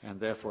 And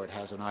therefore it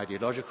has an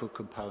ideological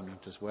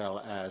component as well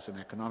as an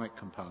economic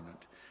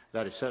component.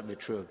 That is certainly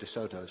true of De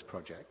Soto's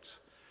projects,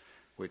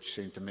 which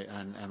seem to me,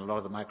 and a lot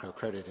of the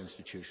microcredit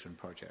institution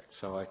projects.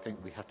 So I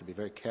think we have to be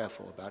very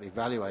careful about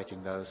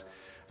evaluating those,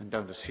 and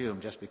don't assume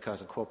just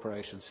because a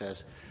corporation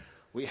says,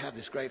 we have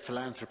this great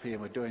philanthropy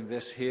and we're doing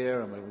this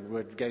here and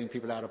we're getting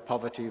people out of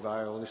poverty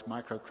via all this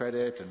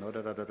microcredit and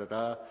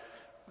da-da-da-da-da-da.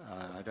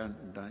 I don't,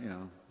 you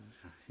know,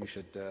 you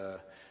should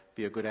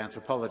be a good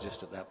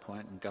anthropologist at that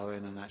point and go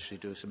in and actually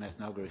do some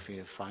ethnography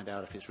and find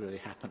out if it's really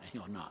happening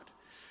or not.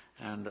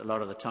 And a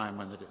lot of the time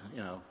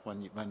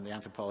when the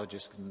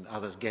anthropologists and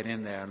others get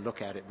in there and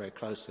look at it very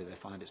closely, they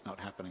find it's not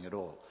happening at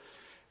all.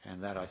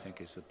 And that, I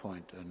think, is the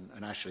point.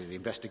 And actually the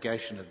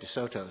investigation of De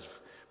Soto's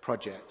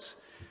projects,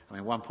 I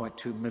mean,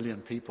 1.2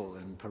 million people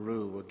in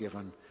Peru were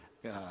given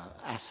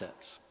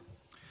assets.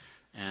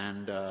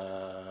 And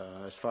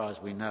as far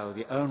as we know,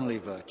 the only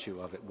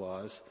virtue of it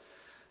was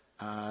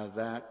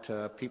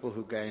that people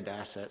who gained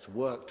assets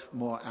worked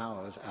more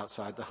hours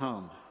outside the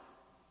home.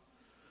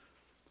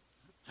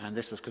 And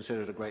this was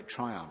considered a great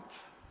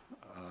triumph.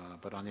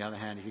 But on the other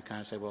hand, if you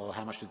kind of say, well,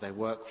 how much did they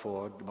work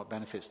for? What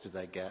benefits did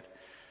they get?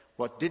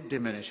 What did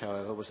diminish,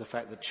 however, was the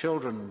fact that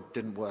children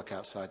didn't work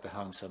outside the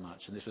home so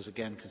much, and this was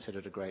again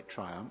considered a great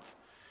triumph.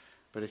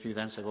 But if you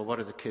then say, well, what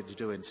do the kids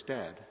do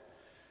instead?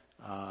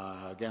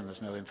 Again,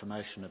 there's no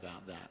information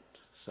about that.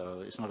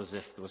 So it's not as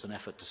if there was an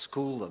effort to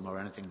school them or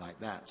anything like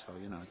that. So,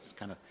 you know, it's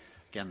kind of,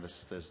 again,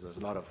 there's a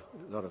lot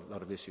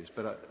of issues.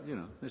 But, you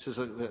know, this is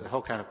the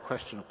whole kind of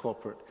question of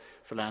corporate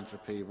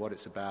philanthropy, what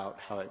it's about,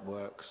 how it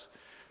works,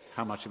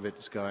 how much of it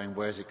is going,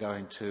 where is it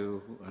going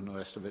to, and the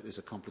rest of it is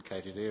a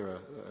complicated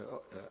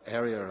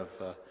area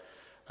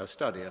of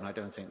study. And I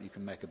don't think you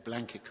can make a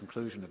blanket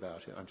conclusion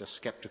about it. I'm just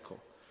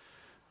skeptical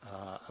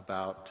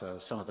about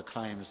some of the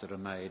claims that are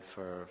made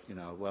for, you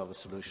know, well, the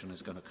solution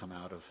is going to come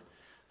out of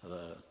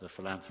the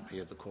philanthropy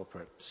of the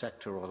corporate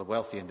sector or the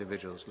wealthy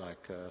individuals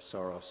like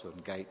Soros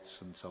and Gates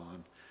and so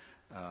on,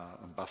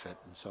 and Buffett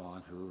and so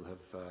on, who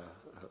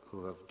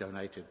have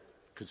donated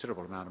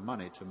considerable amount of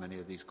money to many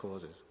of these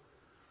causes.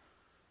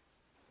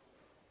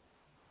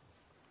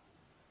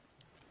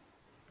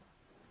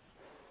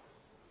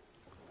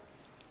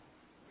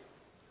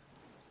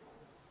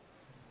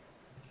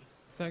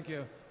 Thank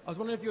you. I was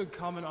wondering if you would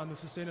comment on the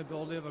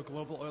sustainability of a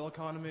global oil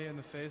economy in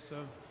the face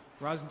of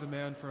rising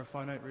demand for a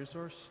finite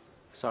resource.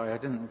 Sorry, I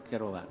didn't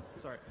get all that.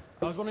 Sorry.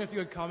 I was wondering if you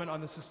would comment on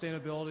the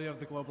sustainability of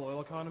the global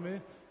oil economy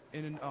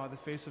in the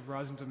face of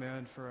rising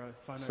demand for a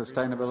finite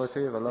Sustainability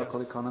resource. of a local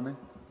economy?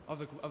 Of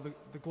the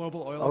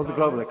global oil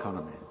economy.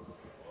 economy.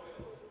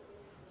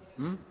 The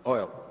global economy.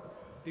 Oil.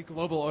 The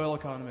global oil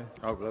economy.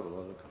 Oh, global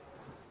oil economy.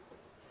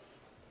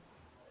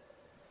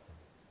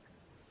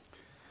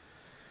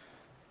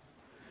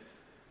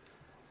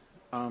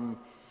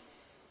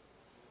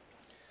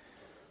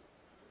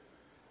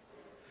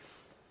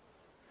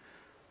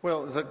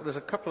 Well, there's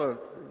a couple of,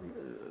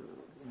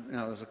 you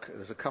know,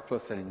 there's a couple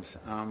of things.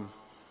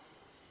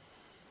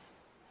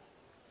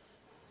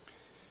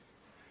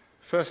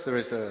 First, there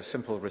is a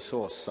simple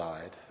resource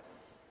side.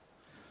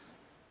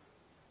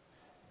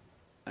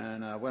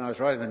 And when I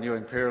was writing the New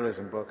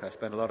Imperialism book, I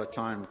spent a lot of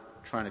time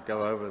trying to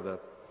go over the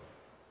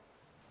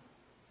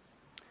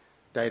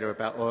data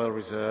about oil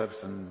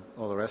reserves and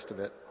all the rest of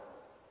it.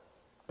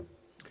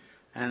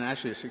 And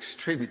actually, it's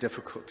extremely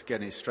difficult to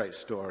get any straight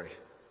story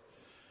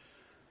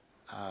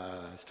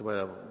as to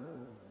whether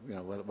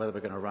we're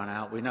going to run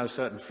out. We know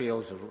certain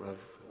fields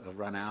have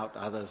run out,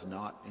 others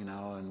not. You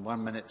know, and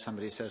one minute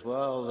somebody says,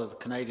 "Well, the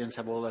Canadians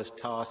have all those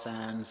tar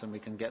sands, and we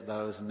can get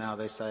those," and now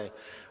they say,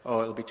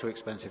 "Oh, it'll be too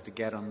expensive to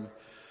get them."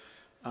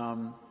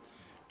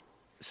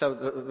 So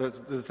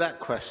there's that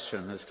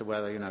question as to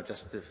whether,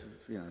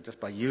 just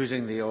by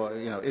using the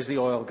oil, is the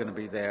oil going to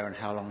be there, and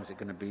how long is it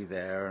going to be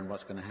there, and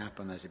what's going to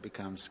happen as it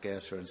becomes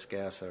scarcer and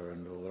scarcer,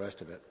 and all the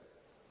rest of it.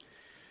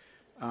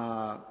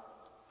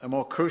 A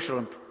more crucial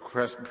and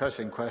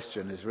pressing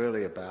question is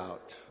really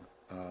about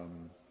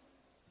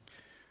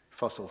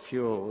fossil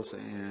fuels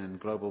and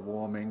global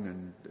warming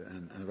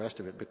and the rest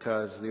of it,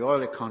 because the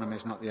oil economy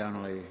is not the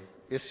only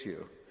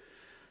issue.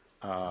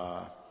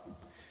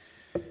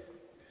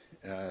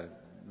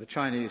 The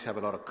Chinese have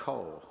a lot of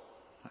coal,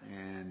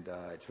 and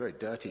it's very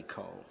dirty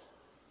coal.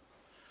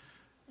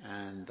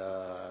 And,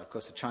 of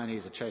course, the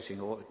Chinese are chasing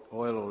oil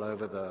all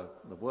over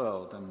the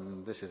world,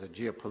 and this is a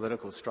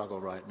geopolitical struggle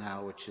right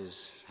now which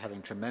is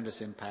having tremendous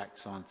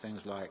impacts on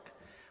things like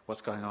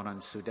what's going on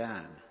in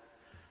Sudan.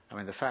 I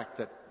mean, the fact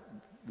that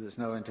there's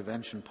no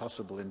intervention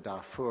possible in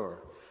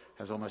Darfur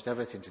has almost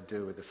everything to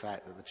do with the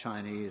fact that the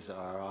Chinese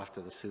are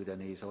after the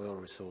Sudanese oil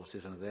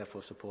resources and are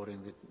therefore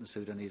supporting the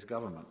Sudanese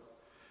government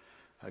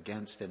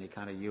against any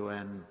kind of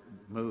UN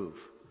move.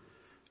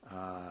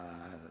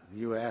 The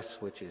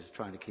US, which is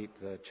trying to keep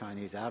the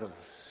Chinese out of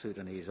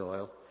Sudanese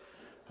oil,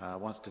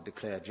 wants to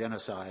declare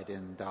genocide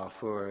in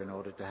Darfur in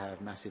order to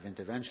have massive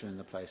intervention in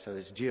the place. So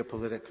it's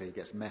geopolitically it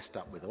gets messed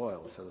up with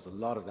oil. So there's a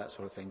lot of that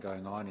sort of thing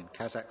going on in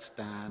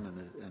Kazakhstan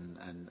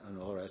and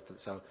all the rest of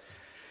it. So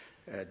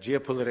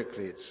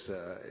geopolitically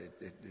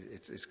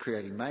it's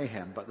creating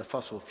mayhem. But the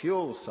fossil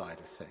fuel side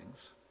of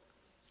things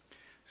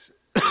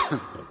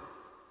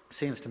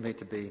seems to me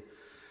to be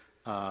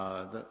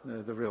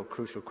the real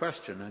crucial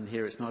question. And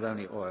here it's not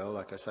only oil,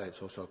 like I say,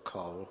 it's also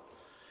coal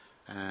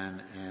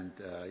and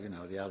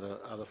the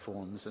other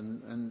forms.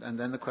 And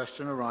then the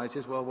question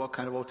arises, well, what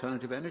kind of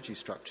alternative energy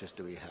structures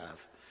do we have?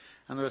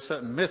 And there are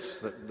certain myths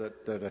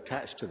that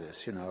attach to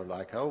this,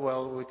 like, oh,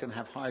 well, we can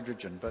have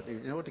hydrogen, but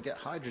in order to get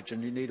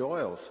hydrogen, you need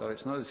oil. So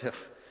it's not as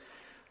if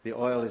the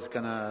oil is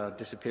going to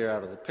disappear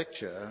out of the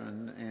picture,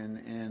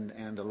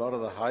 and a lot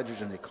of the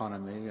hydrogen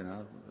economy,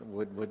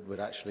 would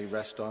actually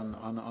rest on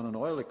an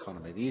oil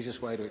economy. The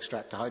easiest way to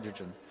extract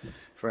hydrogen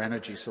for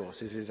energy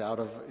sources is out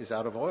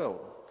of oil.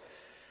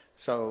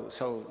 So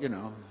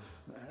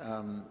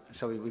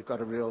we've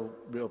got a real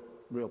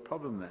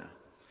problem there.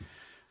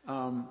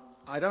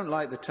 I don't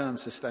like the term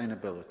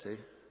sustainability.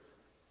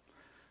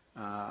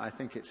 I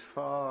think it's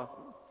far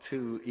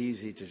too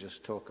easy to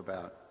just talk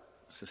about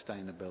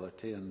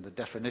sustainability, and the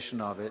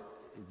definition of it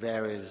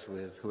varies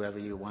with whoever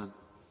you want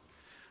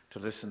to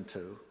listen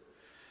to.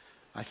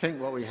 I think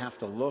what we have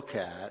to look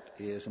at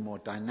is a more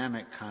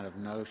dynamic kind of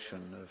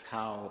notion of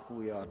how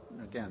we are,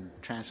 again,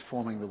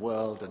 transforming the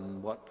world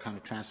and what kind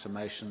of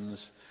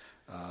transformations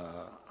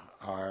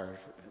are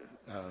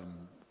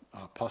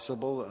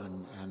possible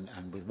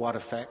and with what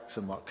effects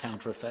and what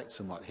counter effects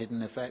and what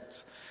hidden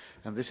effects,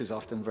 And this is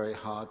often very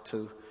hard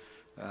to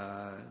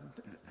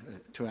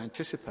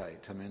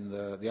anticipate. I mean,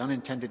 the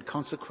unintended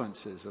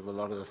consequences of a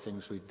lot of the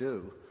things we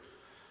do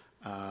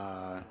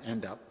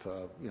end up,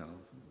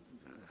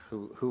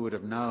 who would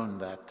have known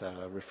that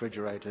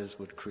refrigerators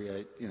would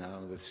create,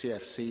 with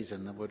CFCs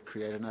in them, would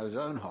create an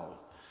ozone hole.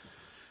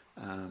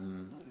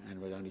 And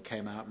it only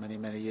came out many,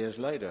 many years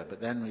later.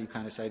 But then you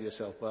kind of say to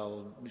yourself,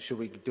 well, should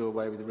we do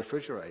away with the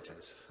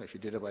refrigerators? If you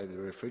did away with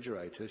the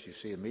refrigerators, you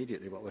see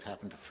immediately what would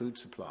happen to food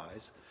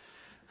supplies.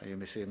 You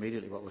may see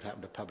immediately what would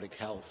happen to public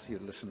health.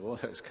 You'd listen to all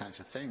those kinds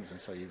of things. And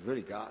so you've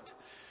really got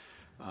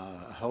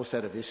a whole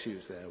set of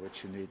issues there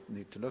which you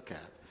need to look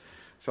at.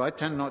 So I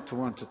tend not to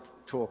want to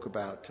talk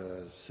about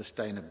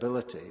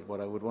sustainability. What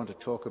I would want to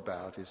talk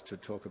about is to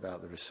talk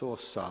about the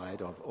resource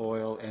side of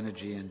oil,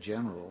 energy in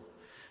general,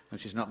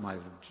 which is not my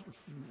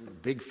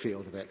big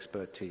field of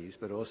expertise,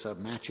 but also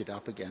match it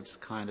up against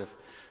the kind of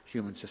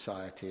human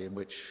society in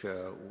which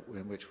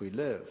we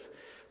live.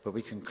 But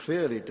we can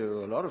clearly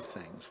do a lot of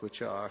things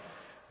which are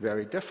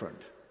very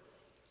different.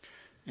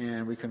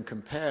 And we can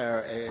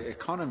compare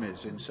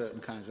economies in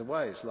certain kinds of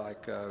ways.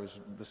 Like I was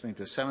listening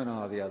to a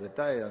seminar the other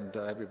day, and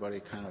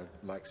everybody kind of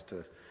likes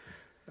to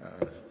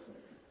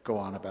go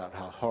on about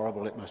how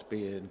horrible it must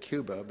be in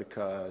Cuba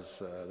because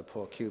the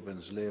poor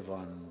Cubans live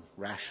on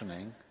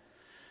rationing,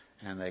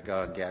 and they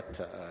go and get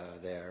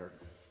their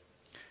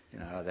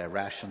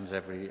rations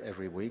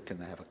every week, and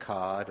they have a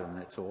card, and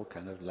it's all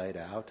kind of laid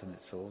out, and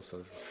it's all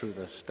sort of through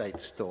the state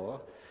store.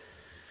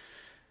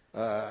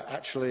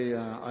 Actually,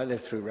 I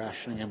lived through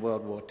rationing in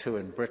World War II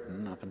in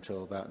Britain. Up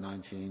until about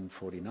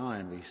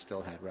 1949, we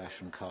still had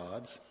ration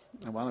cards.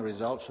 And one of the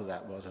results of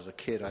that was, as a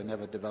kid, I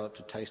never developed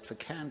a taste for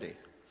candy.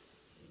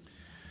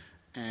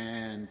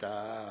 And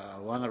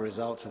one of the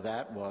results of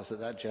that was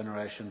that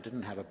generation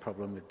didn't have a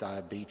problem with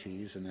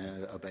diabetes and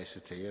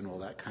obesity and all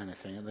that kind of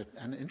thing.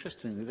 And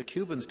interestingly, the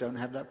Cubans don't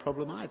have that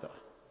problem either.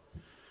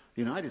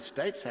 The United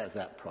States has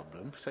that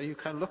problem. So you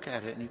kind of look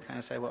at it and you kind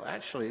of say, well,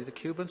 actually, the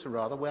Cubans are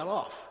rather well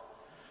off.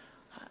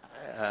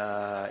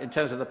 In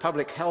terms of the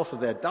public health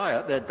of their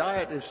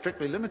diet is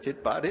strictly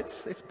limited, but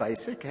it's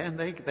basic, and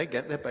they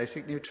get their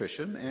basic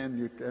nutrition,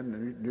 and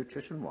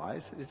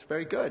nutrition-wise, it's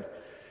very good.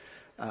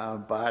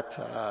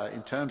 But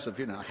in terms of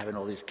having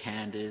all these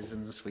candies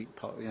and the sweet,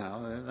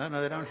 no,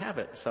 they don't have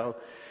it. So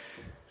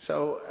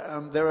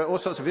there are all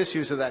sorts of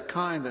issues of that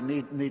kind that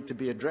need to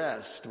be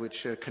addressed,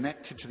 which are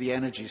connected to the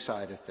energy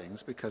side of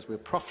things, because we're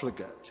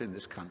profligate in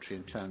this country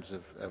in terms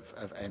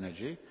of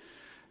energy.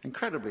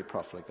 Incredibly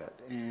profligate,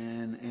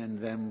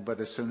 but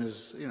as soon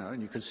as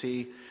and you can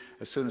see,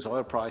 as soon as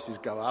oil prices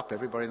go up,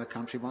 everybody in the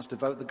country wants to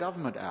vote the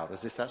government out,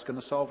 as if that's going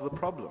to solve the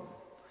problem.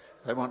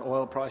 They want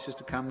oil prices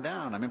to come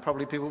down. I mean,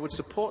 probably people would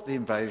support the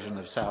invasion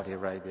of Saudi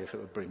Arabia if it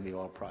would bring the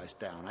oil price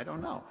down. I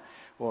don't know,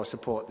 or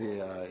support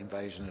the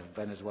invasion of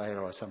Venezuela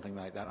or something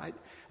like that.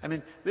 I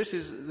mean, this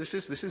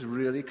is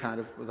really kind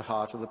of the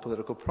heart of the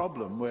political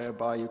problem,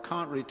 whereby you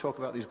can't really talk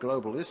about these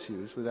global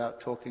issues without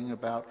talking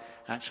about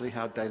actually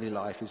how daily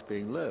life is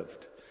being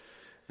lived.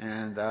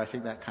 And I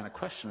think that kind of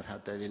question of how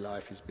daily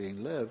life is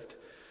being lived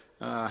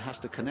has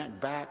to connect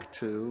back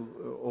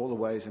to all the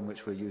ways in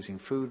which we're using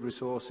food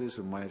resources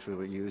and ways where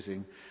we're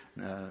using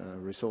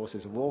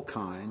resources of all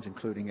kinds,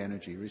 including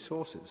energy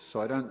resources.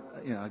 So I don't,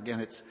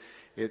 again,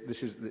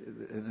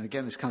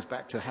 this comes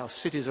back to how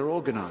cities are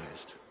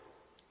organized.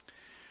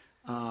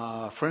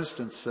 For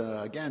instance,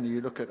 again,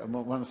 you look at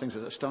one of the things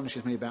that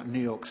astonishes me about New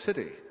York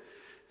City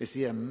is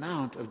the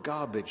amount of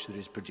garbage that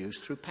is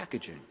produced through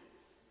packaging.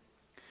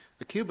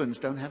 The Cubans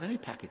don't have any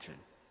packaging.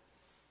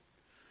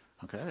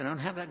 Okay, they don't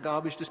have that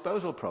garbage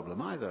disposal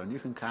problem either, and you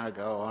can kind of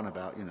go on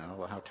about,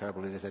 how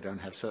terrible it is they don't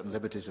have certain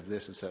liberties of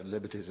this and certain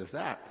liberties of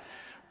that,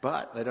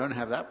 but they don't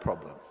have that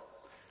problem.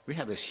 We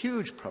have this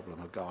huge problem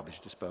of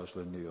garbage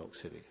disposal in New York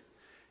City.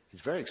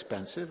 It's very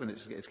expensive, and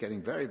it's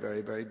getting very,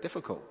 very, very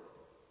difficult.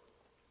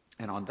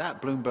 And on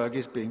that, Bloomberg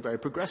is being very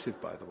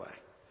progressive, by the way.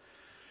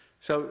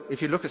 So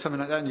if you look at something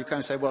like that and you kind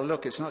of say, well,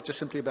 look, it's not just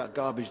simply about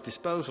garbage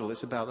disposal,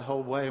 it's about the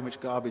whole way in which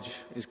garbage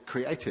is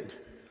created.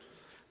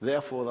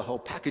 Therefore, the whole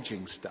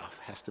packaging stuff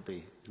has to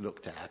be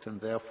looked at,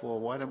 and therefore,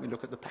 why don't we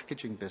look at the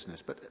packaging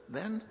business? But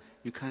then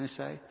you kind of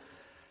say,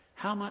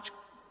 how much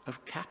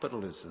of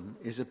capitalism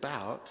is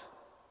about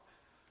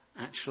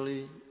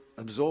actually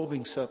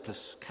absorbing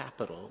surplus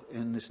capital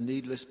in this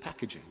needless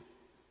packaging?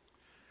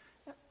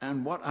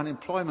 And what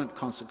unemployment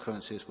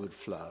consequences would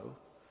flow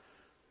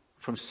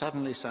from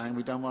suddenly saying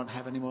we don't want to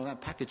have any more of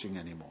that packaging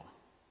anymore?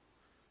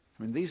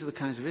 I mean, these are the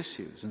kinds of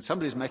issues, and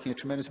somebody's making a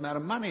tremendous amount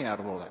of money out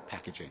of all that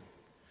packaging.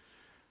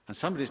 And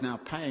somebody's now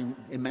paying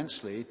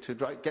immensely to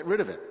get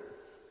rid of it.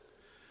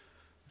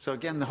 So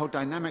again, the whole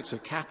dynamics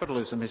of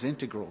capitalism is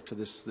integral to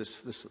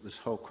this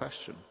whole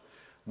question.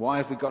 Why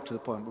have we got to the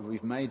point where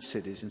we've made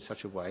cities in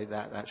such a way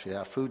that actually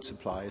our food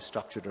supply is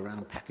structured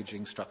around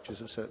packaging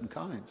structures of certain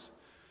kinds?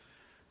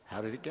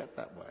 How did it get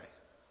that way?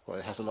 Well,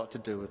 it has a lot to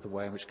do with the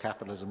way in which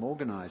capitalism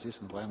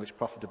organizes and the way in which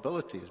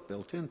profitability is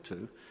built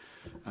into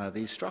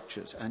these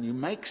structures. And you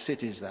make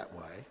cities that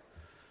way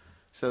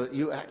so that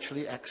you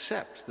actually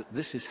accept that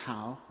this is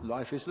how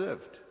life is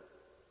lived.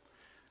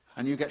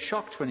 And you get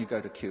shocked when you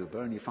go to Cuba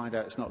and you find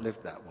out it's not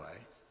lived that way.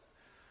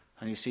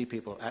 And you see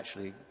people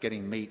actually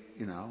getting meat,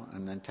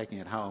 and then taking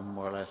it home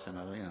more or less in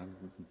a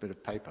bit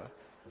of paper.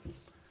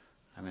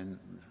 I mean,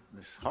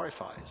 this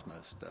horrifies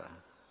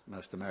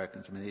most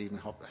Americans. I mean, it even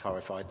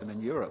horrified them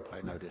in Europe,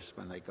 I noticed,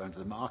 when they go into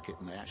the market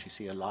and they actually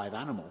see a live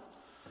animal.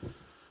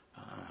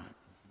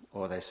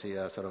 Or they see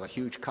a sort of a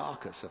huge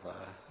carcass of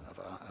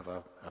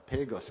a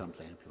pig or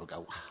something, and people go,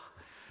 wow,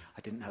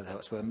 I didn't know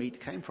that's where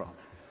meat came from.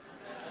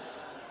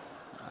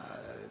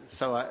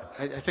 So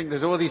I think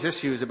there's all these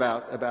issues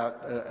about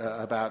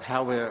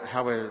how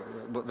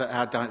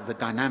the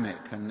dynamic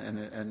and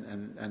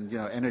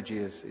energy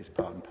is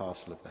part and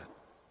parcel of that.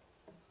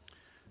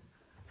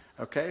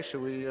 Okay,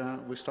 shall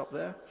we stop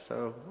there?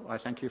 So I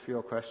thank you for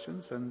your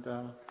questions, and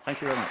thank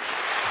you very much.